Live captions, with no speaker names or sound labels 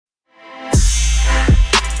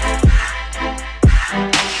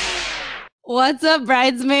What's up,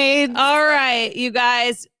 bridesmaids? All right, you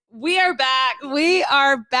guys, we are back. We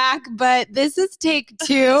are back, but this is take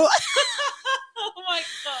 2. Oh my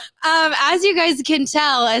God. As you guys can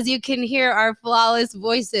tell, as you can hear our flawless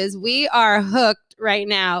voices, we are hooked right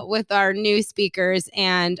now with our new speakers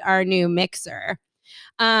and our new mixer.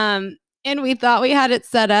 And we thought we had it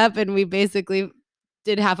set up, and we basically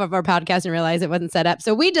did half of our podcast and realized it wasn't set up.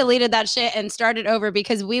 So we deleted that shit and started over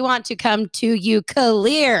because we want to come to you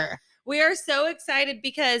clear. We are so excited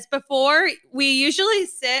because before we usually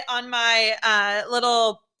sit on my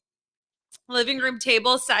little living room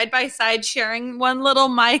table side by side sharing one little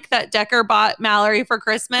mic that Decker bought Mallory for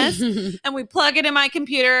Christmas and we plug it in my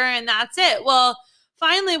computer and that's it. Well,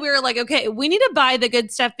 finally we were like, okay, we need to buy the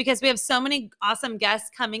good stuff because we have so many awesome guests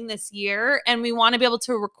coming this year and we want to be able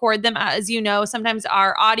to record them. As you know, sometimes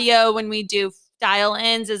our audio when we do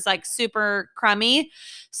dial-ins is like super crummy.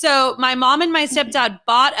 So my mom and my stepdad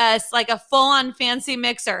bought us like a full-on fancy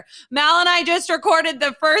mixer. Mal and I just recorded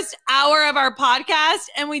the first hour of our podcast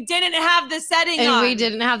and we didn't have the setting on. We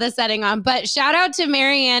didn't have the setting on. But shout out to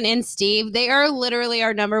Marianne and Steve. They are literally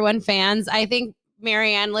our number one fans. I think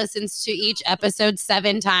Marianne listens to each episode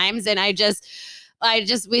 7 times. And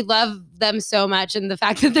we love them so much. And the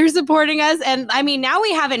fact that they're supporting us. And I mean, now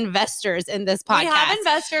we have investors in this podcast. We have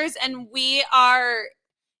investors and we are,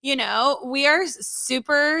 we are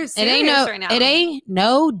super serious right now. It ain't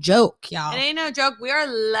no joke, y'all. It ain't no joke. We are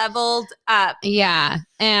leveled up. Yeah.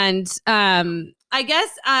 And I guess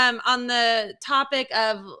on the topic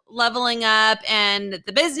of leveling up and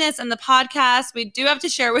the business and the podcast, we do have to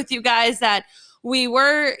share with you guys that we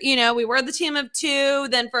were the team of 2.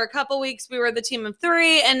 Then for a couple weeks, we were the team of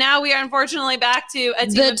 3. And now we are unfortunately back to a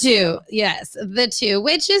team of 2. Yes, the 2,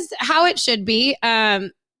 which is how it should be.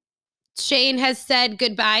 Shane has said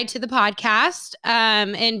goodbye to the podcast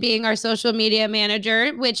and being our social media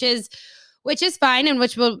manager, which is fine and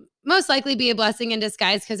which will most likely be a blessing in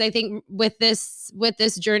disguise. Because I think with this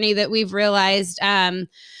journey that we've realized that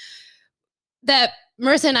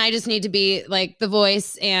Marissa and I just need to be like the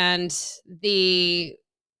voice and you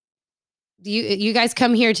guys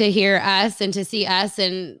come here to hear us and to see us,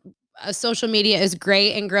 and social media is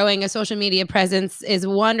great and growing a social media presence is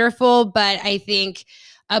wonderful. But I think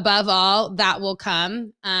above all, that will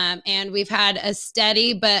come. And we've had a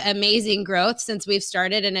steady but amazing growth since we've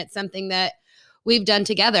started. And it's something that we've done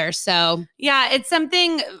together. So yeah, it's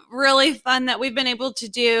something really fun that we've been able to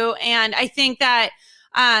do. And I think that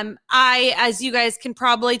I, as you guys can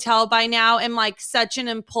probably tell by now, am like such an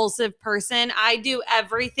impulsive person. I do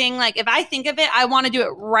everything. Like if I think of it, I want to do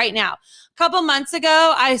it right now. A couple months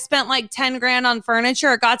ago, I spent like 10 grand on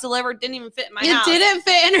furniture. It got delivered, didn't even fit in my house. It didn't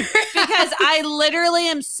fit in her because I literally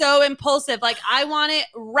am so impulsive. Like I want it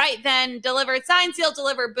right then, delivered, signed, sealed,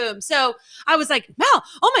 delivered, boom. So I was like, Mal,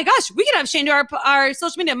 oh my gosh, we could have Shane do our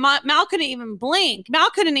social media. Mal couldn't even blink. Mal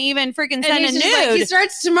couldn't even freaking send a nude. Like, he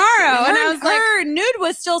starts tomorrow. And I was like, her nude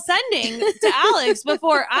was still sending to Alex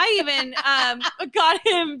before I even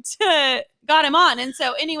got him on. And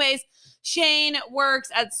so anyways, Shane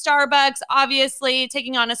works at Starbucks. Obviously,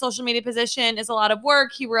 taking on a social media position is a lot of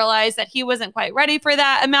work. He realized that he wasn't quite ready for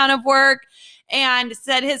that amount of work and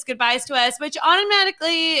said his goodbyes to us, which guys,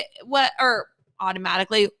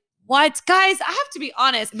 I have to be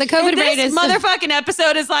honest. The COVID rate is motherfucking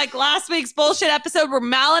episode is like last week's bullshit episode where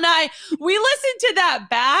Mal and we listened to that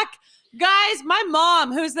back. Guys, my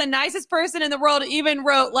mom, who's the nicest person in the world, even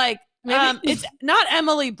wrote like, it's not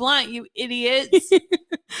Emily Blunt, you idiots.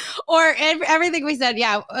 Or everything we said.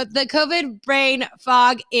 Yeah, the COVID brain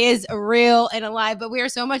fog is real and alive, but we are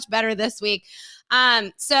so much better this week.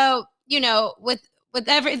 So, with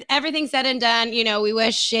everything said and done, we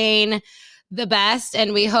wish Shane the best,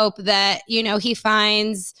 and we hope that, he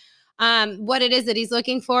finds what it is that he's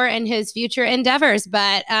looking for in his future endeavors.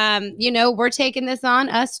 But, we're taking this on,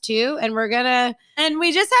 us too, and we're going to. And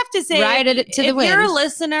we just have to say, ride it to the wind. If you're a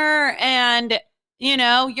listener and,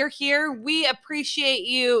 you're here, we appreciate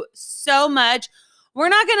you so much. We're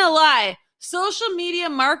not going to lie. Social media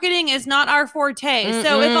marketing is not our forte. Mm-mm.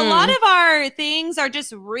 So if a lot of our things are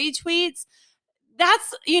just retweets,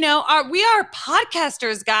 that's, we are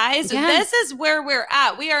podcasters, guys. Yeah. This is where we're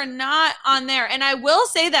at. We are not on there. And I will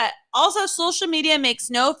say that also social media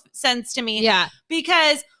makes no sense to me. Yeah.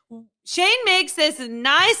 Because Shane makes this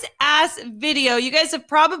nice ass video. You guys have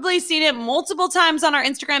probably seen it multiple times on our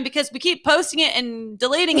Instagram because we keep posting it and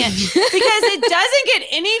deleting it because it doesn't get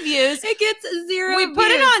any views. It gets 0 We put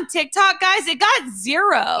it on TikTok, guys. It got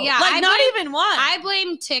 0. Yeah. Not even 1. I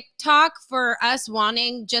blame TikTok for us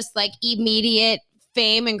wanting just like immediate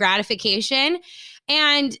fame and gratification.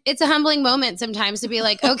 And it's a humbling moment sometimes to be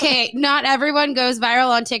like, okay, not everyone goes viral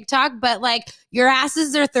on TikTok, but like your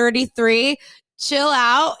asses are 33. Chill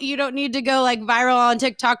out. You don't need to go like viral on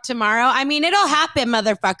TikTok tomorrow. I mean, it'll happen,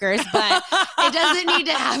 motherfuckers, but it doesn't need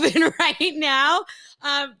to happen right now.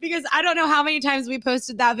 Because I don't know how many times we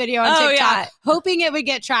posted that video on TikTok, hoping it would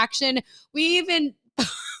get traction. We even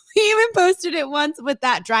posted it once with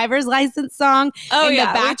that driver's license song in the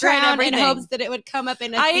background in hopes that it would come up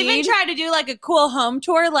in a feed. Even tried to do like a cool home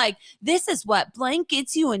tour. Like, this is what blank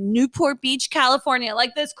gets you in Newport Beach, California.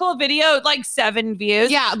 Like this cool video, like 7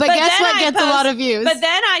 views. Yeah, but guess what gets a lot of views? But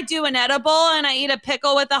then I do an edible and I eat a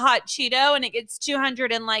pickle with a hot Cheeto and it gets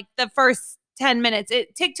 200 in like the first 10 minutes.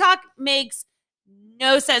 TikTok makes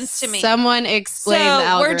no sense to me. Someone explain the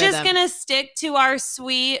algorithm. We're just going to stick to our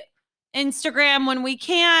sweet Instagram when we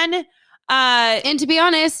can. And to be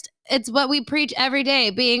honest, it's what we preach every day,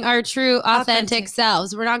 being our true, authentic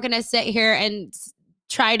selves. We're not going to sit here and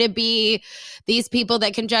try to be these people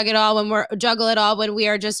that can juggle it all when we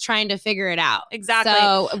are just trying to figure it out. Exactly.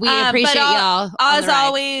 So we appreciate y'all. As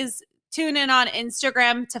always, tune in on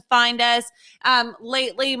Instagram to find us.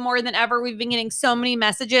 Lately, more than ever, we've been getting so many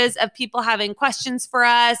messages of people having questions for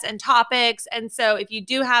us and topics. And so if you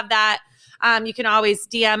do have that, you can always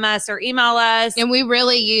DM us or email us. And we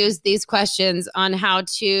really use these questions on how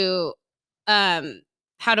to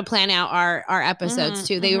plan out our episodes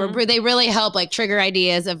too. They really help like trigger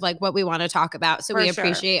ideas of like what we want to talk about. So we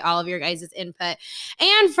appreciate all of your guys' input.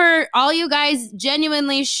 And for all you guys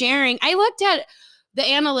genuinely sharing, I looked at the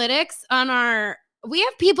analytics on we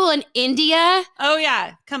have people in India. Oh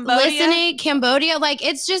yeah. Cambodia. Like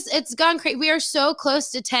it's gone crazy. We are so close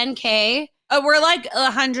to 10K. We're like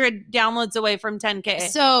 100 downloads away from 10K.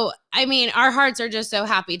 So, I mean, our hearts are just so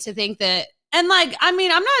happy to think that. And like, I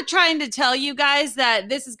mean, I'm not trying to tell you guys that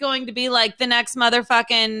this is going to be like the next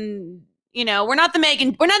motherfucking, we're not the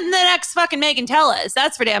next fucking Megan Tellis.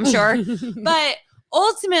 That's for damn sure. But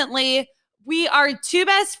ultimately, we are 2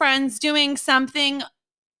 best friends doing something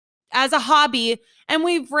as a hobby. And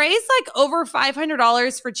we've raised like over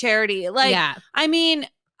 $500 for charity. Like, yeah. I mean,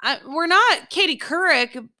 we're not Katie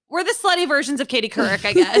Couric. We're the slutty versions of Katie Couric,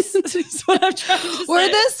 I guess. That's what I'm trying to say.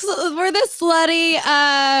 We're the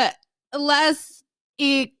slutty, less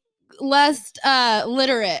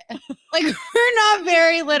literate. Like we're not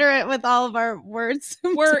very literate with all of our words.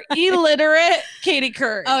 We're illiterate Katie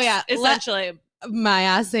Couric. Oh yeah, essentially. My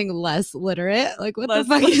assing less literate. Like what the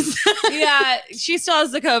fuck is that? Yeah, she still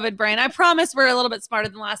has the COVID brain. I promise we're a little bit smarter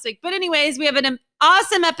than last week. But anyways, we have an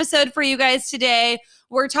awesome episode for you guys today.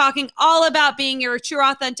 We're talking all about being your true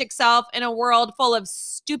authentic self in a world full of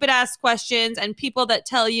stupid ass questions and people that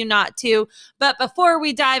tell you not to. But before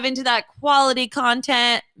we dive into that quality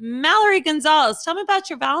content, Mallory Gonzalez, tell me about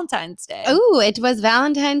your Valentine's Day. Oh, it was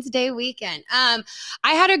Valentine's Day weekend. I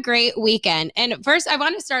had a great weekend. And first I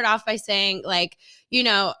want to start off by saying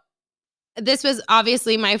this was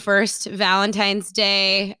obviously my first Valentine's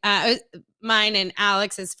Day. Mine and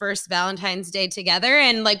Alex's first Valentine's Day together.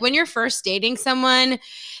 And like when you're first dating someone,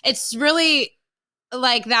 it's really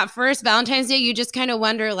like that first Valentine's Day, you just kind of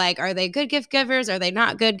wonder, like, are they good gift givers? Are they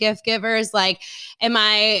not good gift givers? Like, am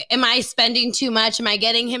I spending too much? Am I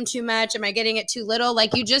getting him too much? Am I getting it too little?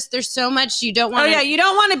 Like there's so much you don't want. Oh yeah. You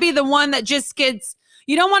don't want to be the one that just gives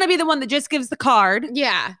the card.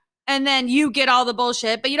 Yeah. And then you get all the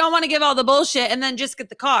bullshit, but you don't want to give all the bullshit and then just get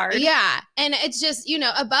the card. Yeah. And it's just,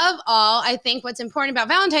 above all, I think what's important about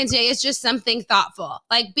Valentine's Day is just something thoughtful.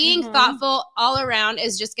 Like being thoughtful all around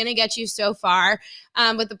is just going to get you so far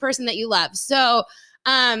with the person that you love. So,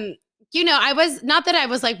 I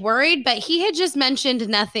was like worried, but he had just mentioned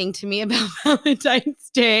nothing to me about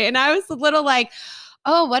Valentine's Day. And I was a little like,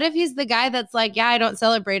 oh, what if he's the guy that's like, yeah, I don't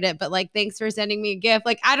celebrate it, but like, thanks for sending me a gift.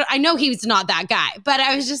 Like, I know he's not that guy, but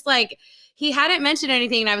I was just like, he hadn't mentioned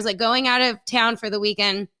anything. And I was like going out of town for the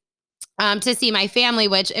weekend to see my family,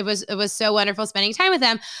 which it was so wonderful spending time with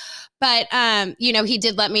them. But, he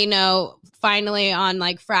did let me know finally on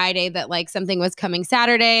like Friday that like something was coming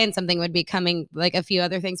Saturday and something would be coming, like a few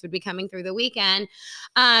other things would be coming through the weekend.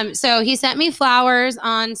 So he sent me flowers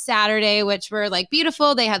on Saturday, which were like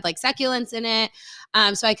beautiful. They had like succulents in it.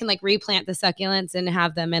 So I can like replant the succulents and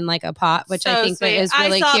have them in like a pot, which I think that is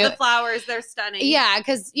really cute. I saw the flowers. They're stunning. Yeah.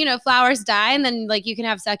 Cause flowers die and then like you can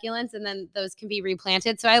have succulents and then those can be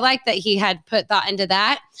replanted. So I like that he had put thought into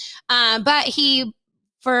that. But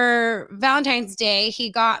for Valentine's Day,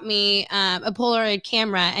 he got me a Polaroid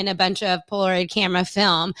camera and a bunch of Polaroid camera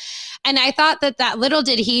film. And I thought that little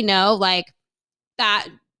did he know, like that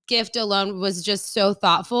gift alone was just so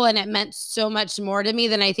thoughtful and it meant so much more to me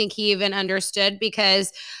than I think he even understood,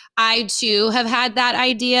 because I too have had that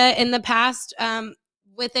idea in the past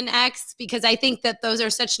with an ex, because I think that those are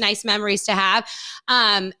such nice memories to have.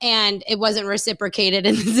 And it wasn't reciprocated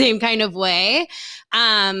in the same kind of way.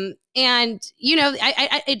 And, you know,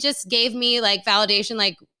 it just gave me like validation,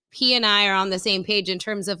 like he and I are on the same page in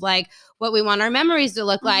terms of like what we want our memories to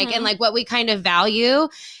look like and like what we kind of value.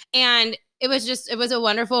 And it was a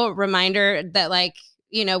wonderful reminder that like,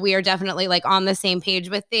 you know, we are definitely like on the same page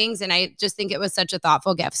with things. And I just think it was such a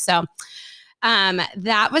thoughtful gift. So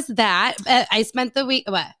that was that. I spent the week.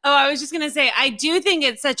 What? Oh, I was just going to say, I do think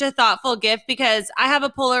it's such a thoughtful gift because I have a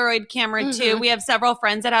Polaroid camera too. We have several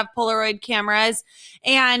friends that have Polaroid cameras,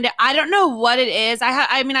 and I don't know what it is.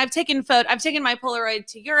 I've taken my Polaroid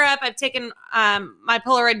to Europe. I've taken my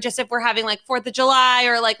Polaroid just if we're having like 4th of July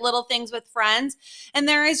or like little things with friends. And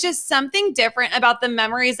there is just something different about the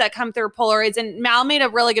memories that come through Polaroids. And Mal made a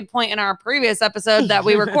really good point in our previous episode that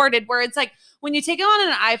we recorded where it's like, when you take it on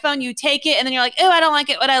an iPhone, you take it and then you're like, oh, I don't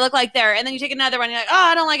like it, what I look like there. And then you take another one, you're like, oh,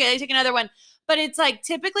 I don't like it. You take another one. But it's like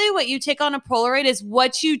typically what you take on a Polaroid is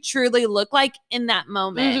what you truly look like in that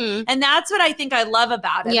moment. And that's what I think I love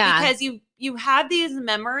about it. Yeah. Because you have these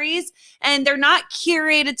memories and they're not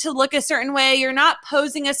curated to look a certain way. You're not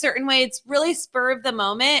posing a certain way. It's really spur of the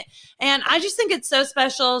moment. And I just think it's so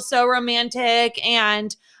special, so romantic.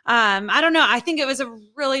 And I don't know. I think it was a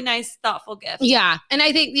really nice, thoughtful gift. Yeah. And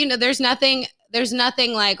I think, you know, there's nothing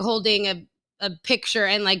like holding a picture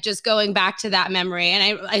and like just going back to that memory.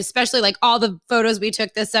 And I especially like all the photos we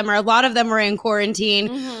took this summer, a lot of them were in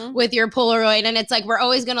quarantine with your Polaroid. And it's like, we're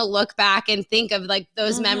always going to look back and think of like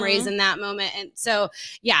those memories in that moment. And so,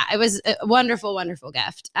 yeah, it was a wonderful, wonderful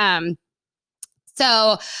gift. But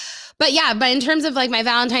in terms of like my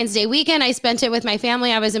Valentine's Day weekend, I spent it with my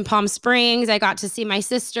family. I was in Palm Springs. I got to see my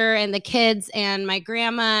sister and the kids and my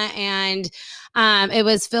grandma. And it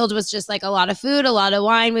was filled with just like a lot of food, a lot of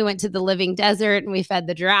wine. We went to the Living Desert and we fed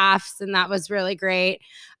the giraffes, and that was really great.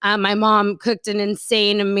 My mom cooked an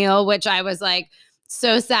insane meal, which I was like,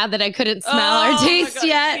 so sad that I couldn't smell or taste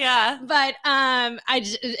yet. Yeah. But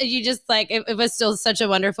it was still such a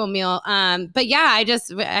wonderful meal. But yeah, I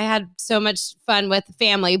had so much fun with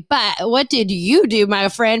family. But what did you do, my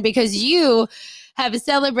friend? Because you have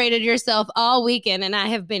celebrated yourself all weekend and I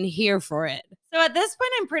have been here for it. So at this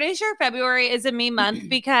point, I'm pretty sure February is a me month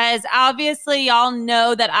because obviously y'all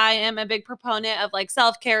know that I am a big proponent of like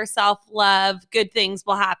self-care, self-love, good things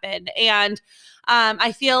will happen. And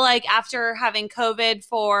I feel like after having COVID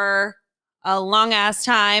for a long ass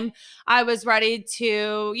time, I was ready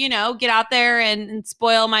to, you know, get out there and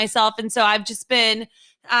spoil myself. And so I've just been,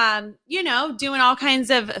 you know, doing all kinds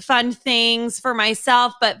of fun things for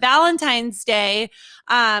myself. But Valentine's Day,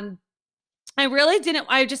 I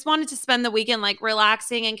just wanted to spend the weekend like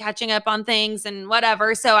relaxing and catching up on things and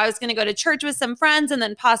whatever. So I was going to go to church with some friends and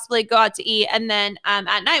then possibly go out to eat. And then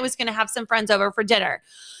at night was going to have some friends over for dinner.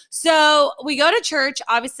 So we go to church,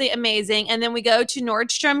 obviously amazing. And then we go to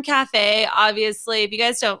Nordstrom Cafe. Obviously, if you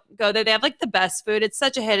guys don't go there, they have like the best food. It's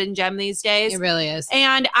such a hidden gem these days. It really is.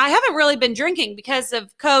 And I haven't really been drinking because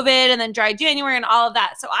of COVID and then dry January and all of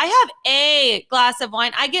that. So I have a glass of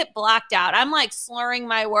wine. I get blacked out. I'm like slurring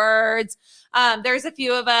my words. There's a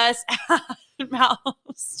few of us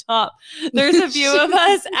stop. There's a few of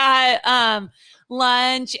us at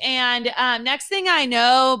lunch. And next thing I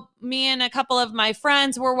know, me and a couple of my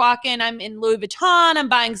friends were walking. I'm in Louis Vuitton. I'm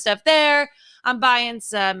buying stuff there. I'm buying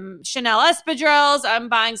some Chanel espadrilles. I'm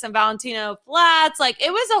buying some Valentino flats. Like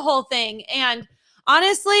it was a whole thing. And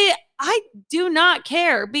honestly, I do not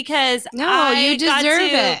care because you deserve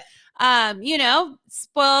it. You know,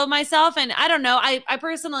 spoil myself. And I don't know, I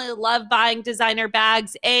personally love buying designer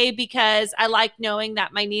bags, because I like knowing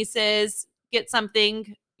that my nieces get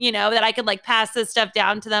something, you know, that I could like pass this stuff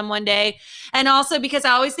down to them one day. And also because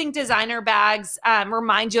I always think designer bags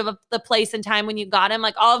remind you of the place and time when you got them.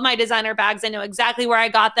 Like all of my designer bags, I know exactly where I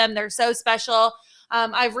got them. They're so special.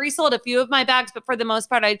 I've resold a few of my bags, but for the most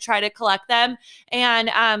part, I try to collect them. And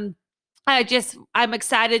I'm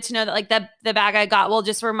excited to know that like the bag I got will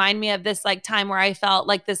just remind me of this like time where I felt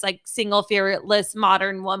like this like single fearless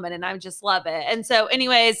modern woman, and I just love it. And so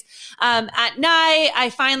anyways, at night, I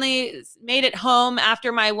finally made it home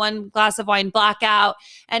after my one glass of wine blackout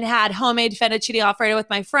and had homemade fettuccine Alfredo with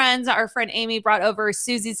my friends. Our friend Amy brought over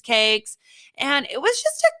Susie's cakes. And it was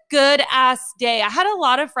just a good ass day. I had a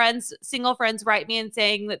lot of friends, single friends, write me and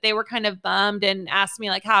saying that they were kind of bummed and asked me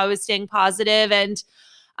like how I was staying positive. And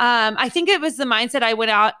I think it was the mindset I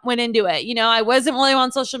went into it. You know, I wasn't really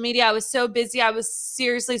on social media. I was so busy. I was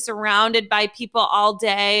seriously surrounded by people all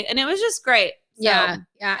day, and it was just great. So. Yeah.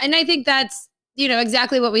 And I think that's, you know,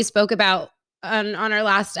 exactly what we spoke about on our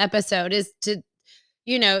last episode is to,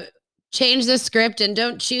 you know, change the script and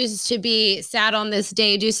don't choose to be sad on this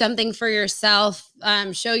day. Do something for yourself,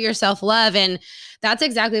 show yourself love. And that's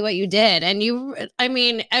exactly what you did. And I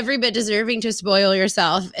mean, every bit deserving to spoil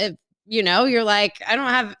yourself. If, you know, you're like, I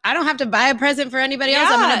don't have to buy a present for anybody else.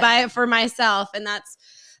 I'm going to buy it for myself. And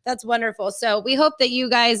that's wonderful. So we hope that you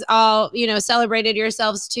guys all, you know, celebrated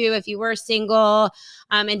yourselves too. If you were single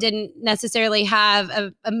and didn't necessarily have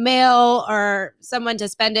a male or someone to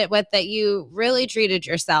spend it with, that you really treated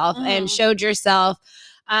yourself and showed yourself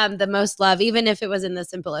the most love, even if it was in the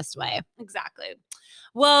simplest way. Exactly.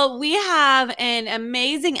 Well, we have an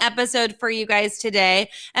amazing episode for you guys today.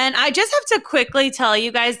 And I just have to quickly tell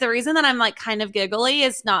you guys, the reason that I'm like kind of giggly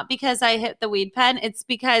is not because I hit the weed pen. It's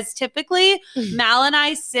because typically Mal and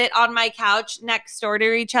I sit on my couch next door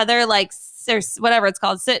to each other, like whatever it's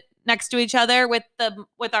called, sit next to each other with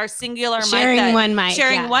our singular sharing one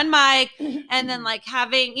mic, and then like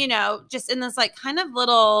having, you know, just in this like kind of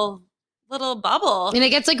little bubble. And it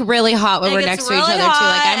gets like really hot when we're next to each other too.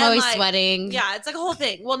 Like I'm always sweating. Yeah, it's like a whole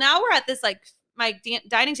thing. Well, now we're at this like my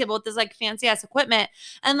dining table with this like fancy ass equipment.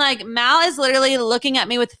 And like Mal is literally looking at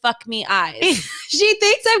me with fuck me eyes. She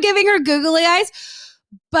thinks I'm giving her googly eyes.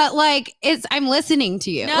 But like I'm listening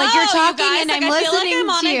to you. No, like you're talking you guys, and like, I'm listening to you. I feel like I'm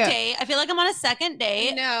on a date. I feel like I'm on a second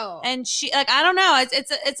date. No. And she like, I don't know.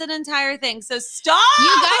 It's an entire thing. So stop.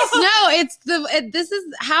 You guys know this is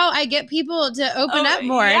how I get people to open up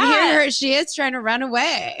more. Yeah. And here she is trying to run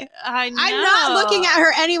away. I know. I'm not looking at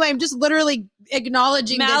her anyway. I'm just literally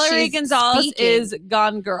acknowledging Mallory that she's Gonzalez speaking. is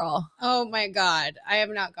gone girl. Oh my God. I have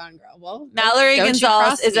not gone girl. Well, Mallory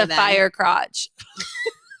Gonzalez is a fire crotch.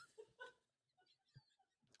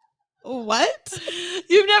 What?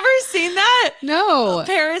 You've never seen that? No.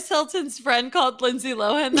 Paris Hilton's friend called Lindsay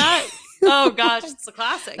Lohan that. Oh gosh, it's a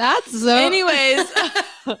classic. That's so. Anyways,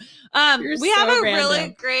 we have a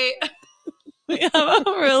really great. We have a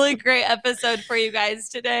really great episode for you guys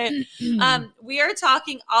today. We are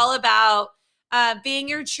talking all about being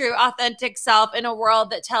your true, authentic self in a world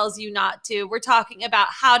that tells you not to. We're talking about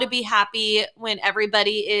how to be happy when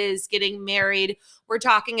everybody is getting married. We're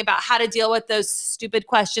talking about how to deal with those stupid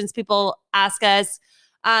questions people ask us.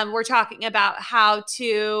 We're talking about how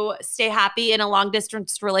to stay happy in a long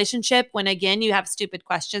distance relationship when, again, you have stupid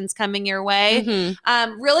questions coming your way.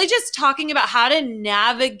 Really just talking about how to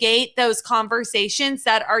navigate those conversations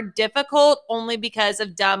that are difficult only because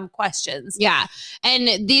of dumb questions. Yeah. And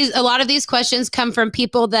a lot of these questions come from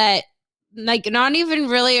people that like not even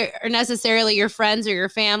really or necessarily your friends or your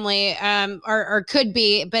family, or could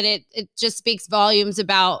be, but it just speaks volumes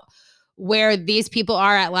about where these people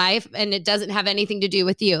are at life, and it doesn't have anything to do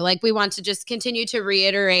with you. Like we want to just continue to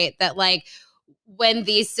reiterate that like when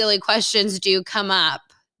these silly questions do come up,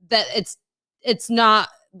 that it's not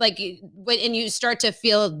like when you start to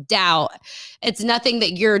feel doubt, it's nothing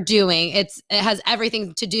that you're doing. It has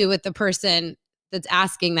everything to do with the person that's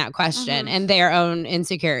asking that question and their own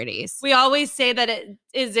insecurities. We always say that it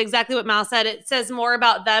is exactly what Mal said. It says more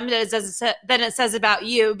about them than it says about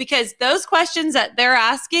you, because those questions that they're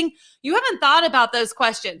asking, you haven't thought about those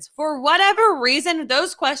questions. For whatever reason,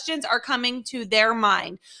 those questions are coming to their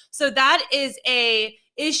mind. So that is a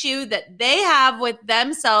issue that they have with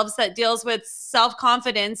themselves that deals with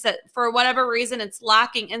self-confidence that for whatever reason it's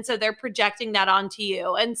lacking. And so they're projecting that onto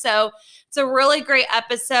you. And so it's a really great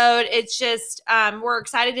episode. It's just, we're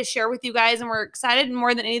excited to share with you guys, and we're excited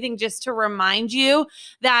more than anything just to remind you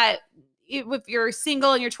that if you're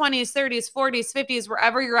single in your 20s, 30s, 40s, 50s,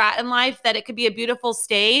 wherever you're at in life, that it could be a beautiful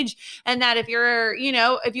stage. And that if you're,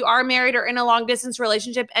 if you are married or in a long distance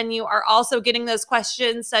relationship and you are also getting those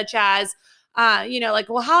questions such as, like,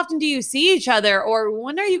 well, how often do you see each other? Or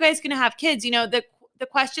when are you guys going to have kids? The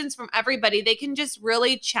questions from everybody, they can just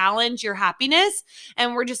really challenge your happiness.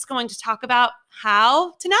 And we're just going to talk about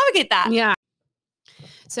how to navigate that. Yeah.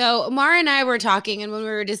 So Mara and I were talking, and when we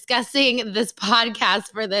were discussing this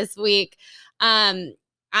podcast for this week,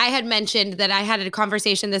 I had mentioned that I had a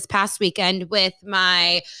conversation this past weekend with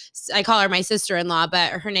I call her my sister-in-law,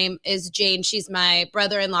 but her name is Jane. She's my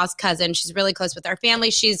brother-in-law's cousin. She's really close with our family.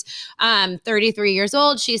 She's 33 years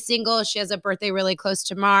old. She's single. She has a birthday really close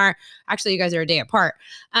to Mar. Actually, you guys are a day apart.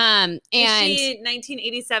 And is she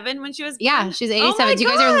 1987 when she was born? Yeah, she's 87. Oh you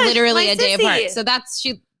guys are literally a day sissy. apart. So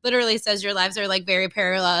she literally says your lives are like very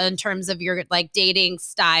parallel in terms of your like dating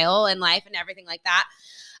style and life and everything like that.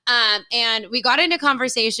 And we got into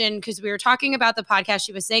conversation because we were talking about the podcast.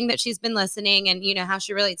 She was saying that she's been listening and, how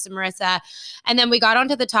she relates to Marissa. And then we got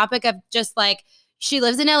onto the topic of just like, she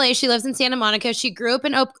lives in LA. She lives in Santa Monica. She grew up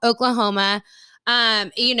in Oklahoma,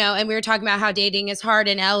 and we were talking about how dating is hard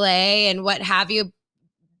in LA and what have you.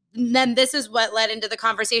 then this is what led into the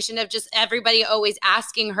conversation of just everybody always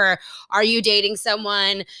asking her, are you dating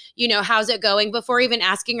someone? You know, how's it going? Before even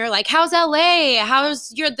asking her, like, how's LA?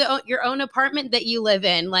 How's your own apartment that you live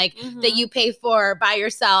in? Like, that you pay for by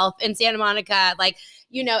yourself in Santa Monica? Like,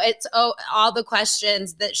 you know, it's all the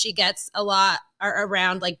questions that she gets a lot are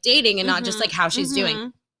around like dating and not just like how she's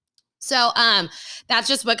doing. So that's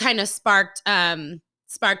just what kind of sparked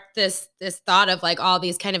this thought of like all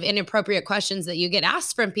these kind of inappropriate questions that you get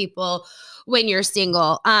asked from people when you're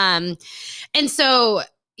single. And so,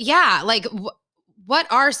 yeah, like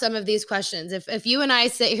what are some of these questions? If you and I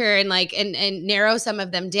sit here and like, and narrow some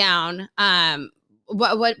of them down,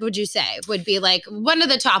 what would you say would be like one of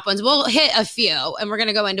the top ones? We'll hit a few and we're going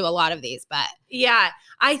to go into a lot of these, but yeah,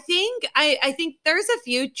 I think there's a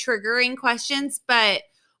few triggering questions, but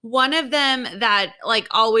one of them that like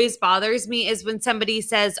always bothers me is when somebody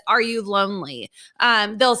says, are you lonely?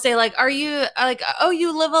 They'll say like, are you like, oh,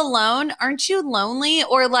 you live alone? Aren't you lonely?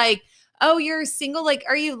 Or like, oh, you're single. Like,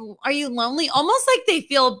 are you lonely? Almost like they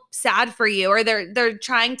feel sad for you, or they're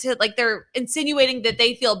trying to like, they're insinuating that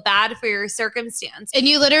they feel bad for your circumstance. And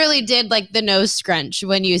you literally did like the nose scrunch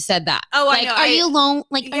when you said that. Oh, like, I know. Are you lonely?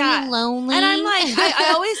 Like, are you lonely? And I'm like,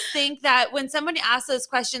 I always think that when somebody asks those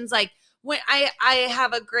questions, like, when I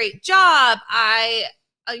have a great job, I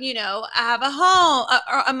have a home,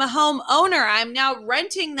 I'm a home owner. I'm now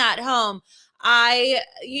renting that home. I,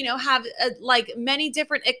 have like many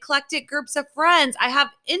different eclectic groups of friends. I have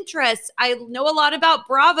interests. I know a lot about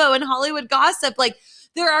Bravo and Hollywood gossip. Like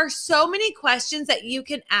there are so many questions that you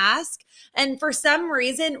can ask. And for some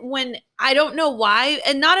reason, when I don't know why,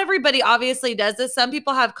 and not everybody obviously does this, some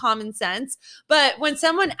people have common sense, but when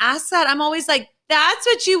someone asks that, I'm always like, that's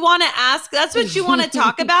what you want to ask. That's what you want to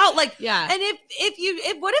talk about. Like, yeah. And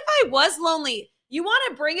what if I was lonely? You want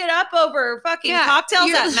to bring it up over fucking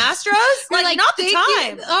cocktails at Mastro's? Like not the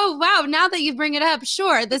time. Oh, wow. Now that you bring it up,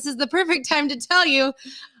 sure. This is the perfect time to tell you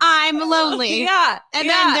I'm lonely. Yeah. And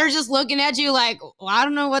then they're just looking at you like, well, I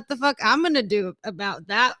don't know what the fuck I'm going to do about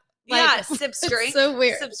that. Like, sip drink. So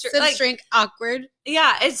weird. Sip drink, awkward.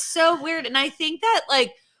 Yeah, it's so weird. And I think that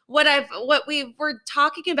like, what we were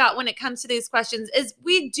talking about when it comes to these questions is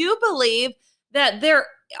we do believe that there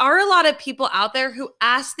are a lot of people out there who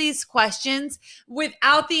ask these questions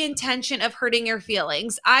without the intention of hurting your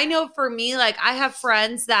feelings. I know for me, like I have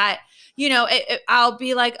friends that, I'll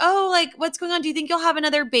be like, oh, like what's going on? Do you think you'll have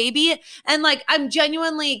another baby? And like, I'm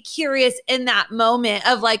genuinely curious in that moment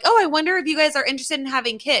of like, oh, I wonder if you guys are interested in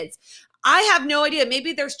having kids. I have no idea.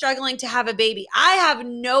 Maybe they're struggling to have a baby. I have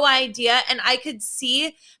no idea. And I could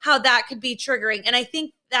see how that could be triggering. And I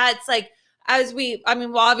think that's like,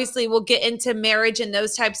 obviously we'll get into marriage and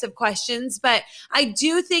those types of questions, but I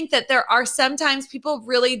do think that there are sometimes people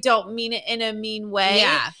really don't mean it in a mean way.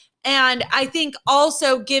 Yeah. And I think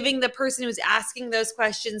also giving the person who's asking those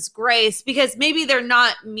questions grace because maybe they're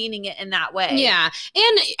not meaning it in that way. Yeah.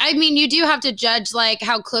 And I mean, you do have to judge like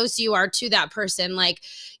how close you are to that person. Like,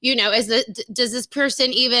 does this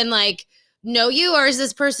person even like know you, or is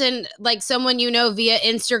this person like someone you know via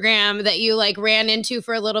Instagram that you like ran into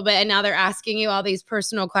for a little bit and now they're asking you all these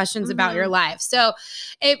personal questions about your life? So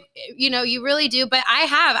you really do. But I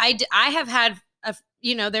have had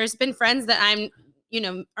there's been friends that I'm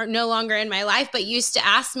are no longer in my life, but used to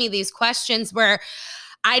ask me these questions where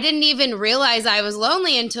I didn't even realize I was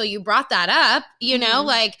lonely until you brought that up,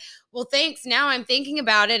 like, well, thanks. Now I'm thinking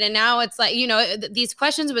about it. And now it's like, these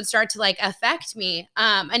questions would start to like affect me.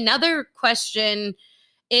 Another question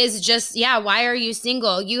is just, why are you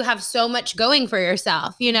single? You have so much going for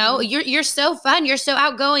yourself. You're so fun. You're so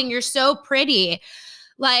outgoing. You're so pretty.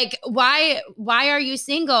 Like, why are you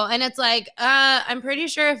single? And it's like, I'm pretty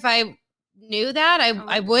sure if I knew that,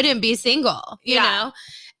 I wouldn't be single, you know?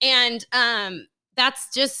 And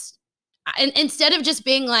that's just, and instead of just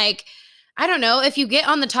being like, I don't know, if you get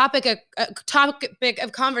on the topic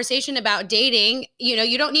of conversation about dating,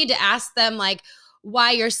 you don't need to ask them like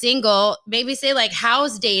why you're single. Maybe say like,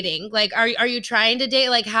 how's dating? Like, are you trying to date?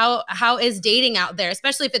 Like, how is dating out there?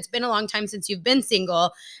 Especially if it's been a long time since you've been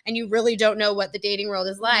single and you really don't know what the dating world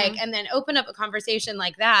is like. And then open up a conversation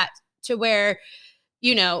like that to where,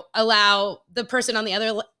 allow the person on the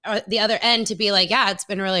other end to be like, yeah, it's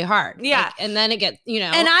been really hard. Yeah. Like, and then it gets,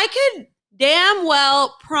 And I could damn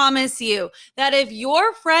well promise you that if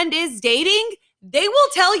your friend is dating, they will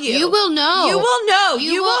tell you. You will know. You will know.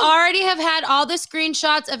 You will already have had all the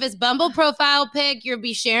screenshots of his Bumble profile pic. You'll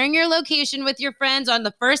be sharing your location with your friends on the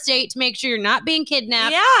first date to make sure you're not being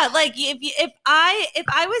kidnapped. Yeah, like if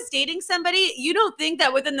I was dating somebody, you don't think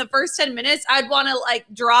that within the first 10 minutes I'd want to like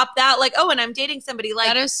drop that, like, oh, and I'm dating somebody. Like,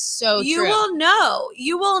 that is so you true. will know.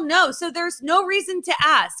 You will know. So there's no reason to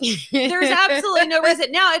ask. There's absolutely no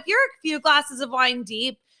reason. Now, if you're a few glasses of wine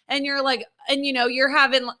deep and you're like, and you know, you're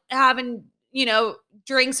having you know,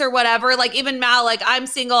 drinks or whatever, like even Mal, like I'm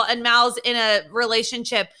single and Mal's in a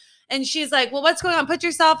relationship and she's like, well, what's going on? Put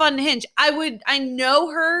yourself on Hinge. I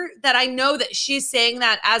know her, that I know that she's saying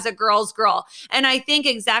that as a girl's girl. And I think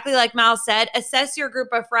exactly like Mal said, assess your group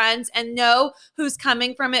of friends and know who's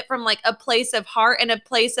coming from it from like a place of heart and a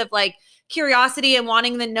place of like curiosity and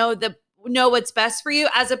wanting to know what's best for you,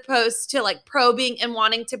 as opposed to like probing and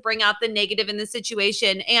wanting to bring out the negative in the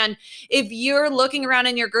situation. And if you're looking around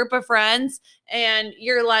in your group of friends and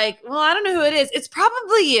you're like, well, I don't know who it is, it's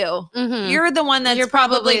probably you. Mm-hmm. You're the one that's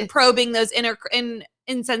probably probing those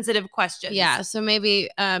insensitive questions. Yeah. So maybe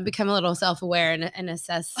become a little self-aware and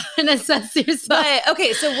assess yourself. But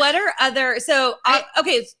okay. So what are other, so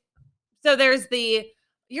there's the,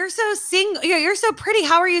 you're so single. You're so pretty.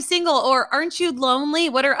 How are you single? Or aren't you lonely?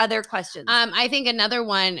 What are other questions? I think another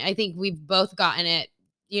one, I think we've both gotten it,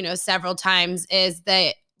 you know, several times, is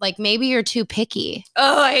that like maybe you're too picky.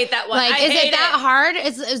 Oh, I hate that one. Like, is it that hard?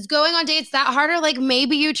 Is going on dates that hard? Or like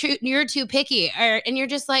maybe you're too picky, and you're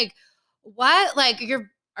just like, what? Like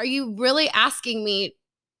are you really asking me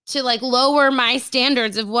to like lower my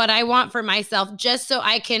standards of what I want for myself just so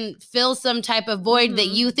I can fill some type of void that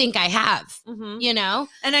you think I have, you know?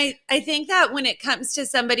 And I think that when it comes to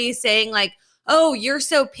somebody saying like, oh, you're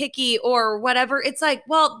so picky or whatever, it's like,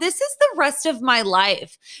 well, this is the rest of my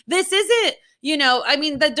life. This isn't, you know, I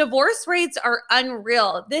mean, the divorce rates are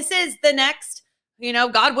unreal. This is the next, you know,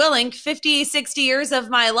 God willing, 50, 60 years of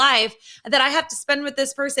my life that I have to spend with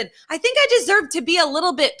this person. I think I deserve to be a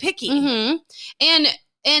little bit picky.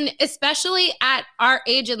 And especially at our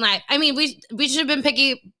age in life, I mean, we should have been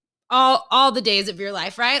picky all the days of your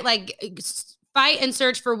life, right? Like fight and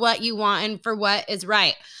search for what you want and for what is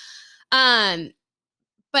right.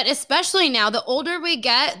 But especially now, the older we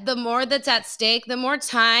get, the more that's at stake, the more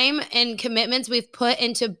time and commitments we've put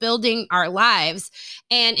into building our lives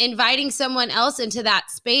and inviting someone else into that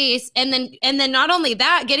space. And then not only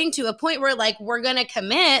that, getting to a point where like we're going to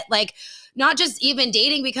commit, like not just even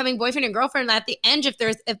dating, becoming boyfriend and girlfriend. At the end, if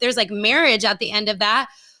there's like marriage at the end of that,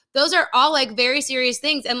 those are all like very serious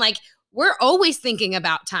things. And like, we're always thinking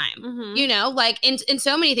about time, you know, like in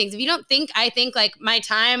so many things. If you don't think, I think like my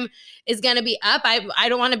time is going to be up. I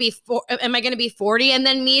don't want to be, am I going to be 40 and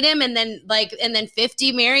then meet him and then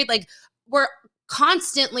 50 married? Like we're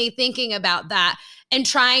constantly thinking about that and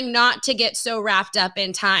trying not to get so wrapped up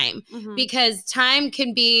in time because time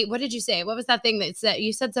can be, what did you say? What was that thing that said,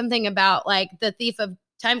 you said something about like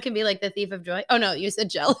time can be like the thief of joy. Oh no, you said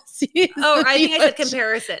jealousy. Oh, I think I said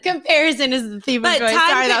comparison. Comparison is the thief of joy.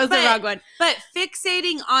 Sorry, that was the wrong one. But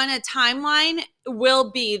fixating on a timeline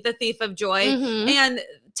will be the thief of joy. And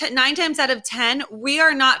 9 times out of 10, we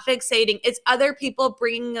are not fixating. It's other people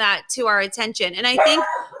bringing that to our attention. And I think,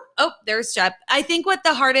 oh, there's Shep. I think what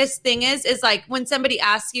the hardest thing is like when somebody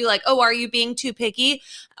asks you like, oh, are you being too picky?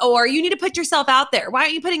 Or you need to put yourself out there. Why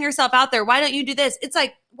aren't you putting yourself out there? Why don't you do this? It's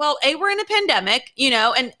like, well, we're in a pandemic, you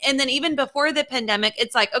know, and then even before the pandemic,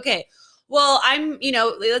 it's like, okay, well, I'm, you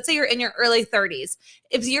know, let's say you're in your early 30s.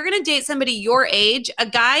 If you're going to date somebody your age, a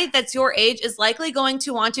guy that's your age is likely going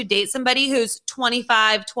to want to date somebody who's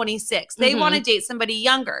 25, 26. They want to date somebody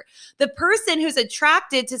younger. The person who's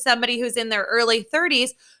attracted to somebody who's in their early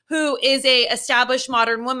 30s, who is a established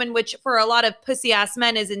modern woman, which for a lot of pussy ass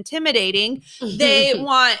men is intimidating. Then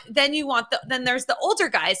there's the older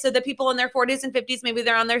guys. So the people in their 40s and 50s, maybe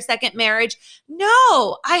they're on their second marriage.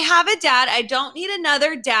 No, I have a dad. I don't need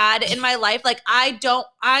another dad in my life. Like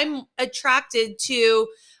I'm attracted to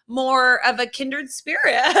more of a kindred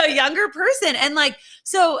spirit, a younger person. And like,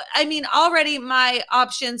 so, I mean, already my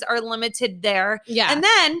options are limited there. Yeah. And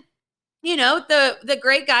then, you know, the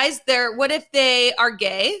great guys there, what if they are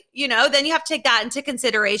gay? You know, then you have to take that into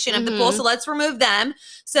consideration of the pool. So let's remove them.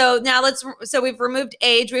 So now we've removed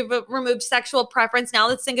age, we've removed sexual preference. Now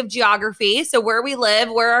let's think of geography. So where we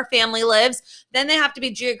live, where our family lives, then they have to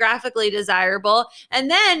be geographically desirable.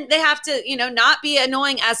 And then they have to, you know, not be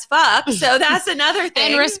annoying as fuck. So that's another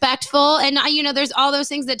thing. And respectful. And, you know, there's all those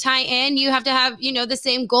things that tie in. You have to have, you know, the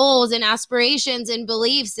same goals and aspirations and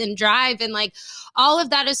beliefs and drive. And like all of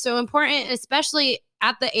that is so important, especially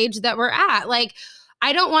at the age that we're at. Like,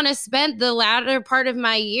 I don't want to spend the latter part of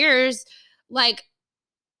my years like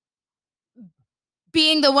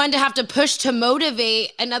being the one to have to push to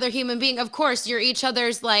motivate another human being. Of course, you're each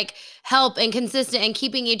other's like help and consistent and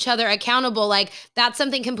keeping each other accountable. Like that's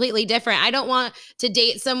something completely different. I don't want to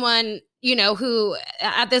date someone, you know, who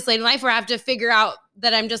at this late in life where I have to figure out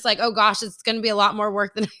that I'm just like, oh gosh, it's going to be a lot more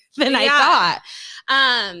work than I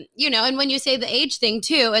thought. You know, and when you say the age thing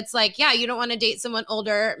too, it's like, yeah, you don't want to date someone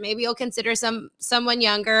older. Maybe you'll consider someone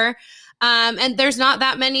younger. And there's not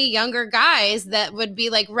that many younger guys that would be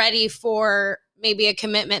like ready for maybe a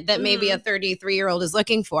commitment that maybe a 33-year-old is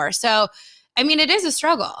looking for. So, I mean, it is a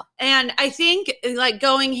struggle. And I think like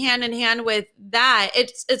going hand in hand with that,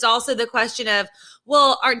 it's also the question of,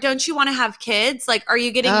 well, don't you want to have kids? Like, are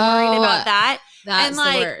you getting worried about that? That's and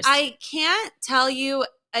like, the worst. I can't tell you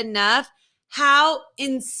enough how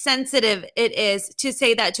insensitive it is to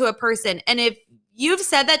say that to a person. And if you've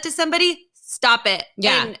said that to somebody, stop it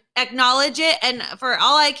and acknowledge it. And for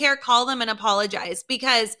all I care, call them and apologize.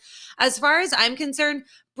 Because as far as I'm concerned,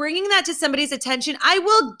 bringing that to somebody's attention, I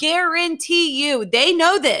will guarantee you they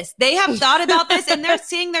know this. They have thought about this and they're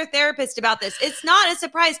seeing their therapist about this. It's not a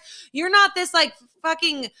surprise. You're not this like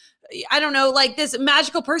fucking, I don't know, like this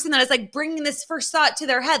magical person that is like bringing this first thought to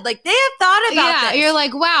their head. Like they have thought about this. You're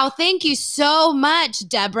like, wow, thank you so much,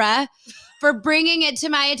 Deborah, for bringing it to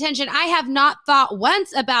my attention. I have not thought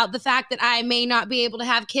once about the fact that I may not be able to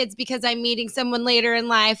have kids because I'm meeting someone later in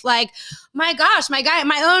life. Like, my gosh, my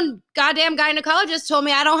own goddamn gynecologist told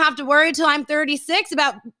me I don't have to worry till I'm 36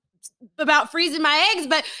 about freezing my eggs.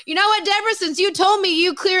 But you know what, Deborah, since you told me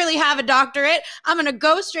you clearly have a doctorate, I'm going to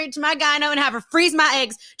go straight to my gyno and have her freeze my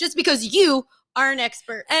eggs just because you are an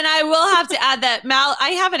expert. And I will have to add that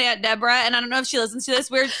I have an Aunt Deborah, and I don't know if she listens to this.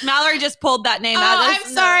 Mallory just pulled that name out. I'm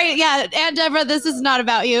sorry. Yeah, Aunt Deborah, this is not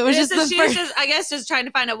about you. It was just I guess just trying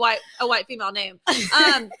to find a white female name. But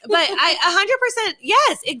I 100%,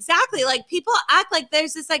 yes, exactly. Like people act like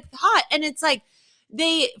there's this like thought, and it's like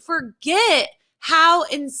they forget how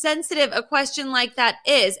insensitive a question like that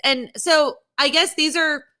is. And so I guess these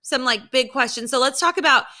are some like big questions. So let's talk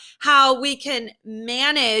about how we can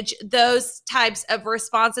manage those types of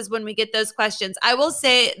responses when we get those questions. I will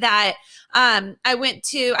say that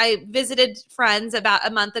I visited friends about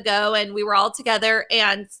a month ago and we were all together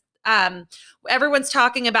and everyone's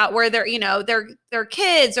talking about where their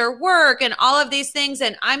kids or work and all of these things.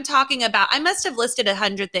 And I'm talking about, I must have listed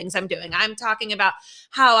 100 things I'm doing. I'm talking about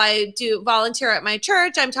how I do volunteer at my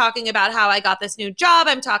church. I'm talking about how I got this new job.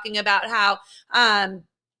 I'm talking about how,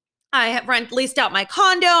 I have leased out my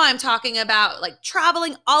condo. I'm talking about like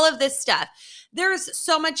traveling, all of this stuff. There's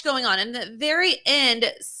so much going on. And at the very end,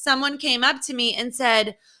 someone came up to me and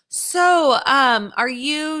said, so, are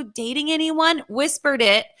you dating anyone? Whispered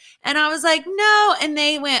it. And I was like, no. And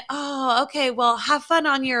they went, oh, okay, well, have fun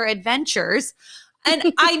on your adventures.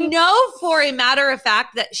 And I know for a matter of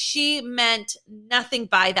fact that she meant nothing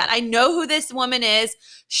by that. I know who this woman is.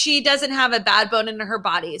 She doesn't have a bad bone in her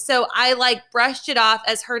body. So I like brushed it off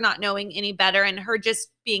as her not knowing any better and her just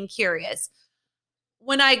being curious.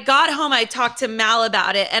 When I got home, I talked to Mal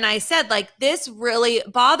about it and I said, like, this really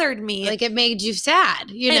bothered me. Like it made you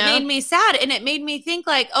sad, you know? It made me sad. And it made me think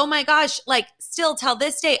like, oh my gosh, like still till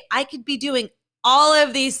this day, I could be doing all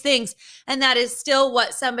of these things. And that is still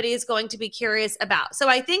what somebody is going to be curious about. So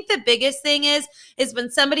I think the biggest thing is when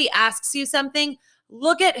somebody asks you something,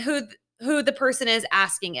 look at who the person is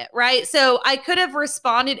asking it, right? So I could have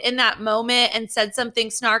responded in that moment and said something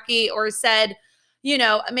snarky or said,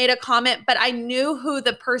 made a comment, but I knew who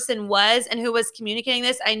the person was and who was communicating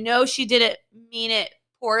this. I know she didn't mean it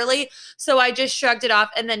poorly. So I just shrugged it off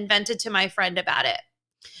and then vented to my friend about it.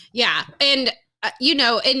 Yeah. And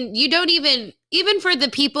and you don't even for the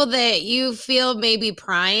people that you feel maybe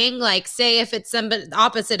prying, like say if it's somebody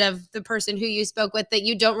opposite of the person who you spoke with that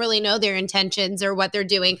you don't really know their intentions or what they're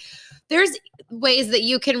doing, there's ways that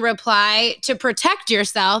you can reply to protect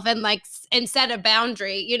yourself and set a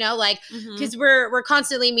boundary, because we're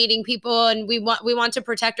constantly meeting people and we want to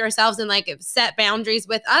protect ourselves and like set boundaries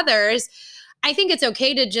with others. I think it's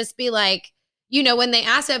okay to just be like, when they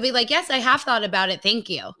ask, I'll be like, yes, I have thought about it. Thank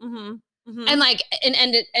you. Mm-hmm. Mm-hmm. And like, and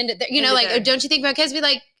end it there. Don't you think about kids? Be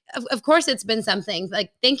like, of course it's been something,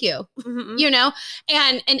 like, thank you,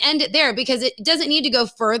 and end it there because it doesn't need to go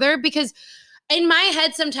further. Because in my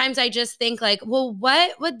head, sometimes I just think like, well,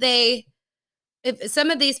 what would if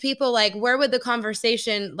some of these people, like, where would the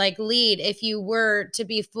conversation like lead if you were to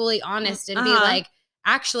be fully honest and be like,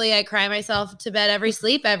 actually, I cry myself to bed every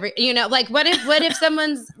like, what if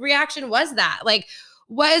someone's reaction was that? Like,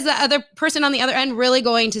 what is the other person on the other end really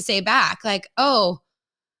going to say back? Like, oh,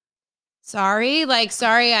 sorry,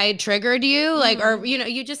 I triggered you. Like, or,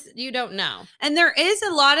 you don't know. And there is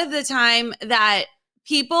a lot of the time that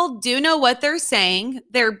people do know what they're saying.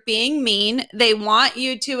 They're being mean. They want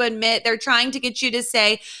you to admit, they're trying to get you to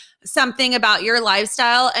say something about your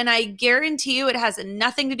lifestyle. And I guarantee you it has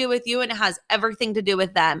nothing to do with you and it has everything to do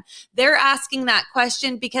with them. They're asking that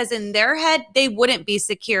question because in their head, they wouldn't be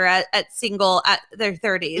secure at single at their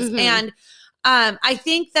 30s. Mhm. And I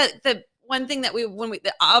think that the one thing that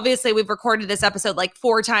obviously we've recorded this episode like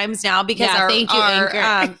 4 times now because our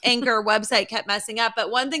Anchor. Anchor website kept messing up.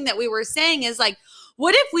 But one thing that we were saying is like,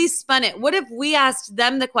 what if we spun it? What if we asked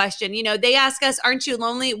them the question? You know, they ask us, aren't you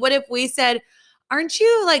lonely? What if we said, aren't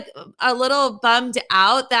you like a little bummed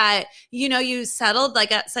out that, you know, you settled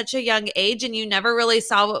like at such a young age and you never really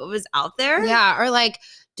saw what was out there? Yeah. Or like,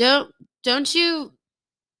 don't you,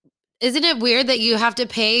 isn't it weird that you have to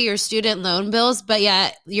pay your student loan bills, but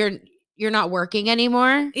yet you're not working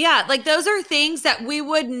anymore? Yeah. Like those are things that we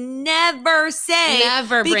would never say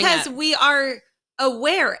because we are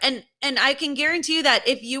aware. And I can guarantee you that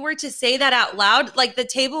if you were to say that out loud, like the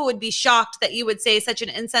table would be shocked that you would say such an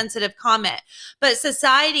insensitive comment. But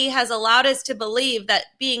society has allowed us to believe that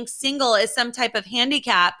being single is some type of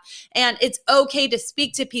handicap and it's okay to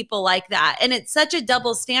speak to people like that. And it's such a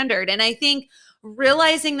double standard. And I think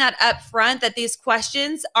realizing that up front, that these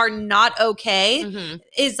questions are not okay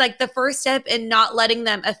is like the first step in not letting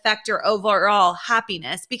them affect your overall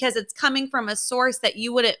happiness, because it's coming from a source that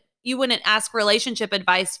you wouldn't ask relationship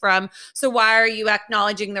advice from. So why are you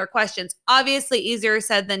acknowledging their questions? Obviously easier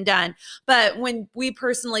said than done. But when we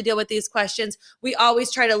personally deal with these questions, we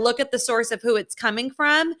always try to look at the source of who it's coming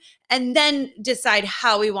from and then decide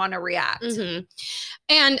how we want to react.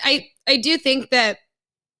 And I do think that,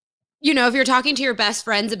 you know, if you're talking to your best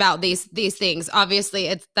friends about these things,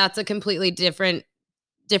 obviously that's a completely different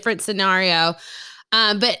scenario.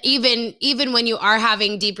 But even when you are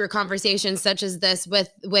having deeper conversations such as this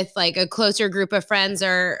with like a closer group of friends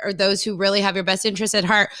or those who really have your best interest at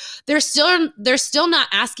heart, they're still not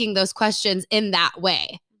asking those questions in that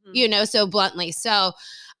way, you know, so bluntly. So,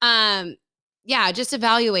 yeah, just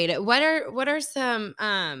evaluate it. What are some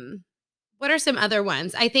other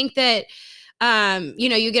ones? I think that, you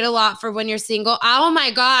know, you get a lot for when you're single. Oh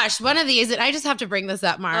my gosh. One of these, and I just have to bring this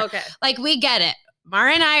up, Mar. Okay. Like we get it.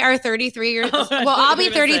 Mara and I are 33 years well, I'll be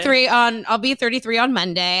 33 on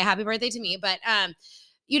Monday. Happy birthday to me. But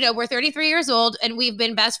you know, we're 33 years old and we've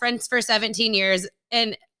been best friends for 17 years.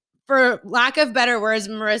 And for lack of better words,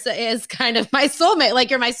 Marissa is kind of my soulmate.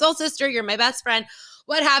 Like, you're my soul sister, you're my best friend,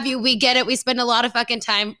 what have you. We get it. We spend a lot of fucking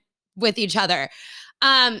time with each other.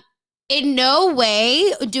 In no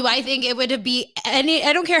way do I think it would be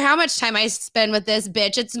I don't care how much time I spend with this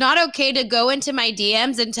bitch. It's not okay to go into my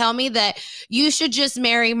DMs and tell me that you should just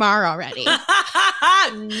marry Mar already.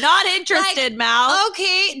 Not interested, like, Mal.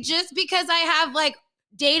 Okay, just because I have like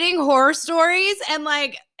dating horror stories and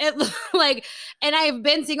like it like and I've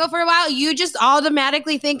been single for a while, you just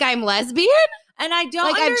automatically think I'm lesbian? And I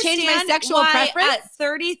don't like I've changed my sexual preference at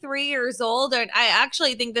 33 years old. And I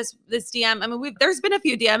actually think this DM, I mean, there's been a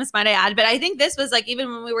few DMs, might I add, but I think this was like,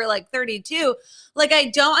 even when we were like 32, like, I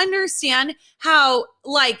don't understand how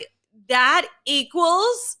like that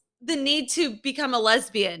equals the need to become a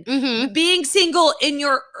lesbian. Being single in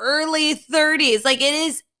your early 30s, like, it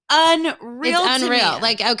is unreal. It's unreal. To me.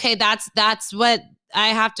 Like, okay, that's what I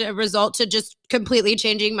have to result to just completely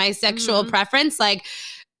changing my sexual preference. Like,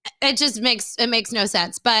 it just makes no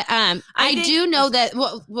sense. But I do know that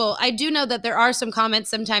I do know that there are some comments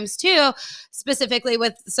sometimes too, specifically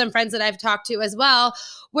with some friends that I've talked to as well,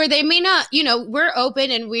 where they may not, you know, we're open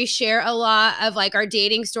and we share a lot of like our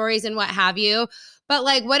dating stories and what have you. But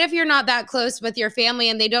like, what if you're not that close with your family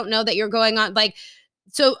and they don't know that you're going on like,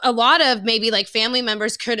 so a lot of maybe like family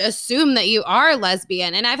members could assume that you are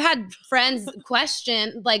lesbian. And I've had friends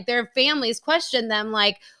question, like their families question them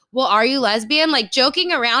like, well, are you lesbian? Like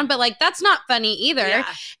joking around, but like, that's not funny either. Yeah.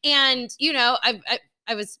 And, you know, I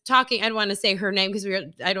was talking, I don't want to say her name because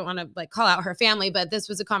I don't want to like call out her family, but this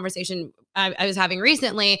was a conversation I was having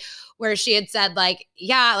recently where she had said like,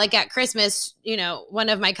 yeah, like at Christmas, you know, one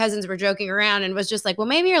of my cousins were joking around and was just like, well,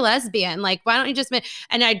 maybe you're lesbian. Like, why don't you just,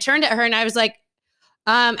 and I turned at her and I was like,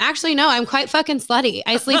 actually, no, I'm quite fucking slutty.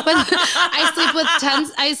 I sleep with,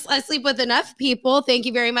 I sleep with enough people. Thank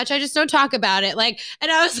you very much. I just don't talk about it. Like,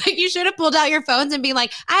 and I was like, you should have pulled out your phones and be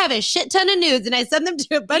like, I have a shit ton of nudes and I send them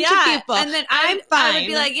to a bunch of people. And then I'm fine. I would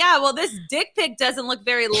be like, yeah, well, this dick pic doesn't look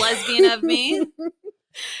very lesbian of me.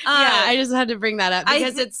 Yeah, I just had to bring that up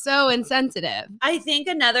because it's so insensitive. I think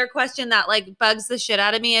another question that like bugs the shit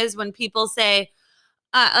out of me is when people say,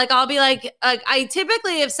 like, I'll be like, I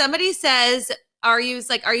typically, if somebody says, are you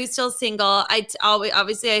still single?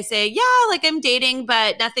 Obviously I say, yeah, like I'm dating,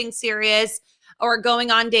 but nothing serious. or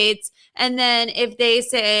going on dates. And then if they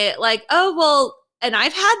say like, oh, well, and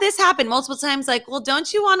I've had this happen multiple times, like, well,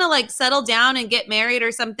 don't you want to like settle down and get married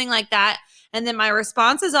or something like that? And then my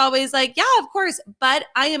response is always like, yeah, of course, but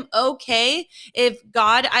I am okay if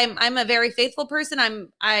God, I'm a very faithful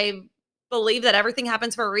person. I believe that everything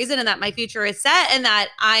happens for a reason and that my future is set and that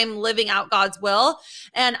I'm living out God's will.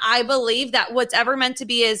 And I believe that what's ever meant to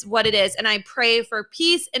be is what it is. And I pray for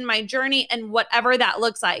peace in my journey and whatever that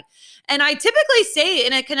looks like. And I typically say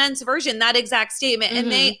in a condensed version that exact statement.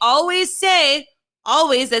 And they always say,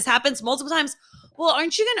 this happens multiple times. Well,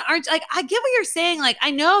 aren't like, I get what you're saying. Like,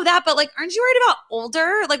 I know that, but like, aren't you worried about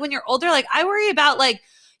older? Like when you're older, like I worry about like,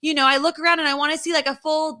 you know, I look around and I want to see like a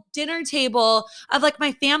full dinner table of like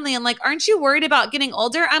my family. And like, aren't you worried about getting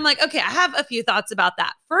older? I'm like, okay, I have a few thoughts about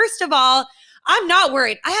that. First of all, I'm not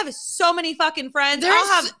worried. I have so many fucking friends. There's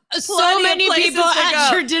I'll have so many people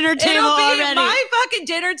at your dinner table already. My fucking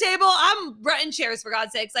dinner table. I'm renting chairs for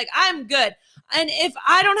God's sakes. Like I'm good. And if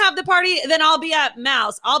I don't have the party, then I'll be at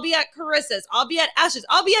Mal's. I'll be at Carissa's. I'll be at Ash's.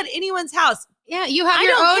 I'll be at anyone's house. Yeah, you have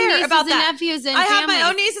your own nieces and nephews and I families. have my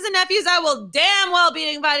own nieces and nephews. I will damn well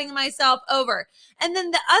be inviting myself over. And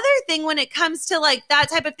then the other thing when it comes to like that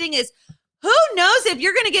type of thing is, who knows if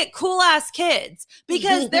you're going to get cool ass kids?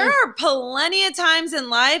 Because there are plenty of times in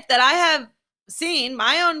life that I have seen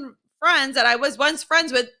my own friends that I was once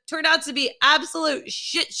friends with turned out to be absolute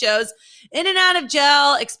shit shows, in and out of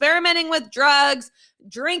jail, experimenting with drugs,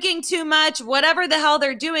 drinking too much, whatever the hell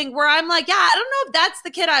they're doing, where I'm like, yeah, I don't know if that's the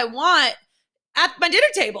kid I want at my dinner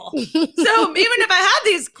table. So even if I had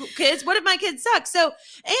these kids, what if my kids suck? So,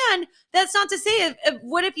 and that's not to say,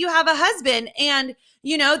 what if you have a husband and,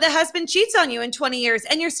 you know, the husband cheats on you in 20 years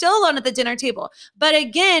and you're still alone at the dinner table? But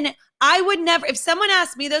again, I would never, if someone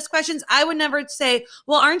asked me those questions, I would never say,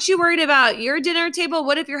 well, aren't you worried about your dinner table?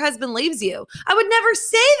 What if your husband leaves you? I would never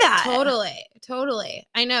say that. Totally.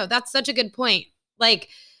 I know. That's such a good point. Like,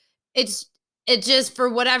 it just, for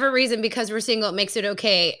whatever reason, because we're single, it makes it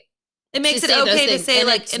okay. It makes it okay to say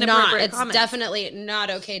like inappropriate comments. It's definitely not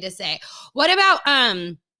okay to say. What about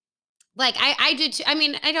like I did too, I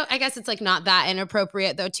mean, I guess it's like not that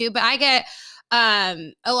inappropriate though too, but I get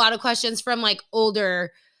a lot of questions from like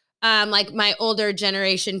older like my older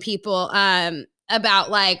generation people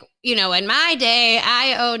about like, you know, in my day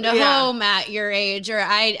I owned a home at your age, or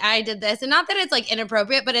I did this. And not that it's like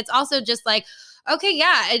inappropriate, but it's also just like, okay,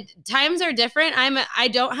 yeah, times are different. I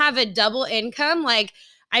don't have a double income. Like,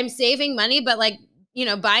 I'm saving money, but like, you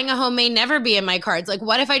know, buying a home may never be in my cards. Like,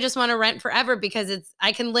 what if I just want to rent forever because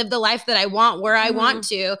I can live the life that I want where I want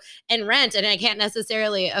to and rent, and I can't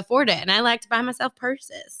necessarily afford it. And I like to buy myself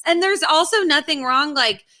purses. And there's also nothing wrong.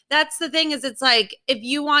 Like, that's the thing is, it's like, if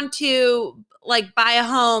you want to like buy a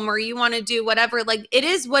home or you want to do whatever, like it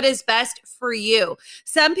is what is best for you.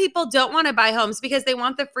 Some people don't want to buy homes because they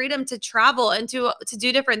want the freedom to travel and to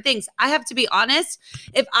do different things. I have to be honest,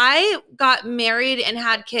 if I got married and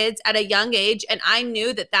had kids at a young age and I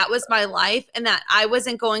knew that that was my life and that I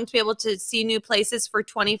wasn't going to be able to see new places for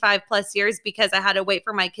 25 plus years because I had to wait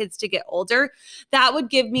for my kids to get older, that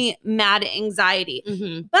would give me mad anxiety.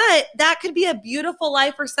 But that could be a beautiful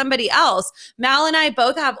life for somebody else. Mal and I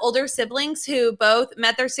both have older siblings who both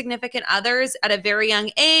met their significant others at a very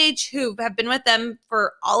young age, who have been with them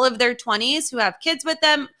for all of their 20s, who have kids with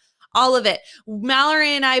them, all of it.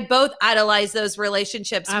 Mallory and I both idolize those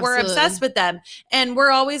relationships. Absolutely. We're obsessed with them. And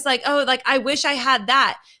we're always like, oh, like, I wish I had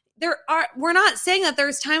that. We're not saying that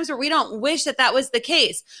there's times where we don't wish that that was the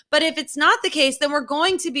case. But if it's not the case, then we're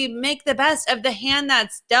going to make the best of the hand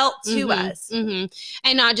that's dealt to us. And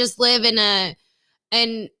not just live in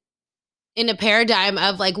a paradigm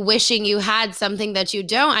of like wishing you had something that you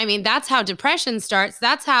don't. I mean, that's how depression starts.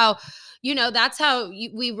 That's how, you know,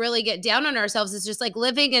 we really get down on ourselves. It's just like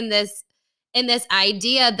living in this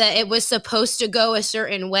idea that it was supposed to go a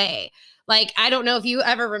certain way. Like, I don't know if you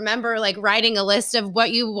ever remember like writing a list of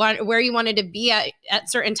what you want, where you wanted to be at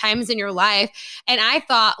certain times in your life. And I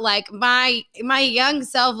thought like my young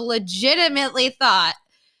self legitimately thought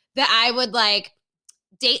that I would like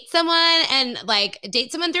date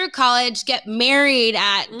someone through college, get married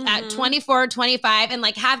at 24, 25, and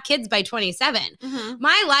like have kids by 27.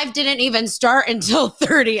 My life didn't even start until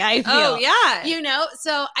 30, I feel. Oh, yeah. You know,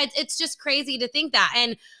 so it's just crazy to think that.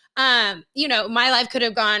 And, you know, my life could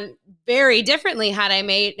have gone very differently had I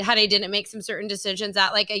didn't make some certain decisions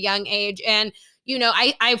at like a young age. And, you know,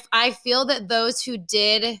 I feel that those who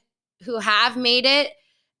have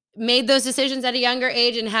made those decisions at a younger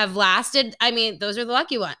age and have lasted, I mean, those are the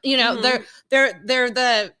lucky ones. You know, they're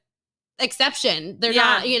the exception. They're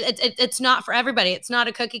not, you know, it's not for everybody. It's not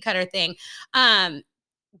a cookie cutter thing.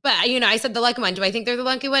 but you know, I said the lucky one. Do I think they're the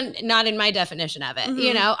lucky one? Not in my definition of it.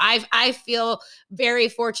 You know, I feel very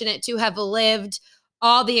fortunate to have lived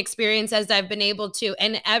all the experiences I've been able to,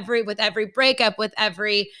 and with every breakup, with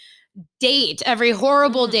every date, every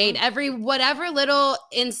horrible date, every whatever little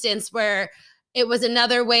instance where it was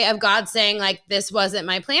another way of God saying, like, this wasn't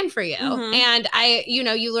my plan for you. And you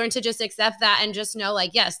know, you learn to just accept that and just know,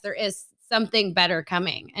 like, yes, there is something better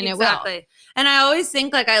coming, and it will. And I always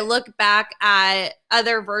think, like, I look back at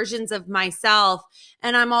other versions of myself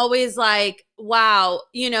and I'm always like, wow,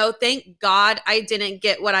 you know, thank God I didn't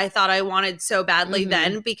get what I thought I wanted so badly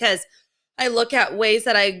then, because I look at ways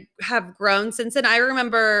that I have grown since then. I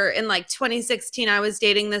remember in like 2016, I was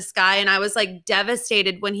dating this guy and I was like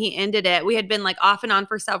devastated when he ended it. We had been like off and on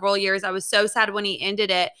for several years. I was so sad when he ended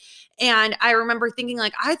it. And I remember thinking,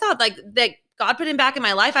 like, I thought like that God put him back in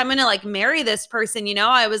my life. I'm going to like marry this person. You know,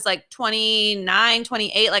 I was like 29,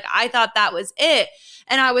 28. Like, I thought that was it.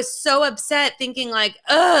 And I was so upset thinking like,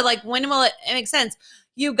 like, when will it make sense?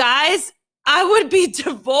 You guys, I would be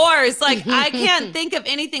divorced. Like, I can't think of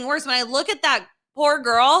anything worse. When I look at that poor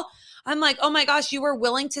girl, I'm like, oh my gosh, you were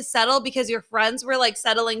willing to settle because your friends were like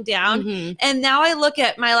settling down. And now I look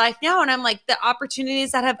at my life now and I'm like, the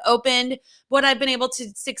opportunities that have opened, what I've been able to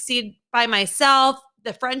succeed by myself,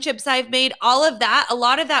 the friendships I've made, all of that, a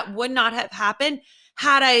lot of that would not have happened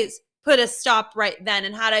had I put a stop right then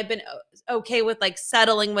and had I been okay with like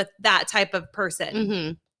settling with that type of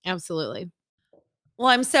person. Absolutely. Well,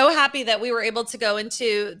 I'm so happy that we were able to go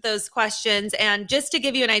into those questions. And just to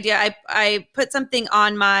give you an idea, I put something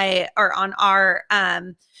on our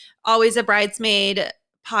Always a Bridesmaid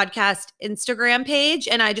podcast Instagram page.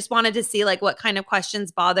 And I just wanted to see like what kind of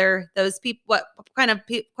questions bother those people, what kind of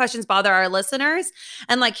questions bother our listeners.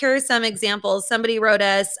 And like, here are some examples. Somebody wrote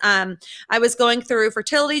us, I was going through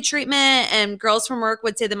fertility treatment and girls from work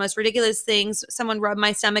would say the most ridiculous things. Someone rubbed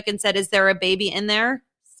my stomach and said, "Is there a baby in there?"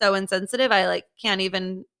 So insensitive. I like can't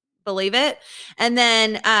even believe it. And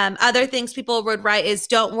then other things people would write is,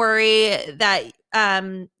 don't you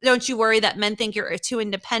worry that men think you're too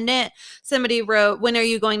independent. Somebody wrote, when are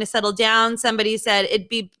you going to settle down? Somebody said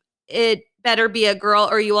it better be a girl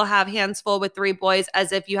or you will have hands full with 3 boys,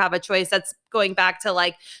 as if you have a choice. That's going back to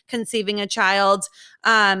like conceiving a child.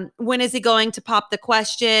 When is he going to pop the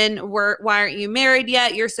question? Why aren't you married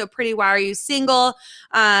yet? You're so pretty. Why are you single?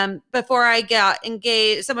 Before I got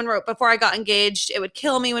engaged, someone wrote, before I got engaged, it would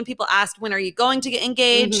kill me when people asked, when are you going to get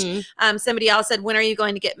engaged? Somebody else said, when are you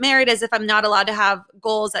going to get married? As if I'm not allowed to have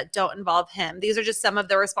goals that don't involve him. These are just some of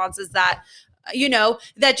the responses that, you know,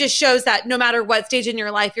 that just shows that no matter what stage in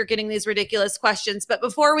your life, you're getting these ridiculous questions. But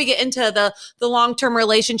before we get into the long-term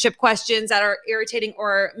relationship questions that are irritating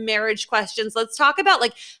or marriage questions, let's talk about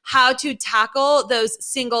like how to tackle those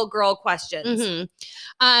single girl questions.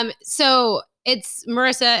 So it's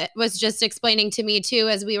Marissa was just explaining to me too,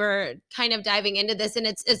 as we were kind of diving into this, and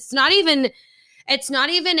it's not even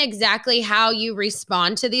exactly how you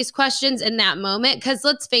respond to these questions in that moment. Because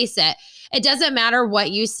let's face it, it doesn't matter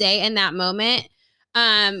what you say in that moment.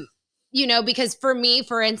 You know, because for me,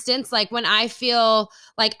 for instance, like when I feel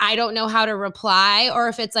like I don't know how to reply, or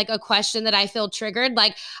if it's like a question that I feel triggered,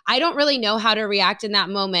 like I don't really know how to react in that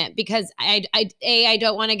moment, because I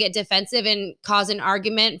don't want to get defensive and cause an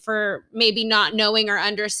argument for maybe not knowing or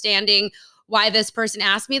understanding why this person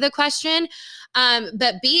asked me the question.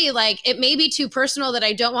 But B, like it may be too personal that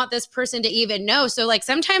I don't want this person to even know. So like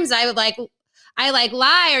sometimes I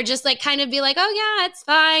lie or just like kind of be like, oh yeah, it's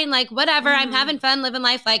fine. Like whatever, I'm having fun living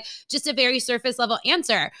life. Like just a very surface level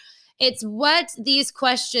answer. It's what these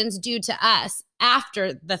questions do to us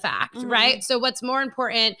after the fact, right? So what's more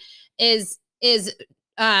important is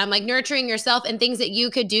like nurturing yourself and things that you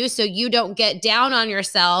could do so you don't get down on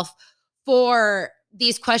yourself for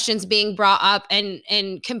these questions being brought up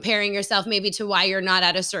and comparing yourself maybe to why you're not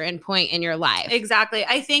at a certain point in your life. Exactly.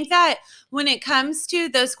 I think that when it comes to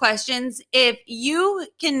those questions, if you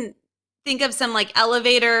can think of some like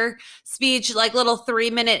elevator speech, like little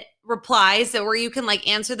 3-minute replies that where you can like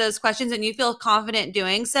answer those questions and you feel confident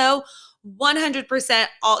doing so, 100%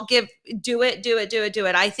 do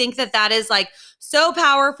it. I think that is like so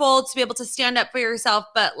powerful to be able to stand up for yourself.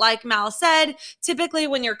 But like Mal said, typically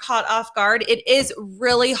when you're caught off guard, it is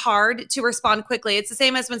really hard to respond quickly. It's the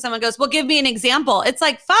same as when someone goes, well, give me an example. It's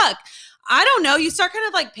like, fuck, I don't know. You start kind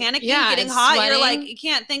of like panicking, getting hot. Sweating. You're like, you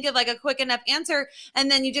can't think of like a quick enough answer.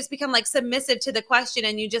 And then you just become like submissive to the question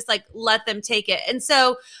and you just like let them take it. And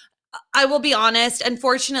so I will be honest,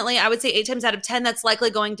 unfortunately, I would say 8 times out of 10, that's likely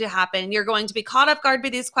going to happen. You're going to be caught off guard by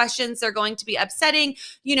these questions. They're going to be upsetting.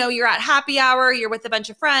 You know, you're at happy hour, you're with a bunch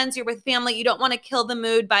of friends, you're with family. You don't want to kill the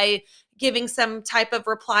mood by giving some type of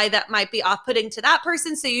reply that might be off-putting to that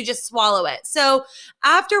person. So you just swallow it. So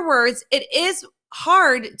afterwards, it is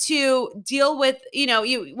hard to deal with,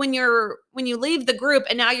 when you leave the group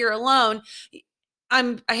and now you're alone.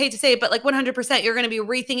 I hate to say it, but like 100%, you're going to be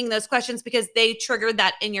rethinking those questions because they triggered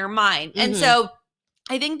that in your mind. And so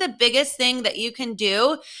I think the biggest thing that you can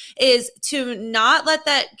do is to not let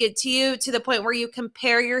that get to you to the point where you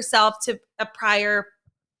compare yourself to a prior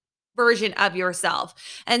version of yourself.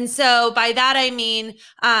 And so by that, I mean,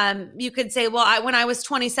 you could say, well, when I was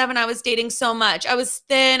 27, I was dating so much. I was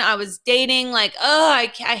thin. I was dating like, oh, I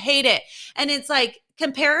hate it. And it's like,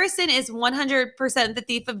 comparison is 100% the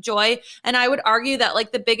thief of joy. And I would argue that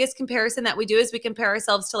like the biggest comparison that we do is we compare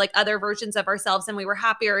ourselves to like other versions of ourselves, and we were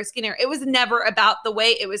happier or skinnier. It was never about the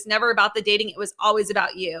weight. It was never about the dating. It was always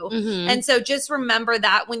about you. And so just remember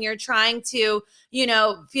that when you're trying to,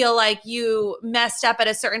 feel like you messed up at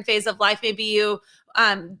a certain phase of life, maybe you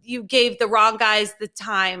gave the wrong guys the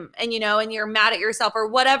time and you're mad at yourself or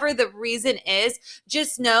whatever the reason is,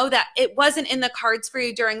 just know that it wasn't in the cards for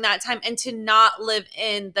you during that time, and to not live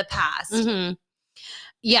in the past.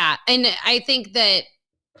 Yeah. And I think that,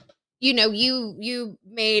 you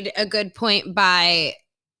made a good point by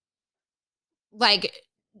like,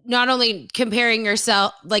 not only comparing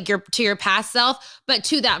yourself like to your past self, but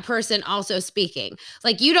to that person also speaking.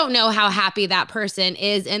 Like, you don't know how happy that person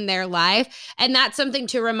is in their life. And that's something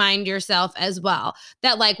to remind yourself as well,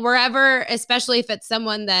 that like wherever, especially if it's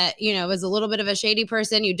someone that, is a little bit of a shady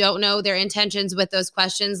person, you don't know their intentions with those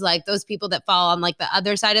questions, like those people that fall on like the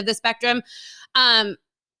other side of the spectrum. Has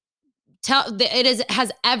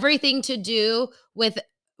everything to do with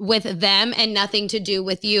them and nothing to do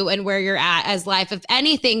with you and where you're at as life. If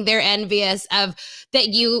anything, they're envious of that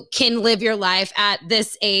you can live your life at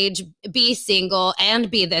this age, be single, and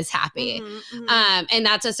be this happy. And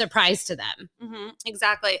that's a surprise to them.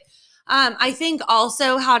 Exactly. I think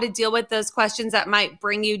also how to deal with those questions that might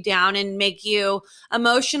bring you down and make you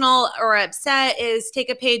emotional or upset is take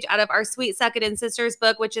a page out of our Sweet Second and Sisters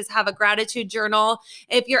book, which is have a gratitude journal.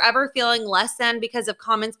 If you're ever feeling less than because of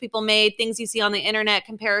comments people made, things you see on the internet,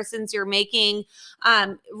 comparisons you're making,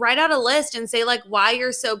 write out a list and say like why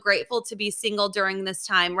you're so grateful to be single during this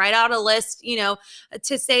time. Write out a list,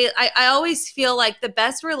 to say, I always feel like the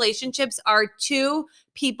best relationships are two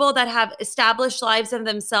people that have established lives of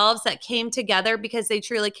themselves that came together because they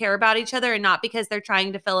truly care about each other and not because they're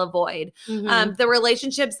trying to fill a void. The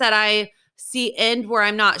relationships that I see end where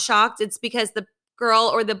I'm not shocked, it's because the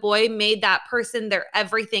girl or the boy made that person their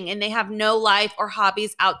everything and they have no life or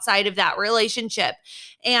hobbies outside of that relationship.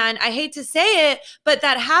 And I hate to say it, but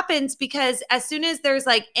that happens because as soon as there's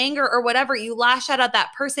like anger or whatever, you lash out at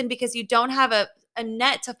that person because you don't have a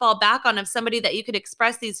net to fall back on of somebody that you could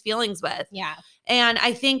express these feelings with. Yeah. And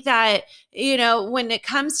I think that, when it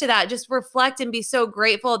comes to that, just reflect and be so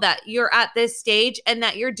grateful that you're at this stage and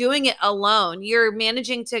that you're doing it alone. You're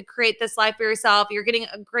managing to create this life for yourself. You're getting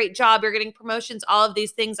a great job. You're getting promotions, all of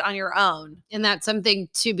these things on your own. And that's something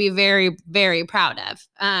to be very, very proud of.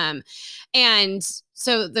 And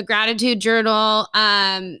so the gratitude journal,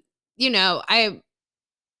 I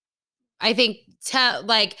think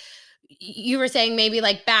like you were saying, maybe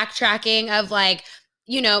like backtracking of like,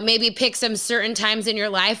 maybe pick some certain times in your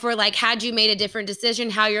life where like, had you made a different decision,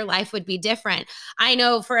 how your life would be different. I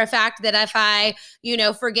know for a fact that if I,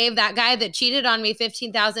 forgave that guy that cheated on me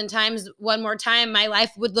 15,000 times one more time, my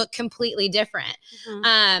life would look completely different.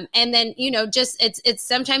 And then, it's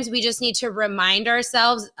sometimes we just need to remind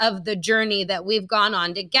ourselves of the journey that we've gone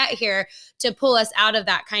on to get here to pull us out of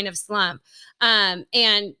that kind of slump.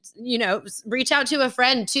 And, reach out to a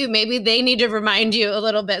friend too. Maybe they need to remind you a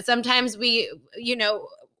little bit. Sometimes we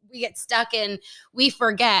get stuck and we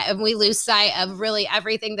forget and we lose sight of really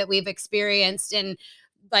everything that we've experienced and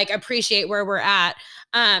like appreciate where we're at.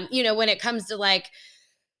 When it comes to like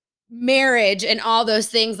marriage and all those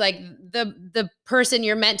things, like the person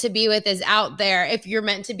you're meant to be with is out there if you're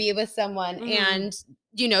meant to be with someone. And,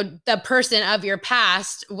 the person of your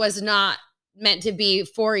past was not meant to be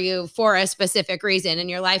for you for a specific reason, and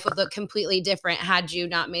your life would look completely different had you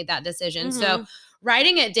not made that decision. So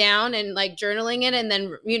writing it down and like journaling it and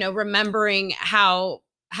then, remembering how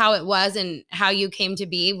it was and how you came to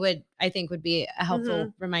be would be a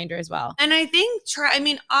helpful reminder as well. And I think,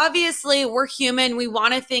 obviously we're human. We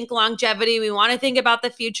want to think longevity. We want to think about the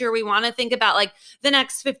future. We want to think about like the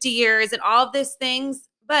next 50 years and all of these things.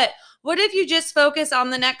 But what if you just focus on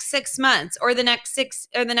the next 6 months or the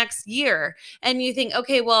next year, and you think,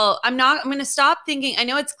 okay, well, I'm going to stop thinking. I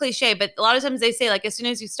know it's cliche, but a lot of times they say like, as soon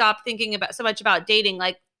as you stop thinking about so much about dating,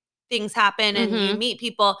 like things happen and you meet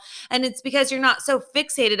people, and it's because you're not so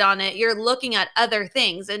fixated on it. You're looking at other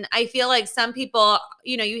things. And I feel like some people,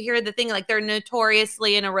 you know, you hear the thing like they're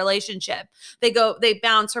notoriously in a relationship. They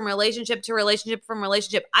bounce from relationship to relationship from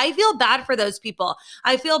relationship. I feel bad for those people.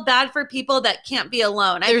 I feel bad for people that can't be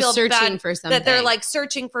alone. They're I feel searching bad for something. that they're like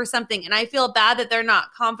searching for something. And I feel bad that they're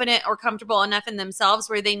not confident or comfortable enough in themselves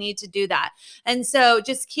where they need to do that. And so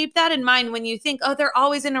just keep that in mind when you think, oh, they're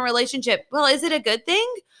always in a relationship. Well, is it a good thing?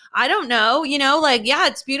 I don't know. You know, like, yeah,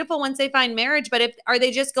 it's beautiful once they find marriage, but are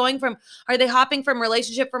they hopping from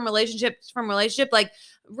relationship from relationship from relationship? Like,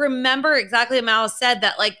 remember exactly what Mal said,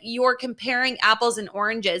 that like you're comparing apples and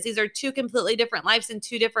oranges. These are two completely different lives and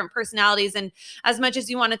two different personalities. And as much as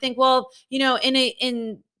you want to think, well, you know,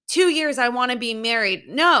 in 2 years, I want to be married.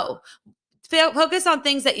 No. Focus on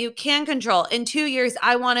things that you can control. In 2 years,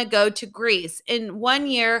 I want to go to Greece. In 1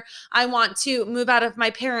 year, I want to move out of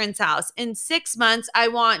my parents' house. In 6 months, I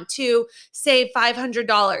want to save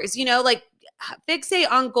 $500. You know, like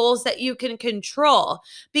fixate on goals that you can control,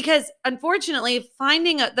 because unfortunately,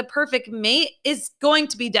 finding the perfect mate is going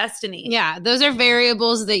to be destiny. Yeah, those are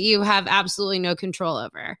variables that you have absolutely no control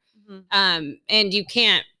over. And you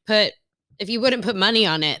can't if you wouldn't put money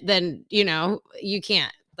on it, then, you know, you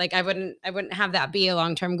can't. Like I wouldn't have that be a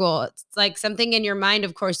long-term goal. It's like something in your mind,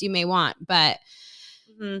 of course, you may want, but.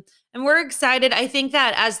 And we're excited. I think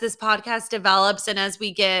that as this podcast develops and as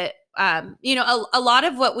we get, you know, a lot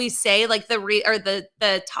of what we say, like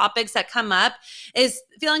the topics that come up is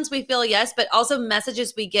feelings we feel, yes, but also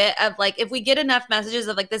messages we get of like, if we get enough messages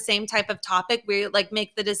of like the same type of topic, we like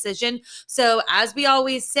make the decision. So as we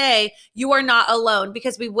always say, you are not alone,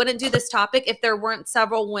 because we wouldn't do this topic if there weren't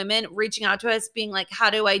several women reaching out to us being like,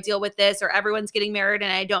 how do I deal with this? Or everyone's getting married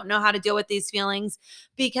and I don't know how to deal with these feelings,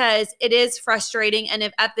 because it is frustrating. And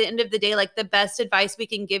if at the end of the day, like the best advice we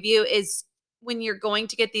can give you is, when you're going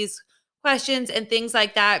to get these questions and things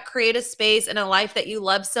like that, create a space and a life that you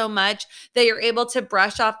love so much that you're able to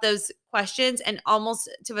brush off those questions and almost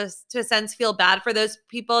to a sense feel bad for those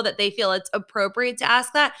people that they feel it's appropriate to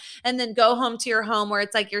ask that, and then go home to your home where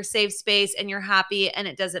it's like your safe space and you're happy and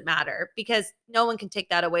it doesn't matter, because no one can take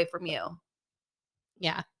that away from you.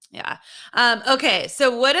 Yeah. Yeah. Okay.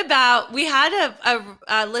 So what about, we had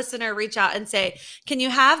a listener reach out and say, can you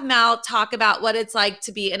have Mal talk about what it's like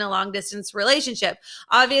to be in a long distance relationship?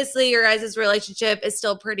 Obviously your guys' relationship is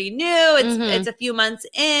still pretty new. It's a few months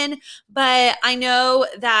in, but I know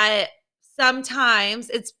that sometimes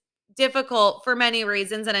it's difficult for many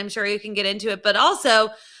reasons, and I'm sure you can get into it, but also,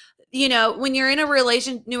 you know, when you're in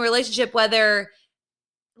a new relationship, whether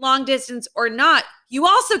long distance or not, you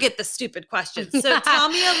also get the stupid questions. So tell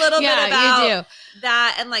me a little bit about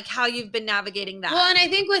that and like how you've been navigating that. Well, and I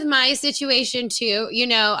think with my situation too, you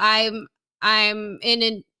know, I'm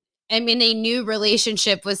in a new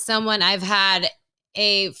relationship with someone I've had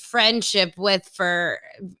a friendship with for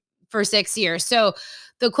 6 years. So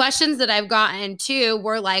the questions that I've gotten too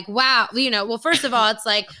were like, wow, you know, well, first of all, it's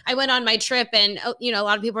like I went on my trip and, you know, a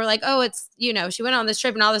lot of people are like, oh, it's, you know, she went on this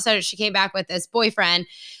trip and all of a sudden she came back with this boyfriend.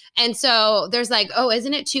 And so there's like, oh,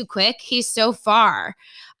 isn't it too quick? He's so far.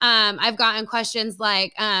 I've gotten questions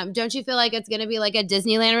like, don't you feel like it's going to be like a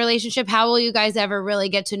Disneyland relationship? How will you guys ever really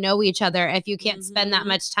get to know each other if you can't spend that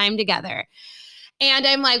much time together? And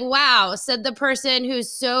I'm like, wow, said the person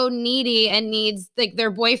who's so needy and needs like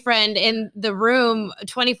their boyfriend in the room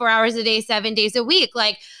 24 hours a day, 7 days a week.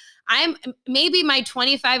 Like maybe my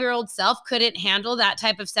 25-year-old self couldn't handle that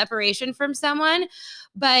type of separation from someone,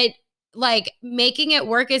 but like making it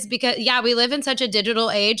work is because, yeah, we live in such a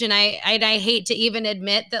digital age. And I hate to even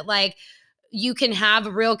admit that like you can have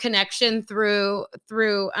a real connection through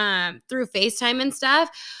FaceTime and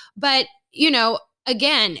stuff. But, you know,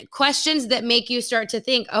 again, questions that make you start to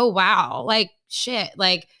think, oh, wow, like shit,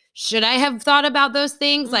 like, should I have thought about those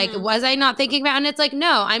things? Like, was I not thinking about it? And it's like,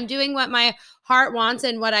 no, I'm doing what my heart wants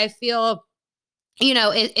and what I feel, you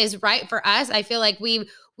know, is right for us. I feel like we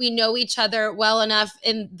know each other well enough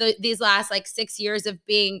in these last like 6 years of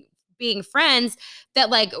being friends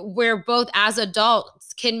that like we're both as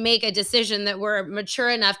adults can make a decision that we're mature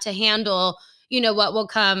enough to handle, you know, what will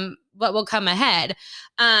come ahead.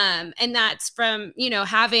 And that's from, you know,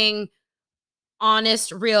 having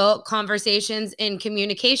honest, real conversations in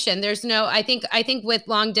communication. There's no, I think with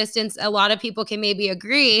long distance, a lot of people can maybe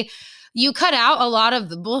agree, you cut out a lot of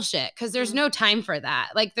the bullshit because there's no time for that.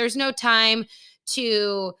 Like there's no time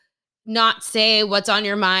to not say what's on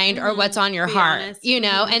your mind or what's on your heart, honest. You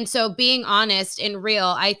know? And so being honest and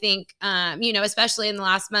real, I think, you know, especially in the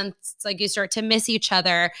last month, it's like you start to miss each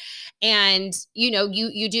other and, you know,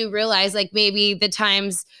 you do realize like maybe the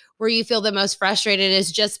times where you feel the most frustrated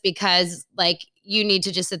is just because like you need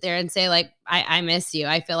to just sit there and say like, I miss you.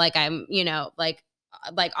 I feel like I'm,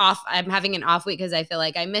 off, I'm having an off week because I feel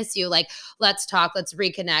like I miss you. Like, let's talk, let's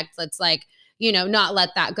reconnect. Let's like, not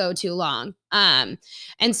let that go too long. And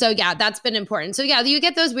so, yeah, that's been important. So yeah, you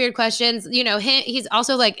get those weird questions, he's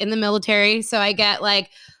also like in the military. So I get like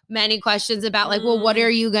many questions about like, well, what are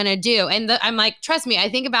you going to do? And I'm like, trust me, I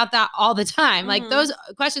think about that all the time. Like those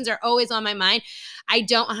questions are always on my mind. I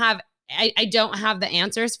don't have the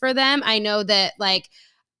answers for them. I know that like,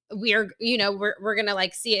 we're gonna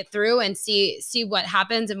like see it through and see what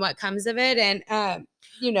happens and what comes of it. And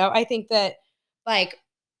I think that like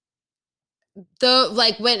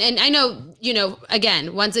and I know,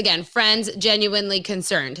 once again, friends genuinely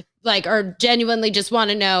concerned, like, or genuinely just want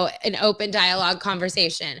to know an open dialogue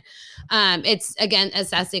conversation. It's again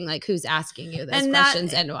assessing like who's asking you those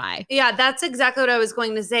questions and why. Yeah, that's exactly what I was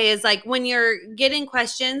going to say is like when you're getting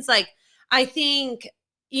questions, like I think,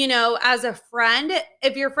 as a friend,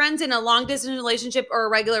 if your friend's in a long distance relationship or a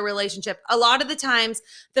regular relationship, a lot of the times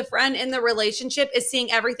the friend in the relationship is seeing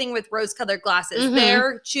everything with rose-colored glasses. Mm-hmm.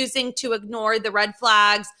 They're choosing to ignore the red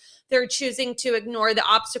flags. They're choosing to ignore the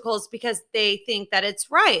obstacles because they think that it's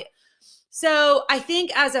right. So I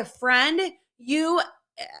think as a friend,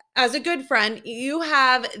 as a good friend, you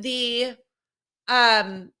have the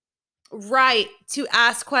right to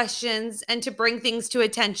ask questions and to bring things to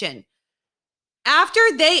attention. After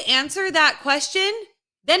they answer that question,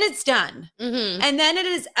 then it's done. Mm-hmm. And then it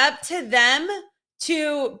is up to them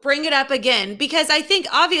to bring it up again. Because I think,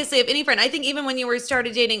 obviously, if any friend, I think even when you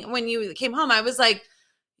started dating, when you came home, I was like,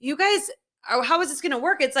 you guys, how is this going to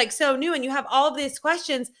work? It's like so new and you have all of these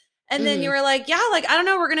questions. And then you were like, yeah, like, I don't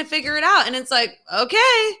know, we're going to figure it out. And it's like,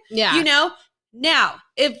 okay. Yeah. Now,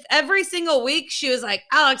 if every single week she was like,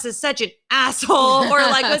 Alex is such an asshole or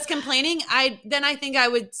like was complaining, I think I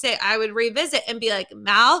would say I would revisit and be like,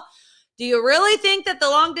 Mal, do you really think that the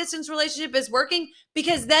long distance relationship is working?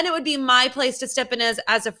 Because then it would be my place to step in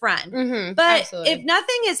as a friend. Mm-hmm, but absolutely. If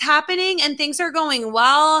nothing is happening and things are going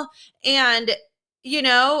well and,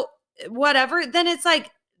 whatever, then it's like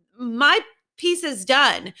my piece is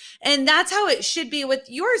done. And that's how it should be with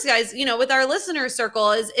yours guys, with our listener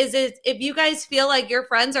circle is it, if you guys feel like your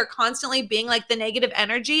friends are constantly being like the negative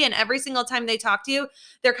energy and every single time they talk to you,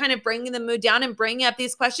 they're kind of bringing the mood down and bringing up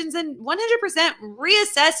these questions, and 100%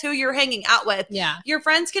 reassess who you're hanging out with. Yeah. Your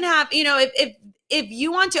friends can have, if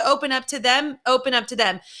you want to open up to them, open up to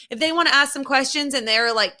them. If they want to ask some questions and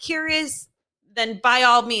they're like curious, then by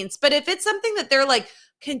all means. But if it's something that they're like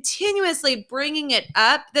continuously bringing it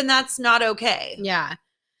up, then that's not okay. Yeah.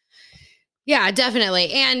 Yeah,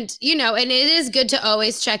 definitely. And, and it is good to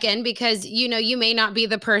always check in because, you may not be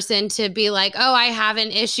the person to be like, oh, I have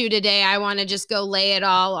an issue today. I want to just go lay it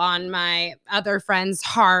all on my other friend's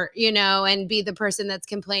heart, and be the person that's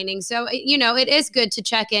complaining. So, it is good to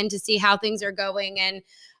check in to see how things are going.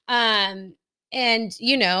 And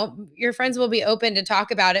your friends will be open to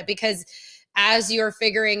talk about it because as you're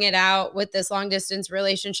figuring it out with this long distance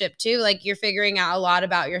relationship too, like you're figuring out a lot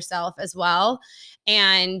about yourself as well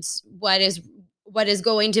and what is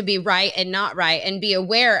going to be right and not right, and be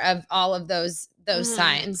aware of all of those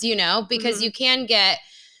signs, because you can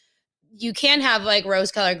have like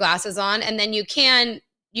rose colored glasses on, and then you can,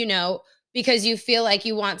 because you feel like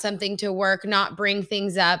you want something to work, not bring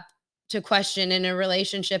things up to question in a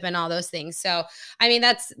relationship and all those things. So, I mean,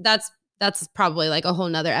 that's probably like a whole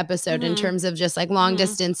nother episode in terms of just like long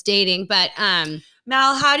distance dating. But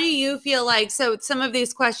Mal, how do you feel like, so some of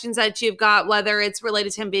these questions that you've got, whether it's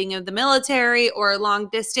related to him being in the military or long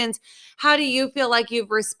distance, how do you feel like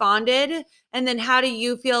you've responded? And then how do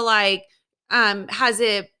you feel like, has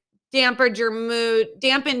it dampened your mood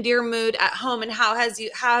at home? And how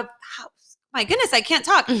my goodness, I can't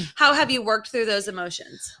talk. How have you worked through those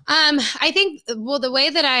emotions? I think, well, the way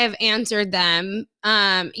that I have answered them,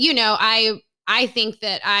 I think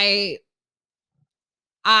that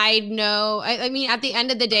I know, I mean, at the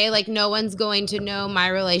end of the day, like no one's going to know my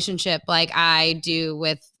relationship like I do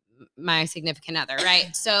with my significant other.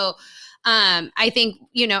 Right. So, I think,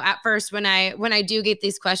 at first when I do get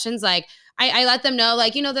these questions, like I let them know,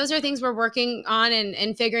 like, those are things we're working on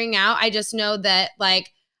and figuring out. I just know that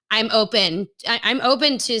like, I'm open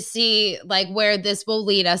to see like where this will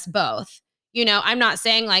lead us both. I'm not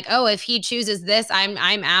saying like, oh, if he chooses this,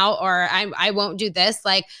 I'm out, or I won't do this.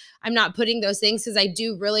 Like, I'm not putting those things because I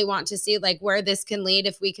do really want to see like where this can lead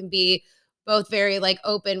if we can be both very like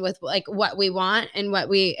open with like what we want and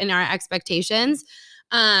and our expectations.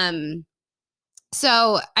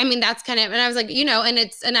 So, I mean, that's kind of, and I was like,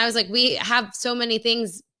 and I was like, we have so many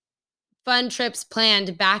things, fun trips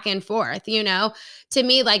planned back and forth, to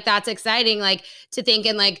me, like that's exciting, like to think,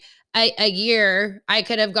 and like, a year, I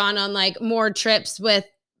could have gone on like more trips with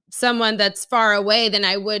someone that's far away than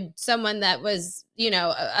I would someone that was,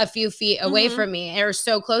 a few feet away from me or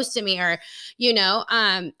so close to me, or,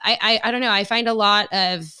 I don't know. I find a lot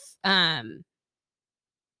of, I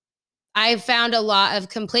found a lot of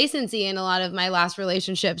complacency in a lot of my last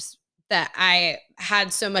relationships that I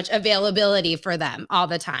had so much availability for them all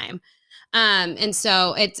the time. And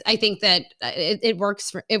so I think that it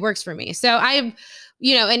works for me. So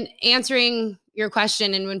in answering your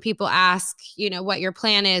question, and when people ask, what your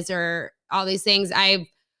plan is or all these things, I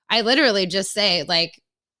literally just say like,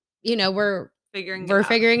 we're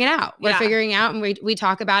figuring it out. We're figuring out, and we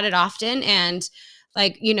talk about it often. And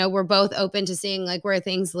like, we're both open to seeing like where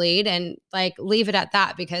things lead, and like leave it at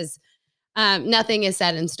that, because nothing is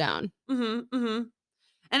set in stone. Mm-hmm, mm-hmm.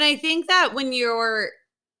 And I think that when you're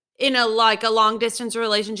in a long distance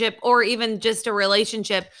relationship, or even just a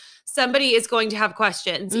relationship, somebody is going to have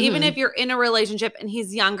questions. Even if you're in a relationship and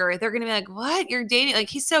he's younger, they're going to be like, what? You're dating? Like,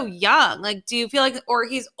 he's so young. Like, do you feel like, or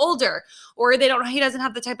he's older, or he doesn't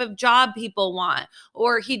have the type of job people want,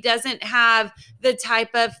 or he doesn't have the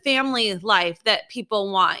type of family life that people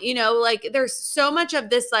want. Like, there's so much of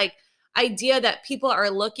this like idea that people are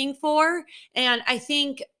looking for. And I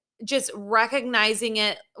think just recognizing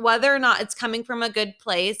it, whether or not it's coming from a good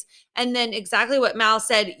place. And then exactly what Mal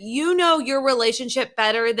said, your relationship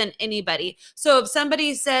better than anybody. So if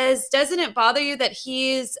somebody says, doesn't it bother you that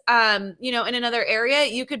he's, in another area,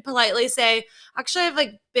 you could politely say, actually, I've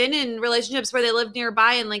like been in relationships where they live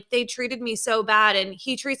nearby and like they treated me so bad, and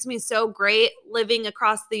he treats me so great living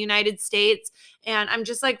across the United States. And I'm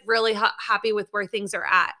just like really happy with where things are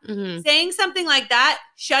at. Saying something like that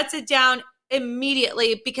shuts it down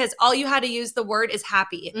immediately, because all you had to use the word is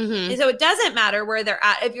happy. And so it doesn't matter where they're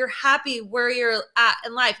at if you're happy where you're at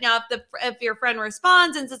in life. Now, if your friend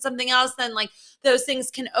responds and says something else, then like those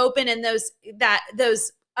things can open, and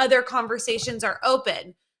those other conversations are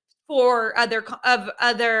open for other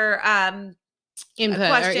input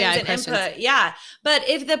questions. Input. Yeah. But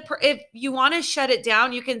if you want to shut it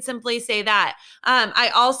down, you can simply say that.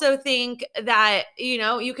 I also think that,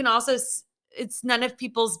 you can also it's none of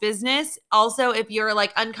people's business. Also, if you're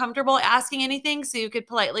like uncomfortable asking anything, so you could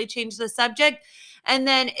politely change the subject. And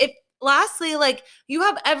then lastly, like, you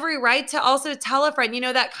have every right to also tell a friend,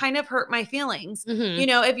 that kind of hurt my feelings.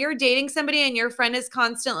 If you're dating somebody and your friend is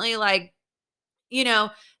constantly like,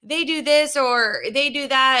 they do this or they do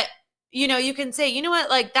that, you can say, you know what,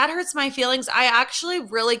 like, that hurts my feelings. I actually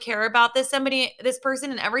really care about this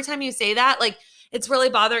person. And every time you say that, like, it's really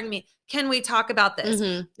bothering me. Can we talk about this?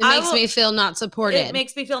 It makes me feel not supported. It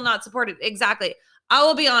makes me feel not supported. Exactly. I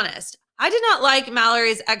will be honest. I did not like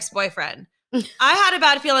Mallory's ex-boyfriend. I had a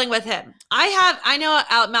bad feeling with him. I know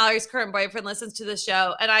Mallory's current boyfriend listens to the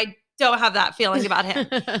show, and I don't have that feeling about him.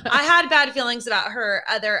 I had bad feelings about her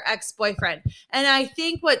other ex-boyfriend. And I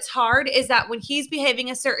think what's hard is that when he's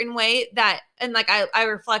behaving a certain way and like I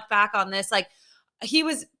reflect back on this, like, he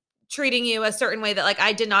was treating you a certain way that like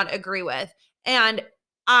I did not agree with. And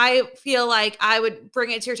I feel like I would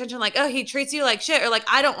bring it to your attention, like, oh, he treats you like shit, or like,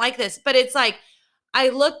 I don't like this. But it's like, I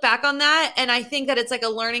look back on that and I think that it's like a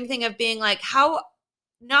learning thing of being like, how,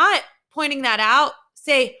 not pointing that out,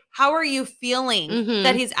 say, how are you feeling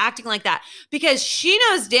that he's acting like that? Because she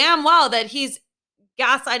knows damn well that he's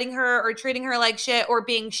gaslighting her or treating her like shit or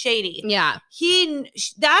being shady. Yeah.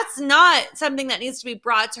 That's not something that needs to be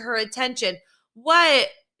brought to her attention. What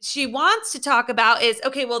she wants to talk about is,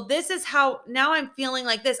 okay, well, this is how now I'm feeling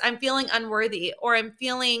like this. I'm feeling unworthy, or I'm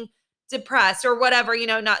feeling depressed, or whatever,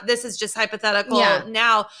 not, this is just hypothetical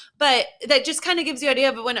now, but that just kind of gives you an idea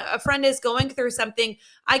of when a friend is going through something.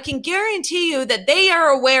 I can guarantee you that they are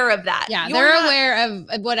aware of that. Yeah. They're aware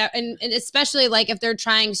of what, and especially like if they're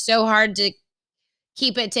trying so hard to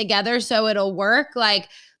keep it together so it'll work, like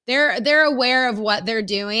they're aware of what they're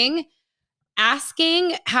doing.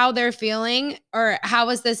 Asking how they're feeling, or how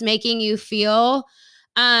is this making you feel,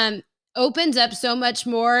 opens up so much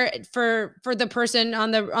more for the person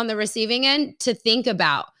on the receiving end to think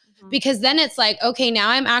about, because then it's like, okay, now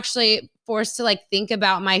I'm actually forced to like think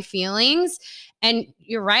about my feelings. And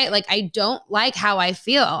you're right, like, I don't like how I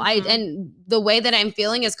feel. And the way that I'm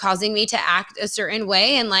feeling is causing me to act a certain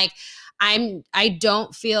way, and like I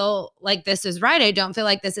don't feel like this is right. I don't feel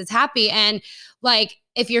like this is happy. And like,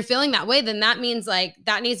 if you're feeling that way, then that means like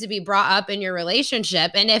that needs to be brought up in your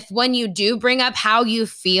relationship. And if when you do bring up how you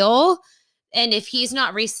feel, and if he's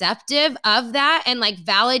not receptive of that and like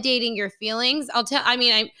validating your feelings, I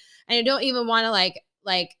don't even want to like,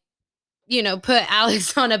 put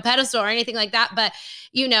Alex on a pedestal or anything like that. But,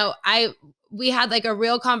 we had like a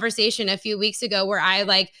real conversation a few weeks ago where I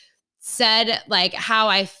like said like how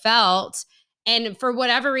I felt. And for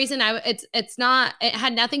whatever reason, it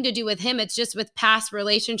had nothing to do with him. It's just with past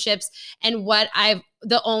relationships and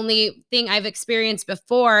the only thing I've experienced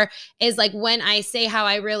before is like when I say how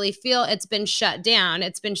I really feel, it's been shut down.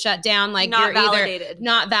 It's been shut down. Like Not you're validated. either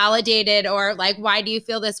not validated or like, why do you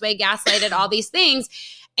feel this way? Gaslighted, all these things.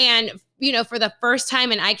 And, you know, for the first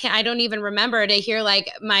time, and I don't even remember to hear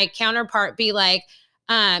like my counterpart be like,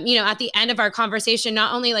 you know, at the end of our conversation,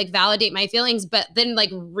 not only like validate my feelings, but then like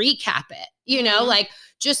recap it, you know, like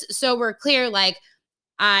just so we're clear, like,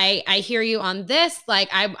 I hear you on this. Like,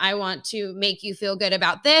 I want to make you feel good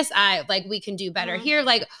about this. We can do better here,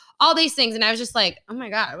 like all these things. And I was just like, oh my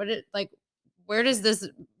God, where does this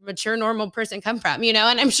mature, normal person come from? You know,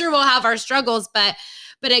 and I'm sure we'll have our struggles, but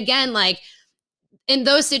again, like, in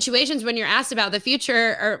those situations when you're asked about the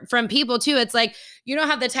future or from people too, it's like you don't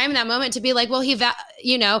have the time in that moment to be like, well, he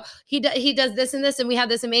does this and this, and we have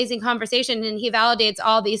this amazing conversation, and he validates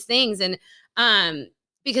all these things, and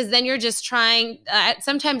because then you're just trying.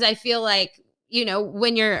 Sometimes I feel like, you know,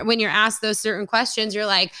 when you're asked those certain questions, you're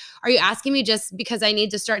like, are you asking me just because I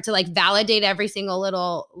need to start to like validate every single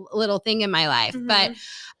little thing in my life? But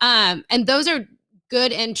and those are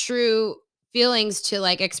good and true feelings to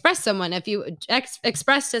like express someone if you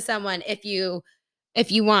express to someone if you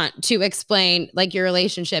want to explain like your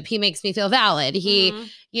relationship. He makes me feel valid. He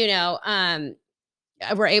you know,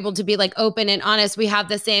 we're able to be like open and honest. We have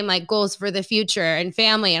the same like goals for the future and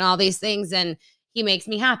family and all these things, and he makes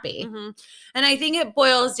me happy. And I think it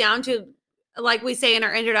boils down to, like we say in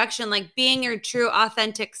our introduction, like being your true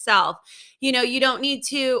authentic self. You know, you don't need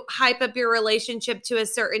to hype up your relationship to a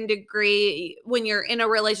certain degree when you're in a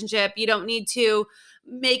relationship. You don't need to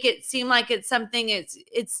make it seem like it's something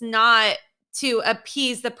it's not, to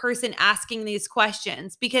appease the person asking these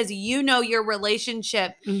questions, because you know your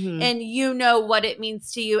relationship and you know what it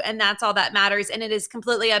means to you, and that's all that matters. And it is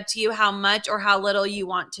completely up to you how much or how little you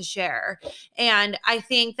want to share. And I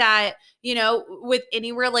think that, you know, with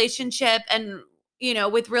any relationship and, you know,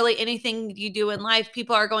 with really anything you do in life,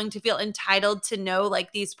 people are going to feel entitled to know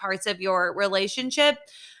like these parts of your relationship.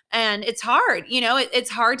 And it's hard, you know, it's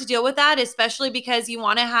hard to deal with that, especially because you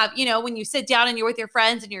want to have, you know, when you sit down and you're with your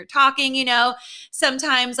friends and you're talking, you know,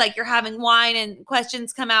 sometimes like you're having wine and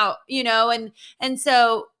questions come out, you know, and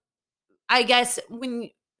so I guess when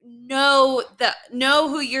know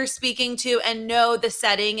who you're speaking to and know the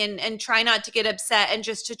setting, and try not to get upset, and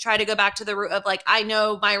just to try to go back to the root of like, I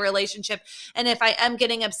know my relationship, and if I am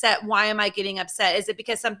getting upset, why am I getting upset? Is it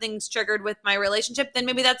because something's triggered with my relationship? Then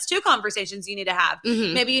maybe that's 2 conversations you need to have.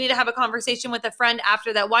 Maybe you need to have a conversation with a friend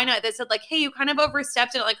after that. Why not? That said like, hey, you kind of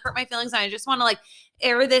overstepped and it like hurt my feelings, and I just want to like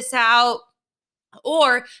air this out.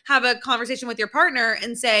 Or have a conversation with your partner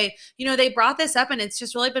and say, you know, they brought this up and it's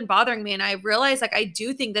just really been bothering me, and I realize like I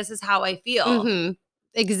do think this is how I feel.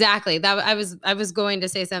 Exactly. That I was going to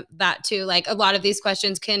say that too. Like a lot of these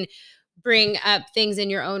questions can bring up things in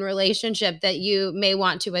your own relationship that you may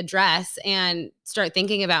want to address and start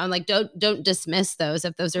thinking about, and like don't dismiss those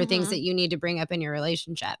if those are things that you need to bring up in your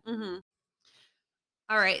relationship.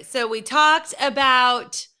 All right. So we talked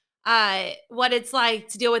about what it's like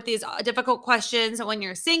to deal with these difficult questions when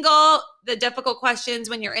you're single, the difficult questions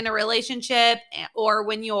when you're in a relationship, or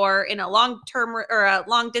when you're in a long-term or a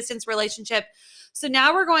long-distance relationship. So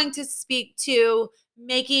now we're going to speak to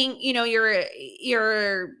making, you know, you're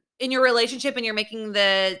in your relationship and you're making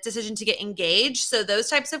the decision to get engaged. So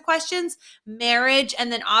those types of questions, marriage,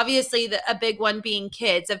 and then obviously a big one being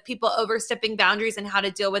kids, of people overstepping boundaries and how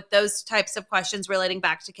to deal with those types of questions relating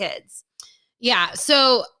back to kids. Yeah.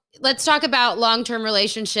 So let's talk about long-term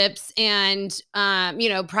relationships and, you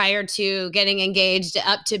know, prior to getting engaged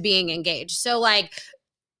up to being engaged. So like,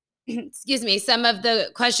 excuse me, some of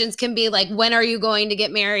the questions can be like, when are you going to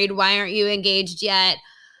get married? Why aren't you engaged yet?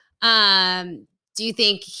 Do you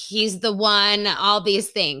think he's the one? All these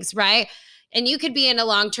things, right? And you could be in a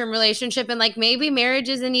long-term relationship and like maybe marriage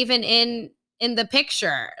isn't even in the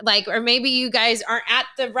picture. Like, or maybe you guys aren't at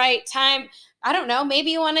the right time. I don't know.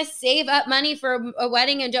 Maybe you want to save up money for a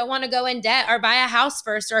wedding and don't want to go in debt, or buy a house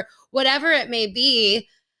first, or whatever it may be.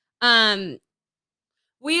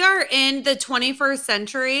 We are in the 21st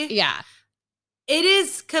century. Yeah. It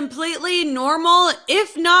is completely normal,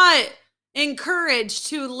 if not encouraged,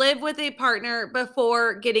 to live with a partner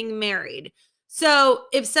before getting married. So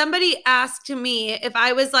if somebody asked me if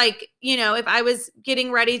I was like, you know, if I was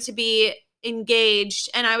getting ready to be engaged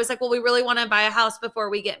and I was like, well, we really want to buy a house before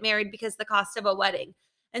we get married because the cost of a wedding,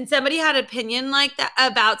 and somebody had an opinion like that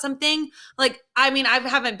about something, like, I mean, I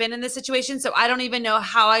haven't been in this situation, so I don't even know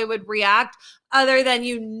how I would react, other than,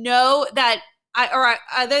 you know, that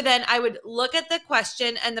other than I would look at the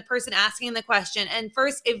question and the person asking the question and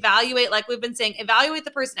first evaluate, like we've been saying, evaluate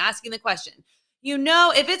the person asking the question.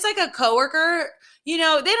 If it's like a coworker, they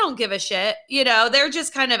don't give a shit. They're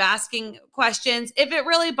just kind of asking questions. If it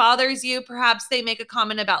really bothers you, perhaps they make a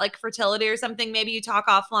comment about like fertility or something. Maybe you talk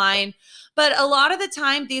offline. But a lot of the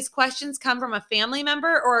time, these questions come from a family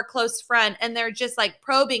member or a close friend, and they're just like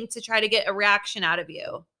probing to try to get a reaction out of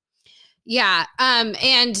you. Yeah.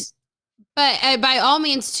 But by all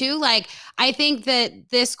means too, like, I think that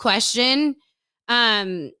this question,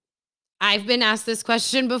 I've been asked this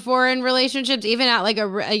question before in relationships, even at like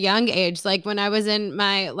a young age, like when I was in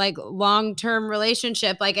my like long-term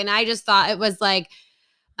relationship, like, and I just thought it was like,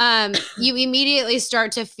 you immediately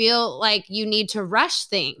start to feel like you need to rush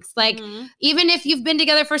things. Like, even if you've been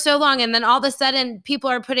together for so long and then all of a sudden people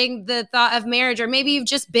are putting the thought of marriage, or maybe you've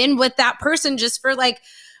just been with that person just for like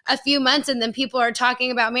a few months and then people are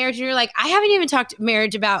talking about marriage and you're like, I haven't even talked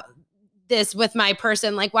marriage about this with my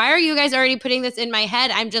person. Like, why are you guys already putting this in my head?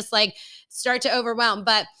 I'm just like, start to overwhelm.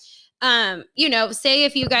 But say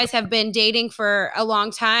if you guys have been dating for a long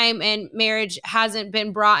time and marriage hasn't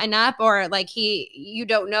been brought up, or like you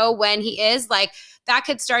don't know when he is, like, that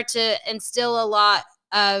could start to instill a lot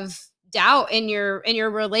of doubt in your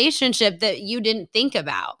relationship that you didn't think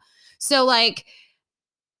about. So like,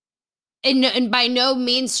 and by no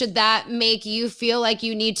means should that make you feel like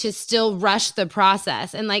you need to still rush the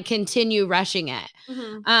process and like continue rushing it.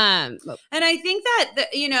 And I think that,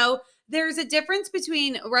 there's a difference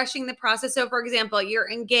between rushing the process. So for example,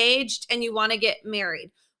 you're engaged and you want to get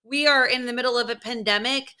married. We are in the middle of a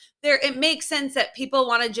pandemic. It makes sense that people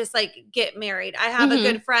want to just like get married. I have a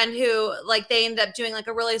good friend who like they ended up doing like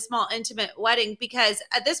a really small intimate wedding because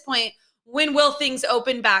at this point, when will things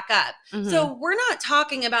open back up? So we're not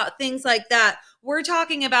talking about things like that. We're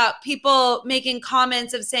talking about people making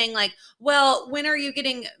comments of saying like, well, when are you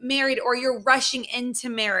getting married, or you're rushing into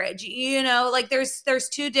marriage? Like there's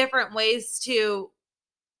two different ways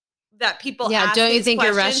that people ask don't you think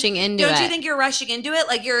questions. you're rushing into it? Don't you think you're rushing into it?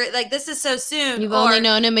 Like you're like, this is so soon. You've only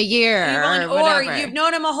known him a year, or you've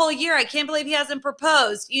known him a whole year. I can't believe he hasn't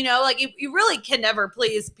proposed. Like you really can never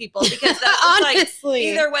please people because that's honestly, like,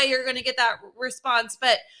 either way you're going to get that response.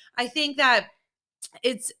 But I think that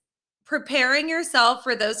it's preparing yourself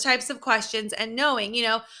for those types of questions and knowing,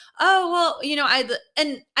 I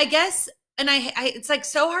guess it's like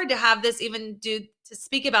so hard to have this even to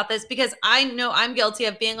speak about this because I know I'm guilty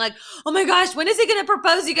of being like, oh my gosh, when is he going to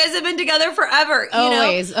propose? You guys have been together forever,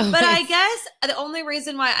 always. But I guess the only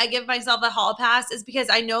reason why I give myself a hall pass is because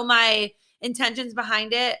I know my intentions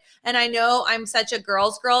behind it. And I know I'm such a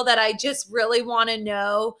girl's girl that I just really want to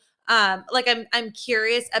know. Like I'm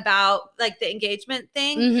curious about like the engagement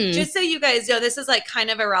thing. Just so you guys know, this is like kind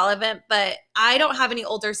of irrelevant, but I don't have any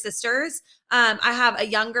older sisters. I have a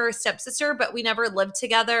younger stepsister, but we never lived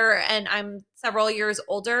together and I'm several years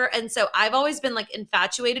older. And so I've always been like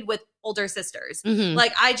infatuated with older sisters.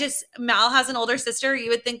 Like Mal has an older sister. You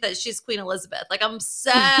would think that she's Queen Elizabeth. Like I'm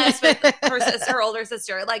obsessed with her older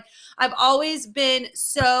sister. Like I've always been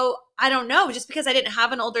so, I don't know, just because I didn't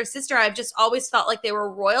have an older sister, I've just always felt like they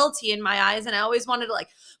were royalty in my eyes. And I always wanted to like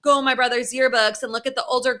go in my brother's yearbooks and look at the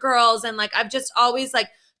older girls. And like, I've just always like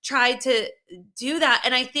tried to do that.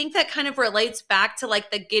 And I think that kind of relates back to like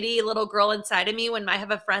the giddy little girl inside of me when I have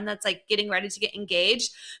a friend that's like getting ready to get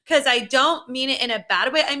engaged. Cause I don't mean it in a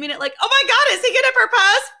bad way. I mean it like, oh my God, is he going to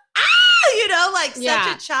propose? Like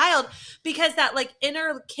such a child, because that like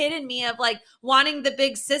inner kid in me of like wanting the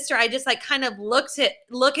big sister, I just like kind of look at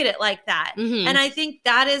it like that. And I think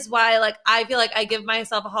that is why like I feel like I give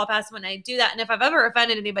myself a hall pass when I do that. And if I've ever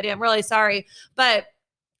offended anybody, I'm really sorry. But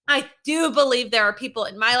I do believe there are people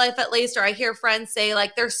in my life, at least, or I hear friends say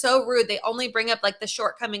like, they're so rude. They only bring up like the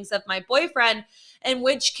shortcomings of my boyfriend, in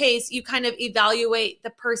which case you kind of evaluate the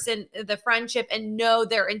person, the friendship, and know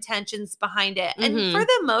their intentions behind it. And for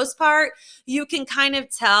the most part, you can kind of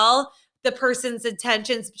tell the person's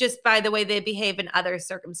intentions just by the way they behave in other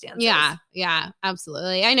circumstances. Yeah,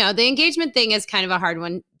 absolutely. I know the engagement thing is kind of a hard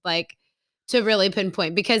one, like to really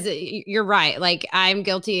pinpoint, because you're right. Like I'm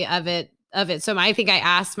guilty of it. So I think I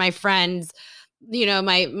asked my friends,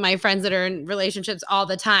 my friends that are in relationships all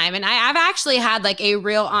the time. And I've actually had like a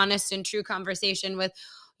real honest and true conversation with,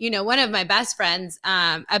 one of my best friends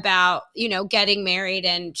about, getting married.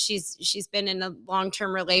 And she's been in a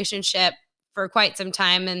long-term relationship for quite some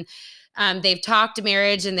time. And they've talked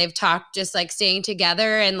marriage and they've talked just like staying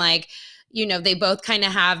together. And like, they both kind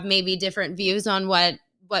of have maybe different views on what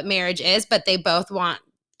marriage is, but they both want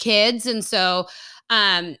kids. And so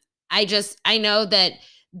I know that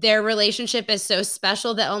their relationship is so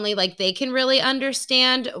special that only like they can really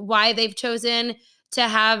understand why they've chosen to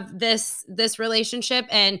have this relationship.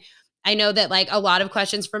 And I know that like a lot of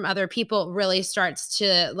questions from other people really starts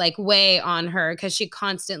to like weigh on her because she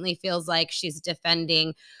constantly feels like she's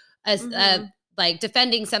defending like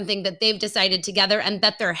defending something that they've decided together and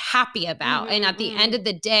that they're happy about. And at the end of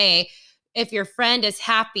the day, if your friend is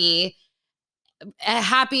happy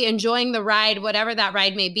enjoying the ride, whatever that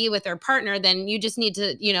ride may be with their partner, then you just need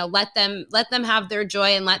to, you know, let them have their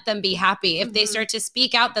joy and let them be happy. If they start to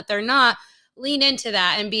speak out that they're not, lean into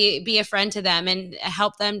that and be a friend to them and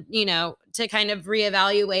help them, you know, to kind of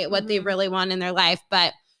reevaluate what they really want in their life.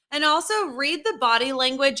 And also read the body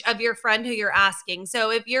language of your friend who you're asking.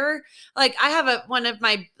 So if you're like, I have one of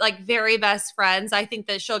my like very best friends, I think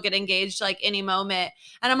that she'll get engaged like any moment.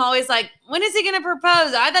 And I'm always like, when is he going to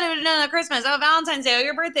propose? I thought it would have done on Christmas. Oh, Valentine's Day, oh,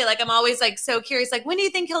 your birthday. Like, I'm always like so curious. Like, when do you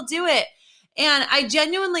think he'll do it? And I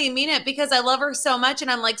genuinely mean it because I love her so much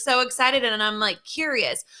and I'm like so excited and I'm like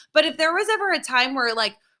curious. But if there was ever a time where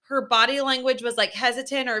like her body language was like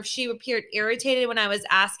hesitant or if she appeared irritated when I was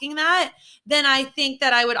asking that, then I think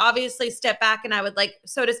that I would obviously step back and I would like,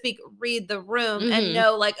 so to speak, read the room and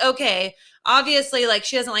know like, okay, obviously like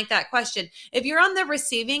she doesn't like that question. If you're on the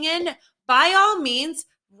receiving end, by all means,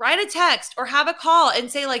 write a text or have a call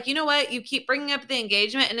and say like, you know what, you keep bringing up the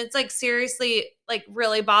engagement and it's like seriously like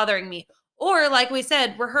really bothering me. Or like we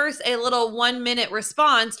said, rehearse a little 1-minute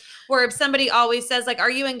response where if somebody always says like, are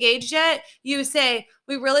you engaged yet? You say,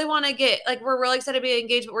 we really want to get, like, we're really excited to be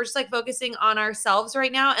engaged, but we're just like focusing on ourselves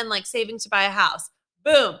right now and like saving to buy a house.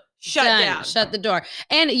 Boom. Shut down. Shut the door.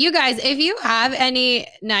 And you guys, if you have any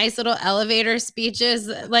nice little elevator speeches,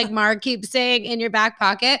 like Mark keeps saying, in your back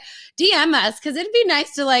pocket, DM us because it'd be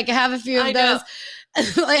nice to like have a few of those.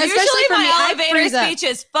 Like, usually my elevator speech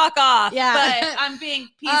is fuck off. Yeah, but I'm being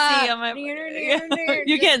PC on my.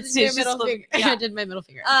 You can't see. I did my middle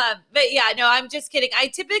finger. But yeah, no, I'm just kidding. I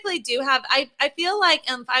typically do have. I feel like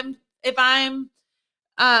if I'm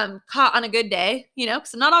caught on a good day, you know,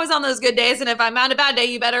 because I'm not always on those good days. And if I'm on a bad day,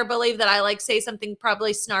 you better believe that I like say something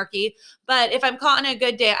probably snarky. But if I'm caught on a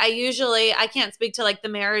good day, I can't speak to like the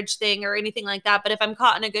marriage thing or anything like that. But if I'm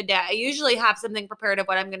caught on a good day, I usually have something prepared of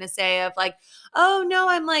what I'm going to say of like, oh no,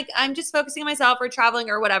 I'm just focusing on myself or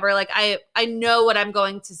traveling or whatever. Like I know what I'm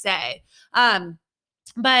going to say.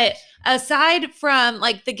 But aside from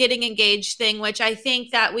like the getting engaged thing, which I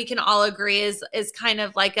think that we can all agree is kind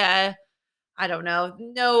of like I don't know,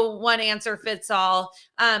 no one answer fits all.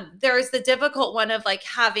 There's the difficult one of like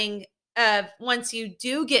having once you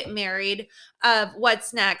do get married,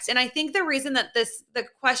 what's next. And I think the reason that the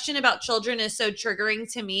question about children is so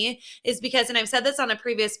triggering to me is because, and I've said this on a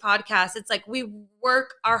previous podcast, it's like we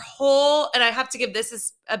work our whole, and I have to give this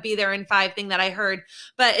as a Be There in 5 thing that I heard,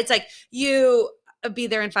 but it's like a Be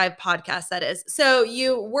There in 5 podcast, that is. So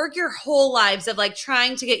you work your whole lives of like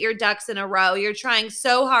trying to get your ducks in a row. You're trying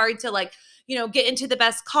so hard to like, you know, get into the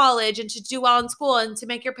best college and to do well in school and to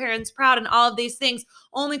make your parents proud and all of these things,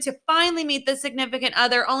 only to finally meet the significant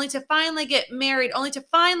other, only to finally get married, only to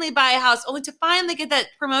finally buy a house, only to finally get that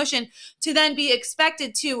promotion, to then be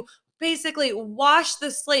expected to basically wash the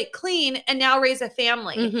slate clean and now raise a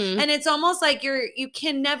family. And it's almost like you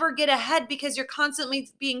can never get ahead because you're constantly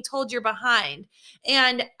being told you're behind.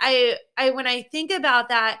 And I when I think about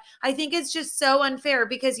that, I think it's just so unfair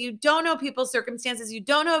because you don't know people's circumstances. You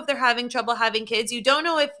don't know if they're having trouble having kids. You don't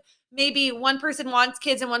know if maybe one person wants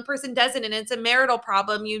kids and one person doesn't, and it's a marital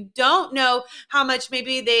problem. You don't know how much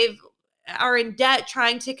maybe are in debt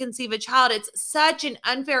trying to conceive a child. It's such an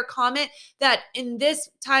unfair comment that in this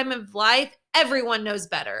time of life, everyone knows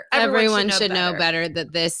better. Everyone should know better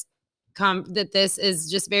that this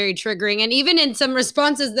is just very triggering. And even in some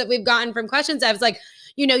responses that we've gotten from questions, I was like,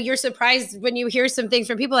 you know, you're surprised when you hear some things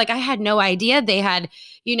from people like, I had no idea they had,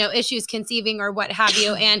 you know, issues conceiving or what have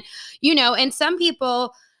you. And, you know, and some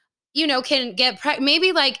people, you know, can get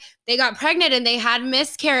maybe like they got pregnant and they had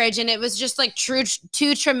miscarriage and it was just like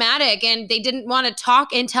too traumatic and they didn't want to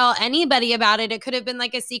talk and tell anybody about it. It could have been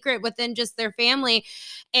like a secret within just their family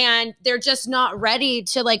and they're just not ready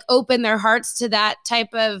to like open their hearts to that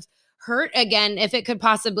type of hurt again, if it could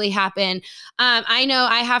possibly happen. I know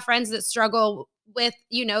I have friends that struggle with,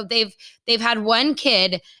 you know, they've had one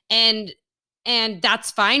kid and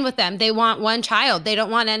that's fine with them. They want one child. They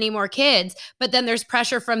don't want any more kids. But then there's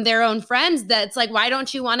pressure from their own friends that's like, why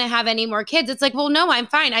don't you want to have any more kids? It's like, well, no, I'm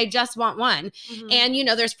fine. I just want one. And, you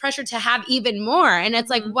know, there's pressure to have even more. And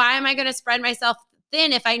it's like, why am I going to spread myself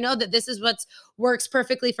thin if I know that this is what works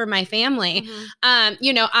perfectly for my family?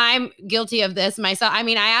 You know, I'm guilty of this myself. I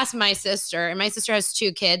mean, I asked my sister, and my sister has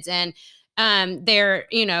 2 kids, and they're,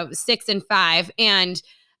 you know, 6 and 5. And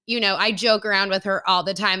I joke around with her all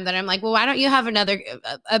the time that I'm like, well, why don't you have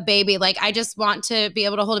a baby? Like, I just want to be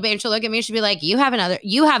able to hold a baby. And she'll look at me and she'll be like, you have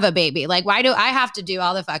a baby. Like, why do I have to do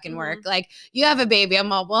all the fucking work? Like, you have a baby.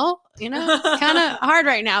 I'm all, well, it's kind of hard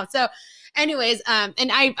right now. So anyways,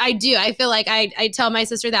 and I feel like I tell my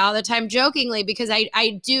sister that all the time jokingly, because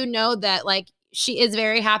I do know that like she is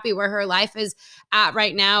very happy where her life is at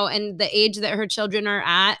right now and the age that her children are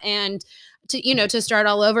at. And to start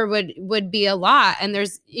all over would be a lot. And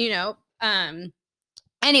there's,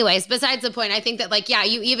 anyways, besides the point, I think that like, yeah,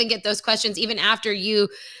 you even get those questions even after you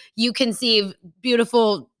conceive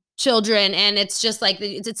beautiful children. And it's just like,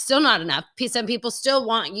 it's still not enough. Some people still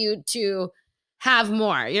want you to have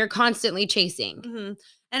more. You're constantly chasing. Mm-hmm.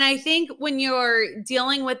 And I think when you're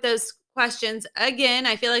dealing with those questions, again,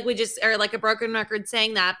 I feel like we just are like a broken record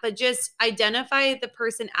saying that, but just identify the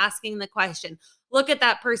person asking the question. Look at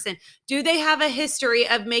that person. Do they have a history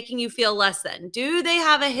of making you feel less than? Do they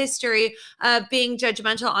have a history of being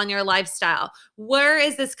judgmental on your lifestyle? Where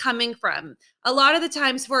is this coming from? A lot of the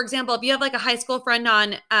times, for example, if you have like a high school friend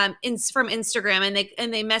on from Instagram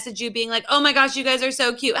and they message you being like, "Oh my gosh, you guys are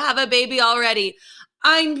so cute. Have a baby already."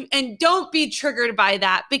 And don't be triggered by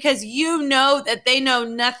that, because you know that they know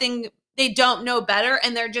nothing. They don't know better,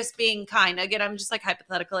 and they're just being kind. Again, I'm just like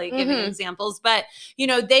hypothetically giving examples, but they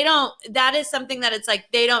don't, that is something that it's like,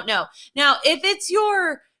 they don't know. Now, if it's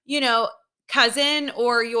your, cousin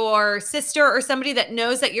or your sister or somebody that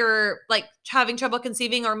knows that you're like having trouble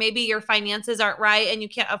conceiving, or maybe your finances aren't right and you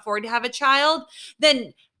can't afford to have a child,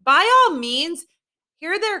 then by all means,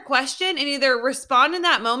 hear their question and either respond in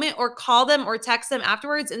that moment or call them or text them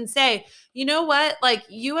afterwards and say, you know what, like,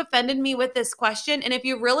 you offended me with this question. And if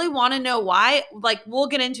you really want to know why, like, we'll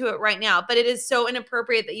get into it right now. But it is so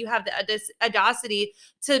inappropriate that you have the audacity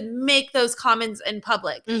to make those comments in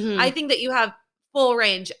public. I think that you have full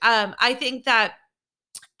range. I think that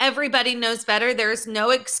everybody knows better. There's no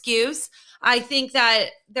excuse. I think that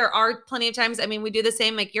there are plenty of times, I mean, we do the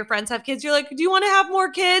same, like your friends have kids. You're like, do you want to have more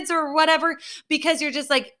kids or whatever? Because you're just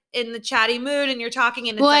like in the chatty mood and you're talking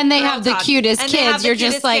and it's well, like, and they have the cutest kids. You're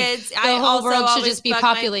just like, the whole world should just be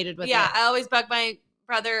populated with it. Yeah, I always bug my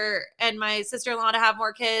brother and my sister-in-law to have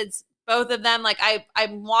more kids. Both of them, like I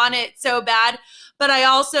want it so bad, but I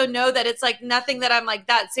also know that it's like nothing that I'm like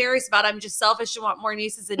that serious about. I'm just selfish and want more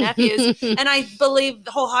nieces and nephews. And I believe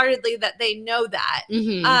wholeheartedly that they know that.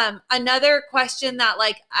 Another question that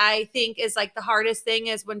like I think is like the hardest thing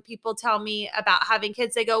is when people tell me about having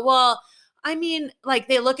kids, they go, well, I mean, like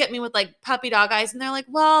they look at me with like puppy dog eyes and they're like,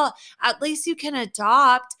 well, at least you can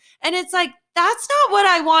adopt. And it's like, that's not what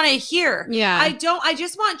I want to hear. Yeah. I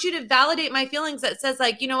just want you to validate my feelings that says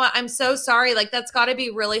like, you know what, I'm so sorry. Like that's got to be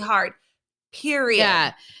really hard. Period.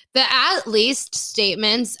 Yeah. The at least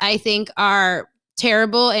statements I think are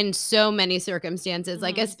terrible in so many circumstances,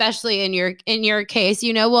 like especially in your case,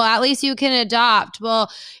 well, at least you can adopt.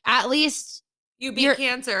 Well, at least you beat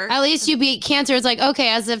cancer. At least you beat cancer. It's like, okay,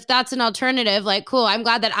 as if that's an alternative. Like, cool. I'm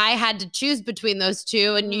glad that I had to choose between those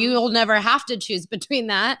two, and you'll never have to choose between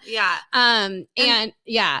that. Yeah. And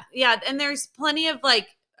yeah. Yeah. And there's plenty of like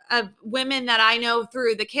of women that I know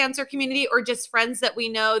through the cancer community or just friends that we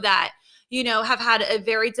know that, have had a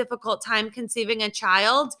very difficult time conceiving a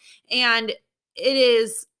child. And it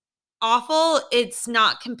is awful. It's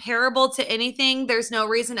not comparable to anything. There's no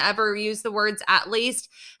reason to ever use the words at least.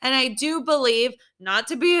 And I do believe, not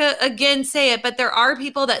to be again say it, but there are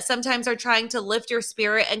people that sometimes are trying to lift your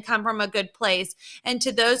spirit and come from a good place. And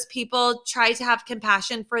to those people, try to have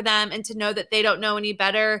compassion for them and to know that they don't know any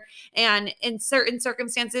better. And in certain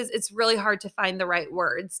circumstances, it's really hard to find the right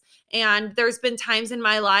words. And there's been times in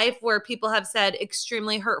my life where people have said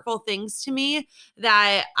extremely hurtful things to me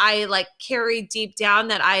that I like carry deep down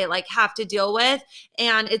that I like have to deal with.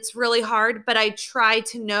 And it's really hard, but I try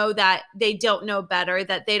to know that they don't know better,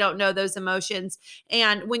 that they don't know those emotions.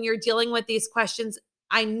 And when you're dealing with these questions,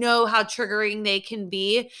 I know how triggering they can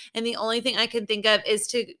be. And the only thing I can think of is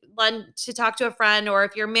to talk to a friend, or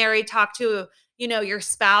if you're married, talk to your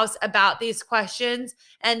spouse about these questions.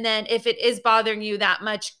 And then if it is bothering you that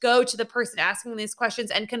much, go to the person asking these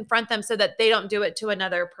questions and confront them so that they don't do it to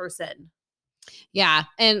another person. Yeah.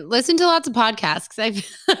 And listen to lots of podcasts.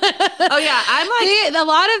 Oh yeah. I'm like, a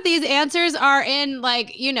lot of these answers are in like,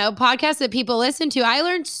 podcasts that people listen to. I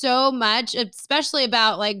learned so much, especially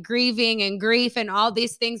about like grieving and grief and all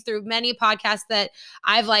these things through many podcasts that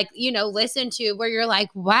I've like, listened to, where you're like,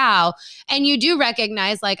 wow. And you do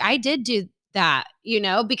recognize like, I did do that,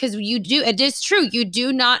 because it is true. You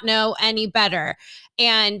do not know any better.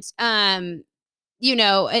 And,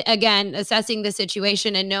 again, assessing the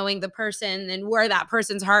situation and knowing the person and where that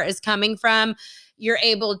person's heart is coming from, you're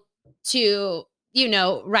able to you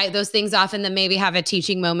know, write those things off and then maybe have a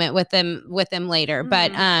teaching moment with them later.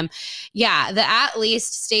 But yeah, the at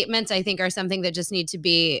least statements I think are something that just need to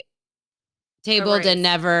be tabled and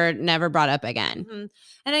never brought up again.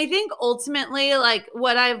 And I think ultimately, like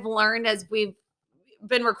what I've learned as we've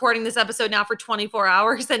been recording this episode now for 24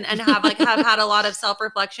 hours and have had a lot of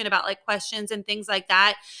self-reflection about like questions and things like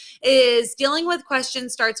that, is dealing with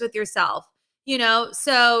questions starts with yourself. You know,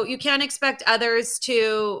 so you can't expect others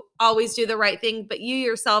to always do the right thing, but you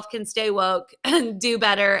yourself can stay woke and do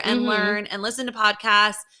better and learn and listen to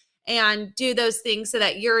podcasts and do those things so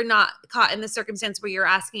that you're not caught in the circumstance where you're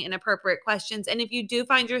asking inappropriate questions. And if you do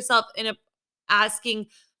find yourself asking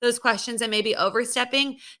those questions and maybe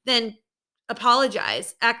overstepping, then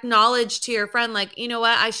apologize, acknowledge to your friend, like, you know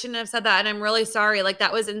what, I shouldn't have said that. And I'm really sorry. Like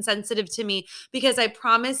that was insensitive to me, because I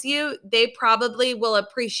promise you, they probably will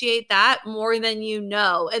appreciate that more than you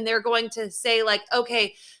know. And they're going to say like,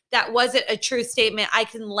 okay, that wasn't a true statement. I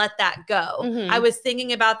can let that go. I was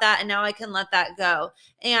thinking about that and now I can let that go.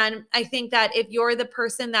 And I think that if you're the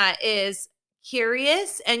person that is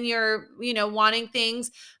curious and you're, you know, wanting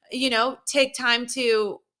things, you know, take time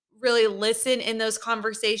to really listen in those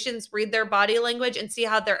conversations, read their body language and see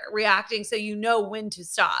how they're reacting so you know when to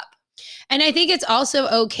stop. And I think it's also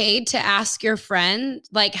okay to ask your friend,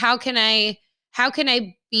 like, how can I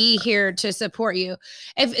be here to support you?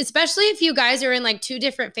 Especially if you guys are in like two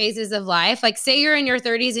different phases of life. Like say you're in your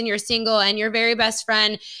 30s and you're single and your very best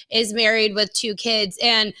friend is married with 2 kids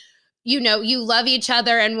and you know, you love each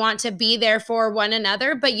other and want to be there for one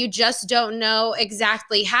another, but you just don't know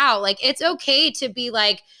exactly how. Like it's okay to be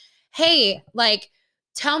like, hey, like,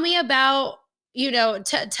 tell me about, you know,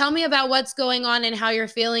 tell me about what's going on and how you're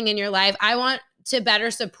feeling in your life. I want to better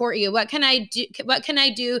support you. What can I do? What can I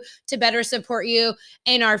do to better support you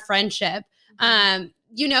in our friendship?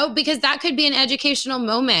 You know, because that could be an educational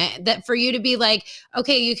moment that for you to be like,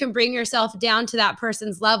 okay, you can bring yourself down to that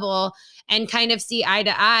person's level and kind of see eye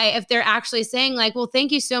to eye if they're actually saying like, well,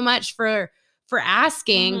 thank you so much for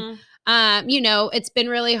asking. You know, it's been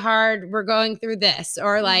really hard. We're going through this,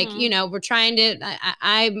 or like, you know, we're trying to,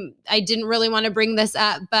 I didn't really want to bring this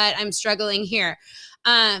up, but I'm struggling here.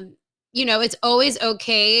 You know, it's always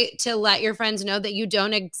okay to let your friends know that you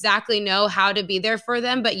don't exactly know how to be there for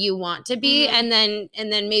them, but you want to be, and then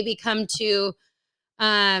maybe come to,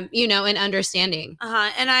 you know, an understanding.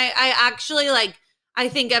 And I actually like, I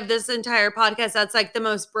think of this entire podcast, that's like the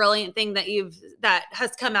most brilliant thing that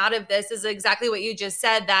has come out of this is exactly what you just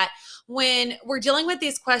said, that when we're dealing with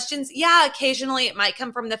these questions, yeah, occasionally it might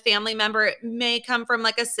come from the family member. It may come from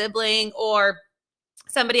like a sibling or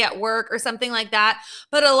somebody at work or something like that.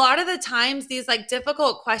 But a lot of the times these like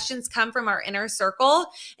difficult questions come from our inner circle.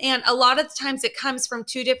 And a lot of the times it comes from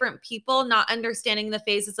 2 different people not understanding the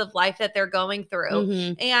phases of life that they're going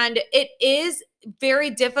through. And it is very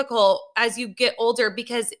difficult as you get older,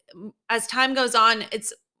 because as time goes on,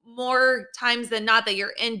 it's more times than not that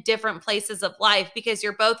you're in different places of life because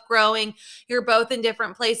you're both growing, you're both in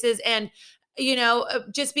different places. And, you know,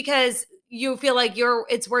 just because you feel like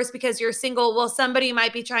it's worse because you're single, well, somebody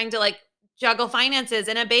might be trying to like juggle finances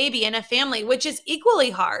and a baby and a family, which is equally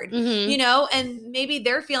hard, you know, and maybe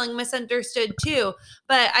they're feeling misunderstood too.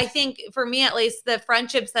 But I think for me, at least, the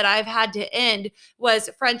friendships that I've had to end was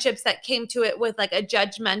friendships that came to it with like a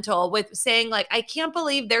judgmental, with saying like, I can't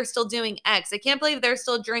believe they're still doing X. I can't believe they're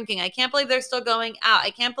still drinking. I can't believe they're still going out. I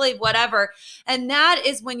can't believe whatever. And that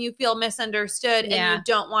is when you feel misunderstood and you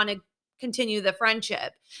don't want to continue the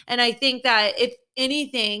friendship. And I think that if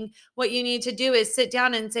anything, what you need to do is sit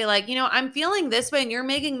down and say like, you know, I'm feeling this way and you're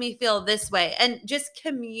making me feel this way. And just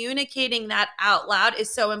communicating that out loud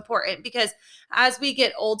is so important, because as we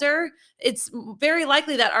get older, it's very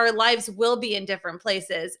likely that our lives will be in different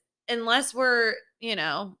places unless we're, you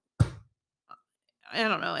know, I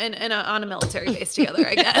don't know, on a military base together,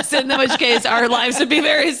 I guess. In which case, our lives would be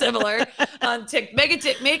very similar. On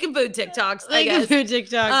making food TikToks, I guess. Food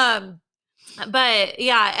TikToks. But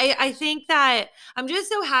yeah, I think that I'm just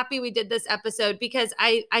so happy we did this episode, because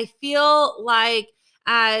I feel like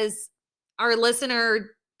as our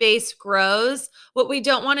listener base grows, what we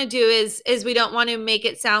don't want to do is we don't want to make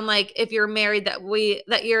it sound like if you're married that we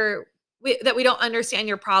don't understand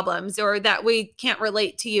your problems or that we can't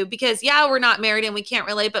relate to you, because yeah, we're not married and we can't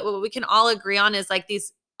relate, but what we can all agree on is like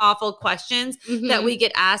these awful questions that we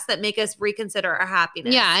get asked that make us reconsider our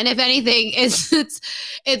happiness. Yeah. And if anything,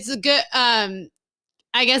 it's a good,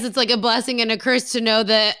 I guess it's like a blessing and a curse to know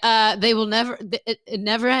that they will never, it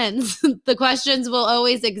never ends. The questions will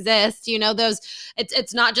always exist. You know,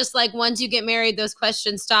 it's not just like once you get married, those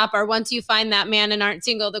questions stop, or once you find that man and aren't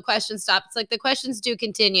single, the questions stop. It's like the questions do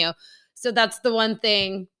continue. So that's the one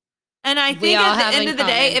thing And I We think all at the have end in of the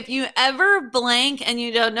day, common. if you ever blank and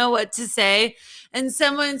you don't know what to say, and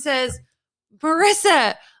someone says,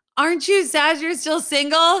 Marissa, aren't you sad you're still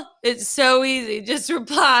single? It's so easy. Just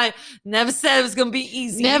reply, never said it was going to be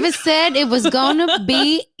easy. Never said it was gonna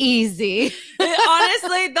be easy.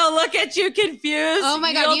 Honestly, they'll look at you confused. Oh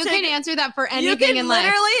my God, you can answer that for You anything can in life.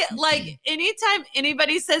 literally, like, anytime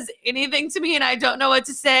anybody says anything to me and I don't know what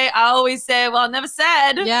to say, I always say, well, never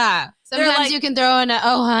said. Yeah. They're Sometimes like- you can throw in a,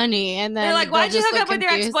 oh, honey. And then They're like, they'll why'd you just hook look up with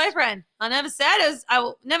your confused. ex-boyfriend? I never said it was,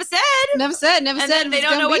 I never said. Never said, never And said. then they it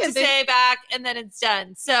was don't know gonna what be to a thing. say back, and then it's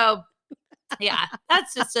done. So, yeah,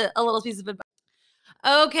 that's just a little piece of advice.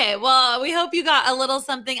 Okay, well, we hope you got a little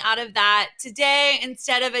something out of that. Today,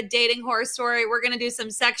 instead of a dating horror story, we're going to do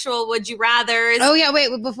some sexual would you rathers. Oh, yeah. Wait,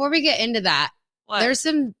 before we get into that, What? there's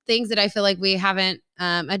some things that I feel like we haven't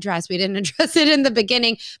addressed. We didn't address it in the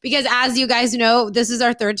beginning because, as you guys know, this is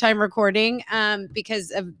our third time recording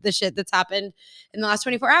because of the shit that's happened in the last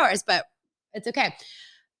 24 hours, but it's okay.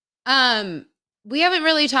 We haven't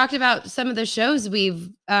really talked about some of the shows we've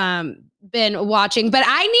been watching, but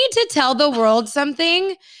I need to tell the world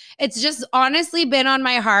something. It's just honestly been on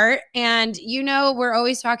my heart. And, you know, we're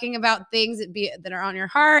always talking about things that are on your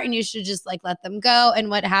heart and you should just like let them go and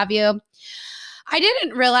what have you. I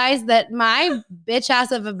didn't realize that my bitch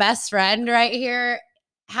ass of a best friend right here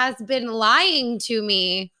has been lying to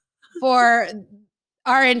me for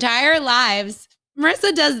our entire lives.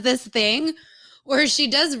 Marissa does this thing where she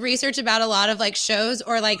does research about a lot of like shows,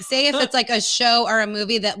 or like say if it's like a show or a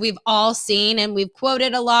movie that we've all seen and we've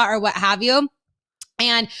quoted a lot or what have you.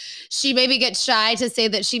 And she maybe gets shy to say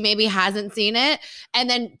that she maybe hasn't seen it. And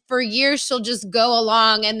then for years, she'll just go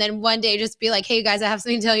along and then one day just be like, hey, you guys, I have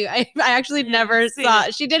something to tell you. I actually never saw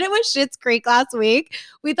it. She did it with Schitt's Creek last week.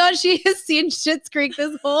 We thought she has seen Schitt's Creek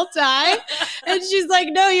this whole time. And she's like,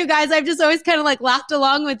 no, you guys, I've just always kind of like laughed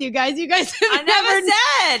along with you guys. You guys have I never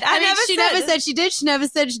said. I mean, she never said she did. She never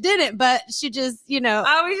said she didn't, but she just, you know.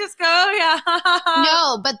 I always just go, yeah.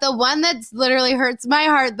 No, but the one that's literally hurts my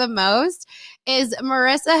heart the most is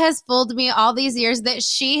Marissa has fooled me all these years that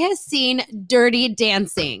she has seen Dirty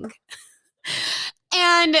Dancing.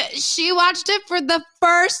 And she watched it for the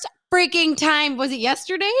first freaking time. Was it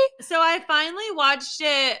yesterday? So I finally watched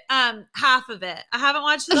it, half of it. I haven't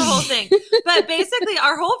watched the whole thing. But basically,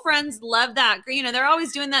 our whole friends love that. You know, they're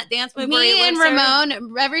always doing that dance move. Me and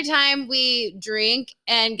Ramon, every time we drink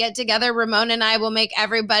and get together, Ramon and I will make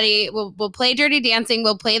everybody, we'll play Dirty Dancing.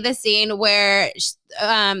 We'll play the scene where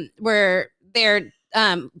they're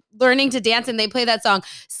learning to dance and they play that song,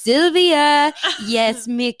 Sylvia, yes,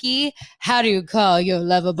 Mickey, how do you call your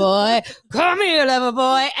lover boy? Call me your lover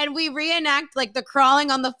boy. And we reenact like the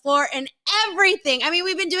crawling on the floor and everything. I mean,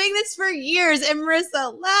 we've been doing this for years and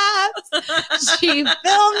Marissa laughs. She films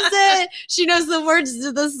it. She knows the words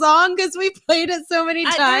to the song because we played it so many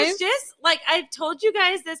times. There's just like, I've told you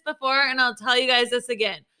guys this before and I'll tell you guys this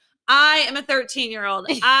again. I am a 13-year-old.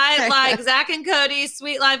 I like Zach and Cody,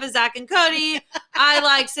 Sweet Life of Zach and Cody. I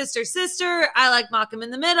like Sister Sister. I like Malcolm in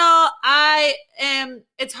the Middle.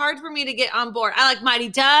 It's hard for me to get on board. I like Mighty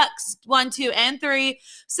Ducks 1, 2, and 3.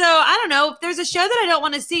 So I don't know. If there's a show that I don't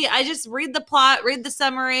want to see, I just read the plot, read the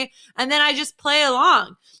summary, and then I just play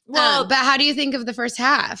along. Well, but how do you think of the first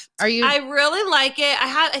half? I really like it.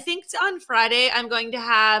 I think on Friday I'm going to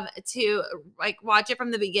have to like watch it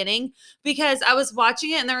from the beginning because I was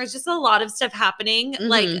watching it and there was just a lot of stuff happening. Mm-hmm.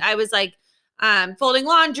 Like I was like folding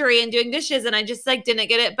laundry and doing dishes and I just like didn't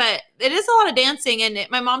get it. But it is a lot of dancing and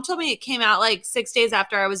my mom told me it came out like 6 days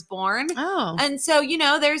after I was born. Oh. And so, you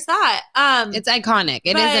know, there's that. It's iconic.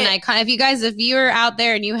 It is an icon. If you're out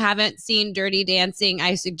there and you haven't seen Dirty Dancing,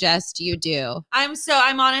 I suggest you do.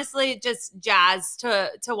 I'm honestly just jazzed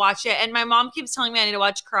to watch it. And my mom keeps telling me I need to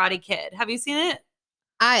watch Karate Kid. Have you seen it?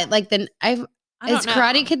 Is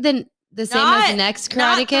Karate Kid the same as next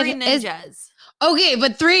Karate Kid? Three Ninjas. Okay,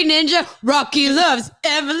 but Three Ninja, Rocky loves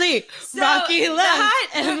Emily. Rocky loves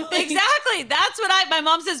Emily. Exactly. That's what my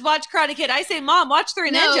mom says, watch Karate Kid. I say, Mom, watch Three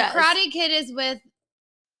Ninjas. No, Karate Kid is with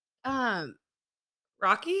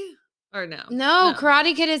Rocky? Or no? No,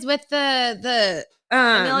 Karate Kid is with the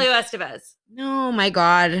Emilio Estevez. Oh my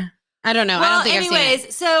God. I don't know. Well, I don't think I've seen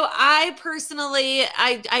it. So I personally,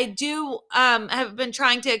 I do have been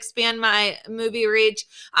trying to expand my movie reach.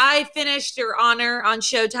 I finished Your Honor on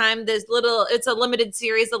Showtime. It's a limited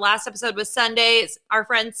series. The last episode was Sunday. Our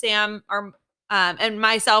friend Sam and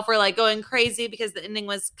myself were like going crazy because the ending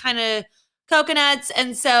was kind of coconuts.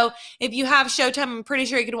 And so if you have Showtime, I'm pretty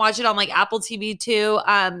sure you can watch it on like Apple TV too.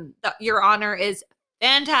 Your Honor is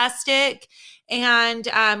fantastic. And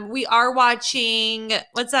we are watching,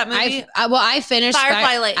 what's that movie? I finished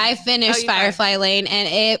Firefly Lane. I finished Firefly Lane, and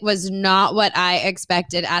it was not what I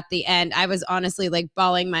expected at the end. I was honestly like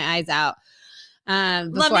bawling my eyes out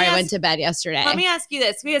before I went to bed yesterday. Let me ask you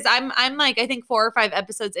this, because I'm like, I think 4 or 5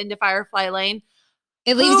 episodes into Firefly Lane.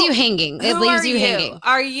 It leaves you hanging. It leaves you hanging.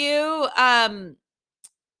 Are you,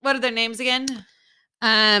 what are their names again?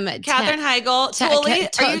 Katherine Heigl,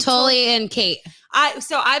 Tully and Kate.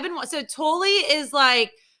 So Tully is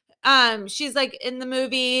like, she's like in the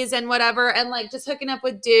movies and whatever, and like just hooking up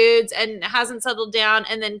with dudes and hasn't settled down.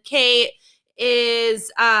 And then Kate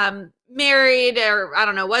is married, or I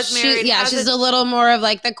don't know, was married. She's a little more of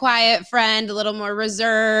like the quiet friend, a little more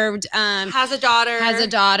reserved. Has a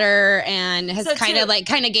daughter, and has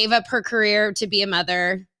kind of gave up her career to be a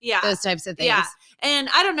mother. Yeah, those types of things. Yeah, and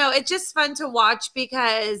I don't know, it's just fun to watch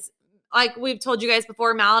because, like we've told you guys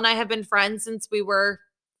before, Mal and I have been friends since we were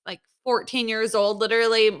like 14 years old.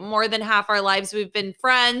 Literally more than half our lives we've been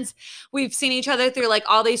friends. We've seen each other through like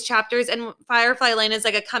all these chapters, and Firefly Lane is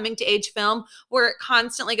like a coming to age film where it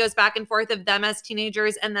constantly goes back and forth of them as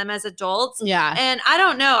teenagers and them as adults. Yeah. And I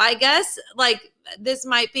don't know, I guess like this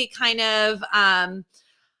might be kind of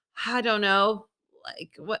I don't know, like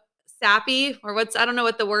what, sappy, or I don't know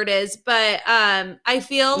what the word is, but I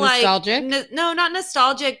feel nostalgic? Like no, not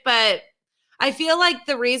nostalgic, but I feel like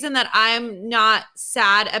the reason that I'm not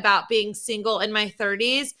sad about being single in my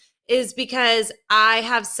 30s is because I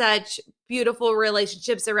have such beautiful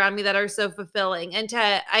relationships around me that are so fulfilling. And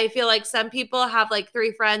I feel like some people have like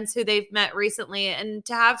 3 friends who they've met recently, and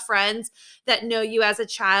to have friends that know you as a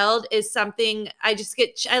child is something I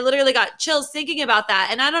literally got chills thinking about that.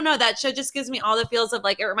 And I don't know, that show just gives me all the feels of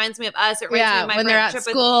like, it reminds me of us. It reminds me of my when they're at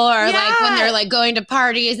school, or like when they're like going to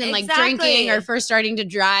parties and like drinking, or first starting to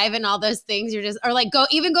drive and all those things. You're just, or like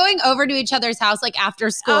even going over to each other's house like after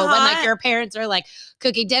school when like your parents are like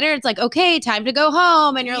cooking dinner. It's like, okay, time to go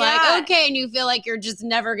home. And you're like, okay. And you feel like you're just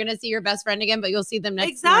never going to see your best friend again, but you'll see them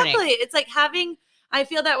next morning. It's like I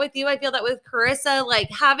feel that with you. I feel that with Carissa, like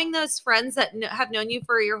having those friends that have known you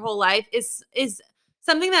for your whole life is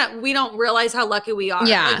something that we don't realize how lucky we are.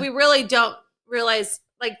 Yeah. Like we really don't realize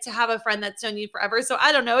like to have a friend that's known you forever. So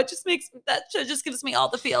I don't know. It just just gives me all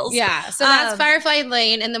the feels. Yeah. So that's Firefly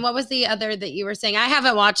Lane. And then what was the other that you were saying? I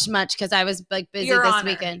haven't watched much because I was like busy this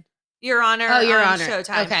weekend. Your Honor. Oh, Your Honor.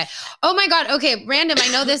 Showtime. Okay. Oh my God. Okay. Random.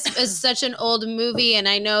 I know this is such an old movie, and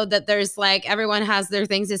I know that there's like, everyone has their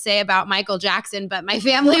things to say about Michael Jackson, but my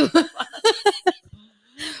family,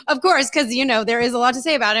 of course, because there is a lot to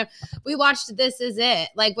say about him. We watched This Is It,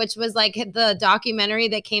 like, which was like the documentary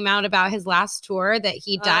that came out about his last tour, that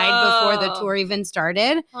he died before the tour even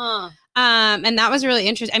started. And that was really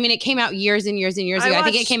interesting. I mean, it came out years and years and years ago. I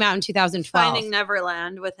think it came out in 2012. Finding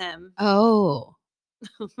Neverland with him. Oh.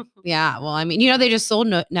 Yeah, well, I mean, they just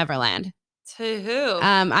sold Neverland. To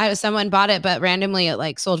who? Someone bought it, but randomly it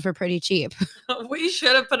like sold for pretty cheap. We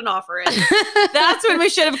should have put an offer in. That's when we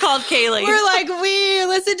should have called Kaylee. We're like, we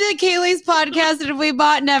listened to Kaylee's podcast and we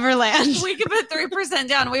bought Neverland. We could put 3%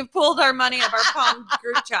 down. We've pulled our money of our Palm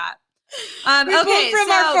group chat. We pulled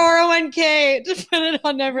from our 401k to put it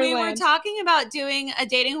on Neverland. We were talking about doing a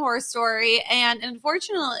dating horror story, and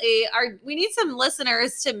unfortunately, we need some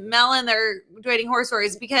listeners to mail in their dating horror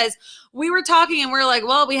stories, because we were talking and we're like,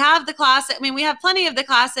 well, we have the classic. I mean, we have plenty of the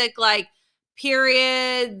classic, like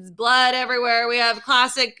periods, blood everywhere. We have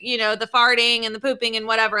classic, the farting and the pooping and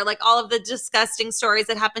whatever, like all of the disgusting stories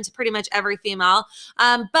that happen to pretty much every female.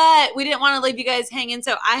 But we didn't want to leave you guys hanging.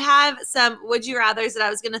 So I have some would you rathers that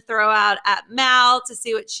I was going to throw out at Mal to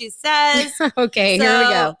see what she says. Okay, here we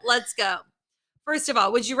go. Let's go. First of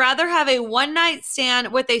all, would you rather have a one-night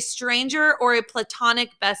stand with a stranger or a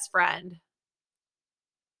platonic best friend?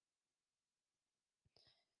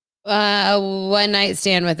 One night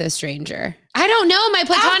stand with a stranger. I don't know. My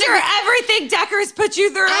platonic, after everything Decker's put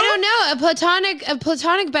you through, I don't know. A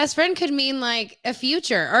platonic best friend could mean like a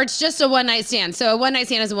future, or it's just a one night stand. So a one night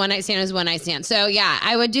stand is a one night stand is one night stand. So yeah,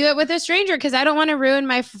 I would do it with a stranger because I don't want to ruin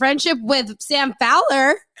my friendship with Sam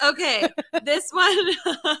Fowler. Okay, this one.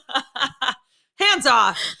 Hands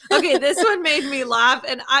off. Okay, this one made me laugh,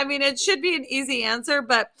 and I mean it should be an easy answer,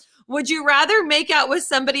 but. Would you rather make out with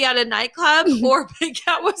somebody at a nightclub or make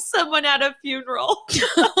out with someone at a funeral?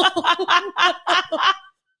 Funerals,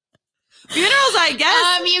 I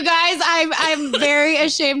guess. You guys, I'm very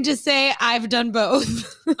ashamed to say I've done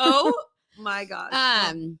both. Oh my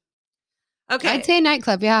gosh. Okay. I'd say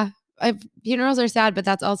nightclub, yeah. Funerals are sad, but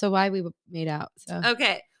that's also why we made out. So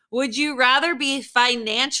okay. Would you rather be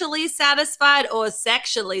financially satisfied or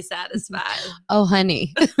sexually satisfied? Oh,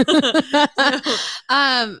 honey.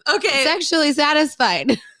 Okay. Sexually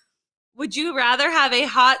satisfied. Would you rather have a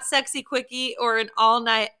hot, sexy quickie or an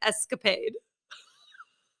all-night escapade?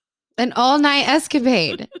 An all-night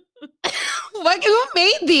escapade. Who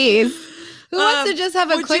made these? Who wants to just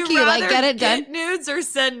have a would quickie, you like get it done? Get nudes or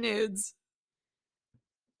send nudes?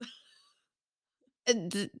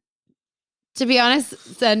 To be honest,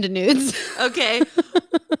 send nudes. Okay.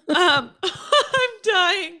 I'm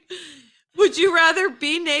dying. Would you rather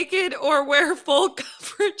be naked or wear full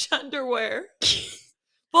coverage underwear?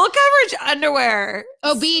 Full coverage underwear.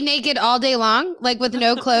 Oh, be naked all day long, like with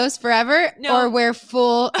no clothes forever, No. or wear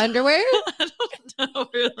full underwear? I don't know,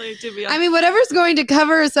 really, to be honest. I mean, whatever's going to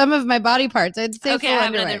cover some of my body parts. I'd say Okay, full I have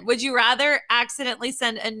underwear. another. Would you rather accidentally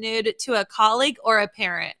send a nude to a colleague or a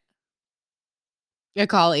parent? A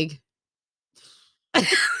colleague. I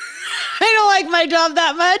don't like my job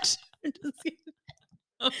that much.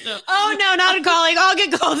 Oh no. Oh no, not a colleague. I'll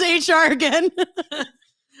get called HR again.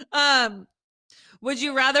 Would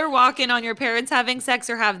you rather walk in on your parents having sex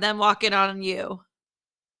or have them walk in on you?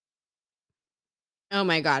 Oh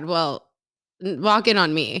my God. Well, walk in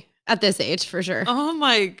on me at this age for sure. Oh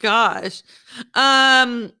my gosh.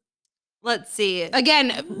 Let's see.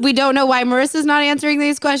 Again, we don't know why Marissa's not answering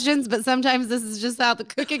these questions, but sometimes this is just how the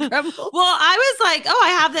cookie crumbles. Well, I was like, oh, I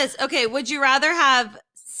have this. Okay. Would you rather have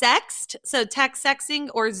sexted, so text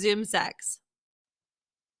sexing, or Zoom sex?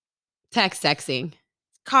 Text sexing.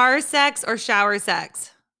 Car sex or shower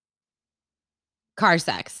sex? Car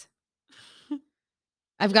sex.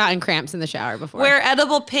 I've gotten cramps in the shower before. Wear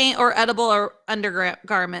edible paint or edible or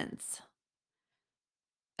undergarments?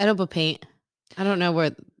 Edible paint. I don't know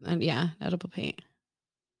where. Yeah, edible paint.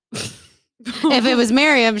 If it was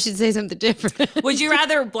Miriam, she'd say something different. Would you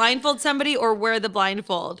rather blindfold somebody or wear the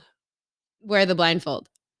blindfold? Wear the blindfold.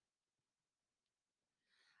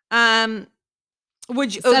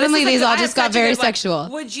 Would you Suddenly these all just got very sexual.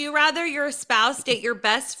 Would you rather your spouse date your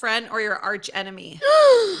best friend or your arch enemy?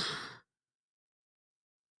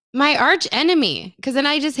 My arch enemy, because then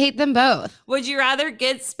I just hate them both. Would you rather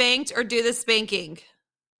get spanked or do the spanking?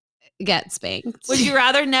 Get spanked. Would you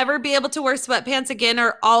rather never be able to wear sweatpants again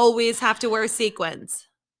or always have to wear sequins?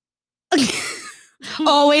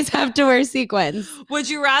 Always have to wear sequins. Would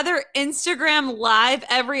you rather Instagram live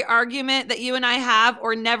every argument that you and I have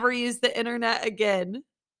or never use the internet again?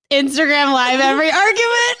 Instagram live every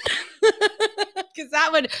argument. Because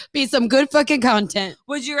that would be some good fucking content.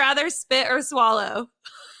 Would you rather spit or swallow?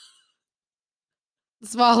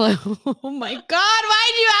 Swallow. Oh my God.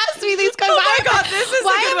 Why'd you ask me these questions? Oh my God, this is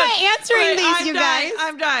why am I answering these, you guys?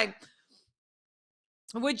 I'm dying.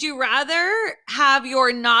 Would you rather have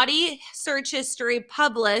your naughty search history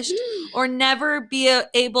published or never be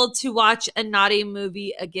able to watch a naughty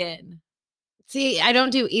movie again? See, I don't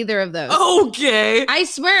do either of those. Okay. I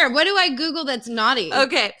swear. What do I Google that's naughty?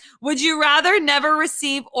 Okay. Would you rather never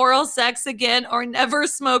receive oral sex again or never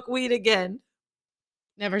smoke weed again?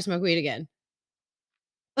 Never smoke weed again.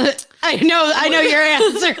 I know your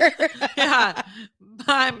answer. Yeah.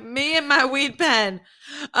 Me and my weed pen.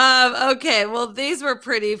 Okay, well, these were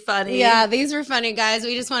pretty funny. Yeah, these were funny, guys.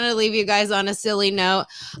 We just wanted to leave you guys on a silly note.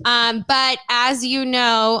 But as you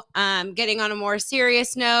know, getting on a more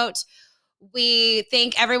serious note, we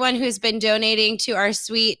thank everyone who's been donating to our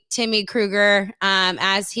sweet Timmy Kruger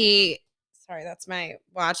as he... Sorry, that's my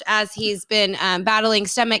watch. As he's been battling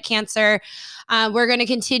stomach cancer, we're going to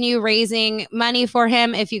continue raising money for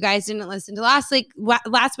him. If you guys didn't listen to last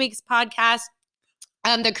week's podcast,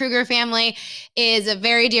 the Kruger family is a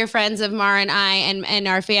very dear friends of Mara and I and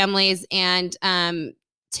our families. And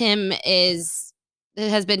Tim has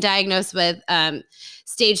been diagnosed with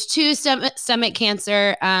stage 2 stomach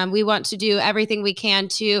cancer. We want to do everything we can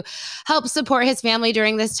to help support his family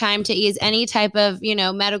during this time to ease any type of,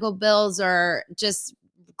 medical bills or just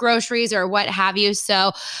groceries or what have you.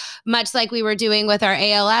 So much like we were doing with our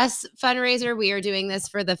ALS fundraiser, we are doing this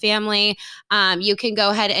for the family. You can go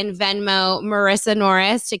ahead and Venmo Marissa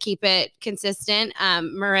Norris to keep it consistent.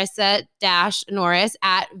 Marissa-Norris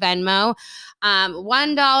at Venmo.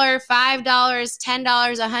 $1, $5, $10,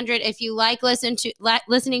 $100. If you like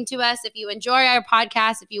listening to us, if you enjoy our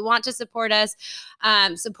podcast, if you want to support us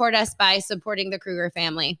by supporting the Kruger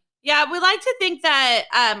family. Yeah, we like to think that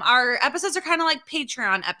our episodes are kind of like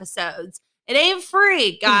Patreon episodes. It ain't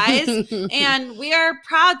free, guys. And we are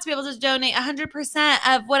proud to be able to donate 100%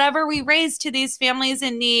 of whatever we raise to these families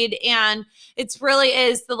in need. And it's really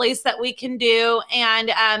is the least that we can do.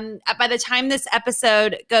 And by the time this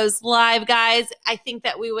episode goes live, guys, I think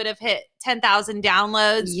that we would have hit 10,000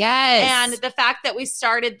 downloads. Yes. And the fact that we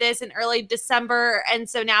started this in early December, and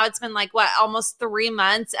so now it's been like, almost 3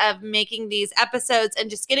 months of making these episodes and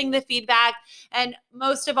just getting the feedback. And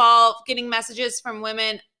most of all, getting messages from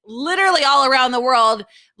women literally all around the world,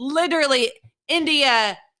 literally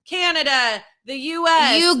India, Canada, the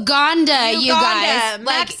U.S., Uganda, you guys.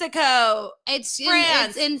 Mexico. It's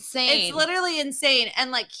France. It's insane. It's literally insane.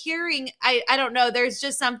 And like hearing, I don't know, there's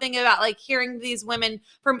just something about like hearing these women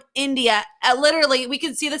from India. Literally, we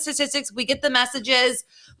can see the statistics. We get the messages.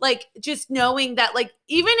 Like just knowing that like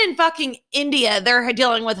even in fucking India, they're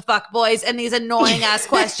dealing with fuck boys and these annoying ass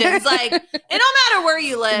questions. Like it don't matter where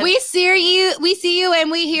you live. We see you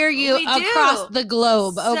and we hear you across the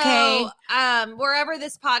globe. Okay. So, wherever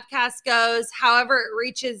this podcast goes, however it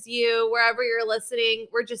reaches you, wherever you're listening,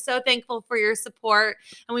 we're just so thankful for your support.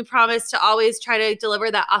 And we promise to always try to deliver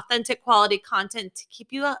that authentic quality content to keep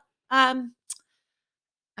you, I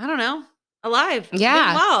don't know, alive.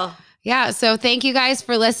 Yeah. Well. Yeah. So thank you guys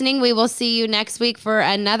for listening. We will see you next week for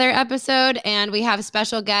another episode. And we have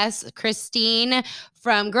special guest, Christine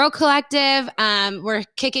from Girl Collective. We're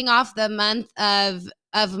kicking off the month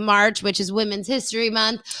of March, which is Women's History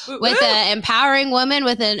Month, with an empowering woman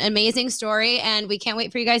with an amazing story. And we can't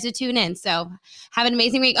wait for you guys to tune in. So have an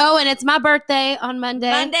amazing week. Oh, and it's my birthday on Monday.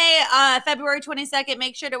 February 22nd.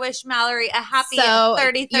 Make sure to wish Mallory a happy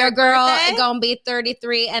 33rd your girl birthday. Gonna be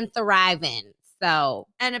 33 and thriving. So,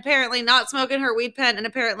 and apparently not smoking her weed pen and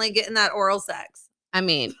apparently getting that oral sex. I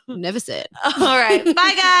mean, never said. All right. Bye,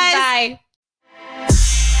 guys. Bye.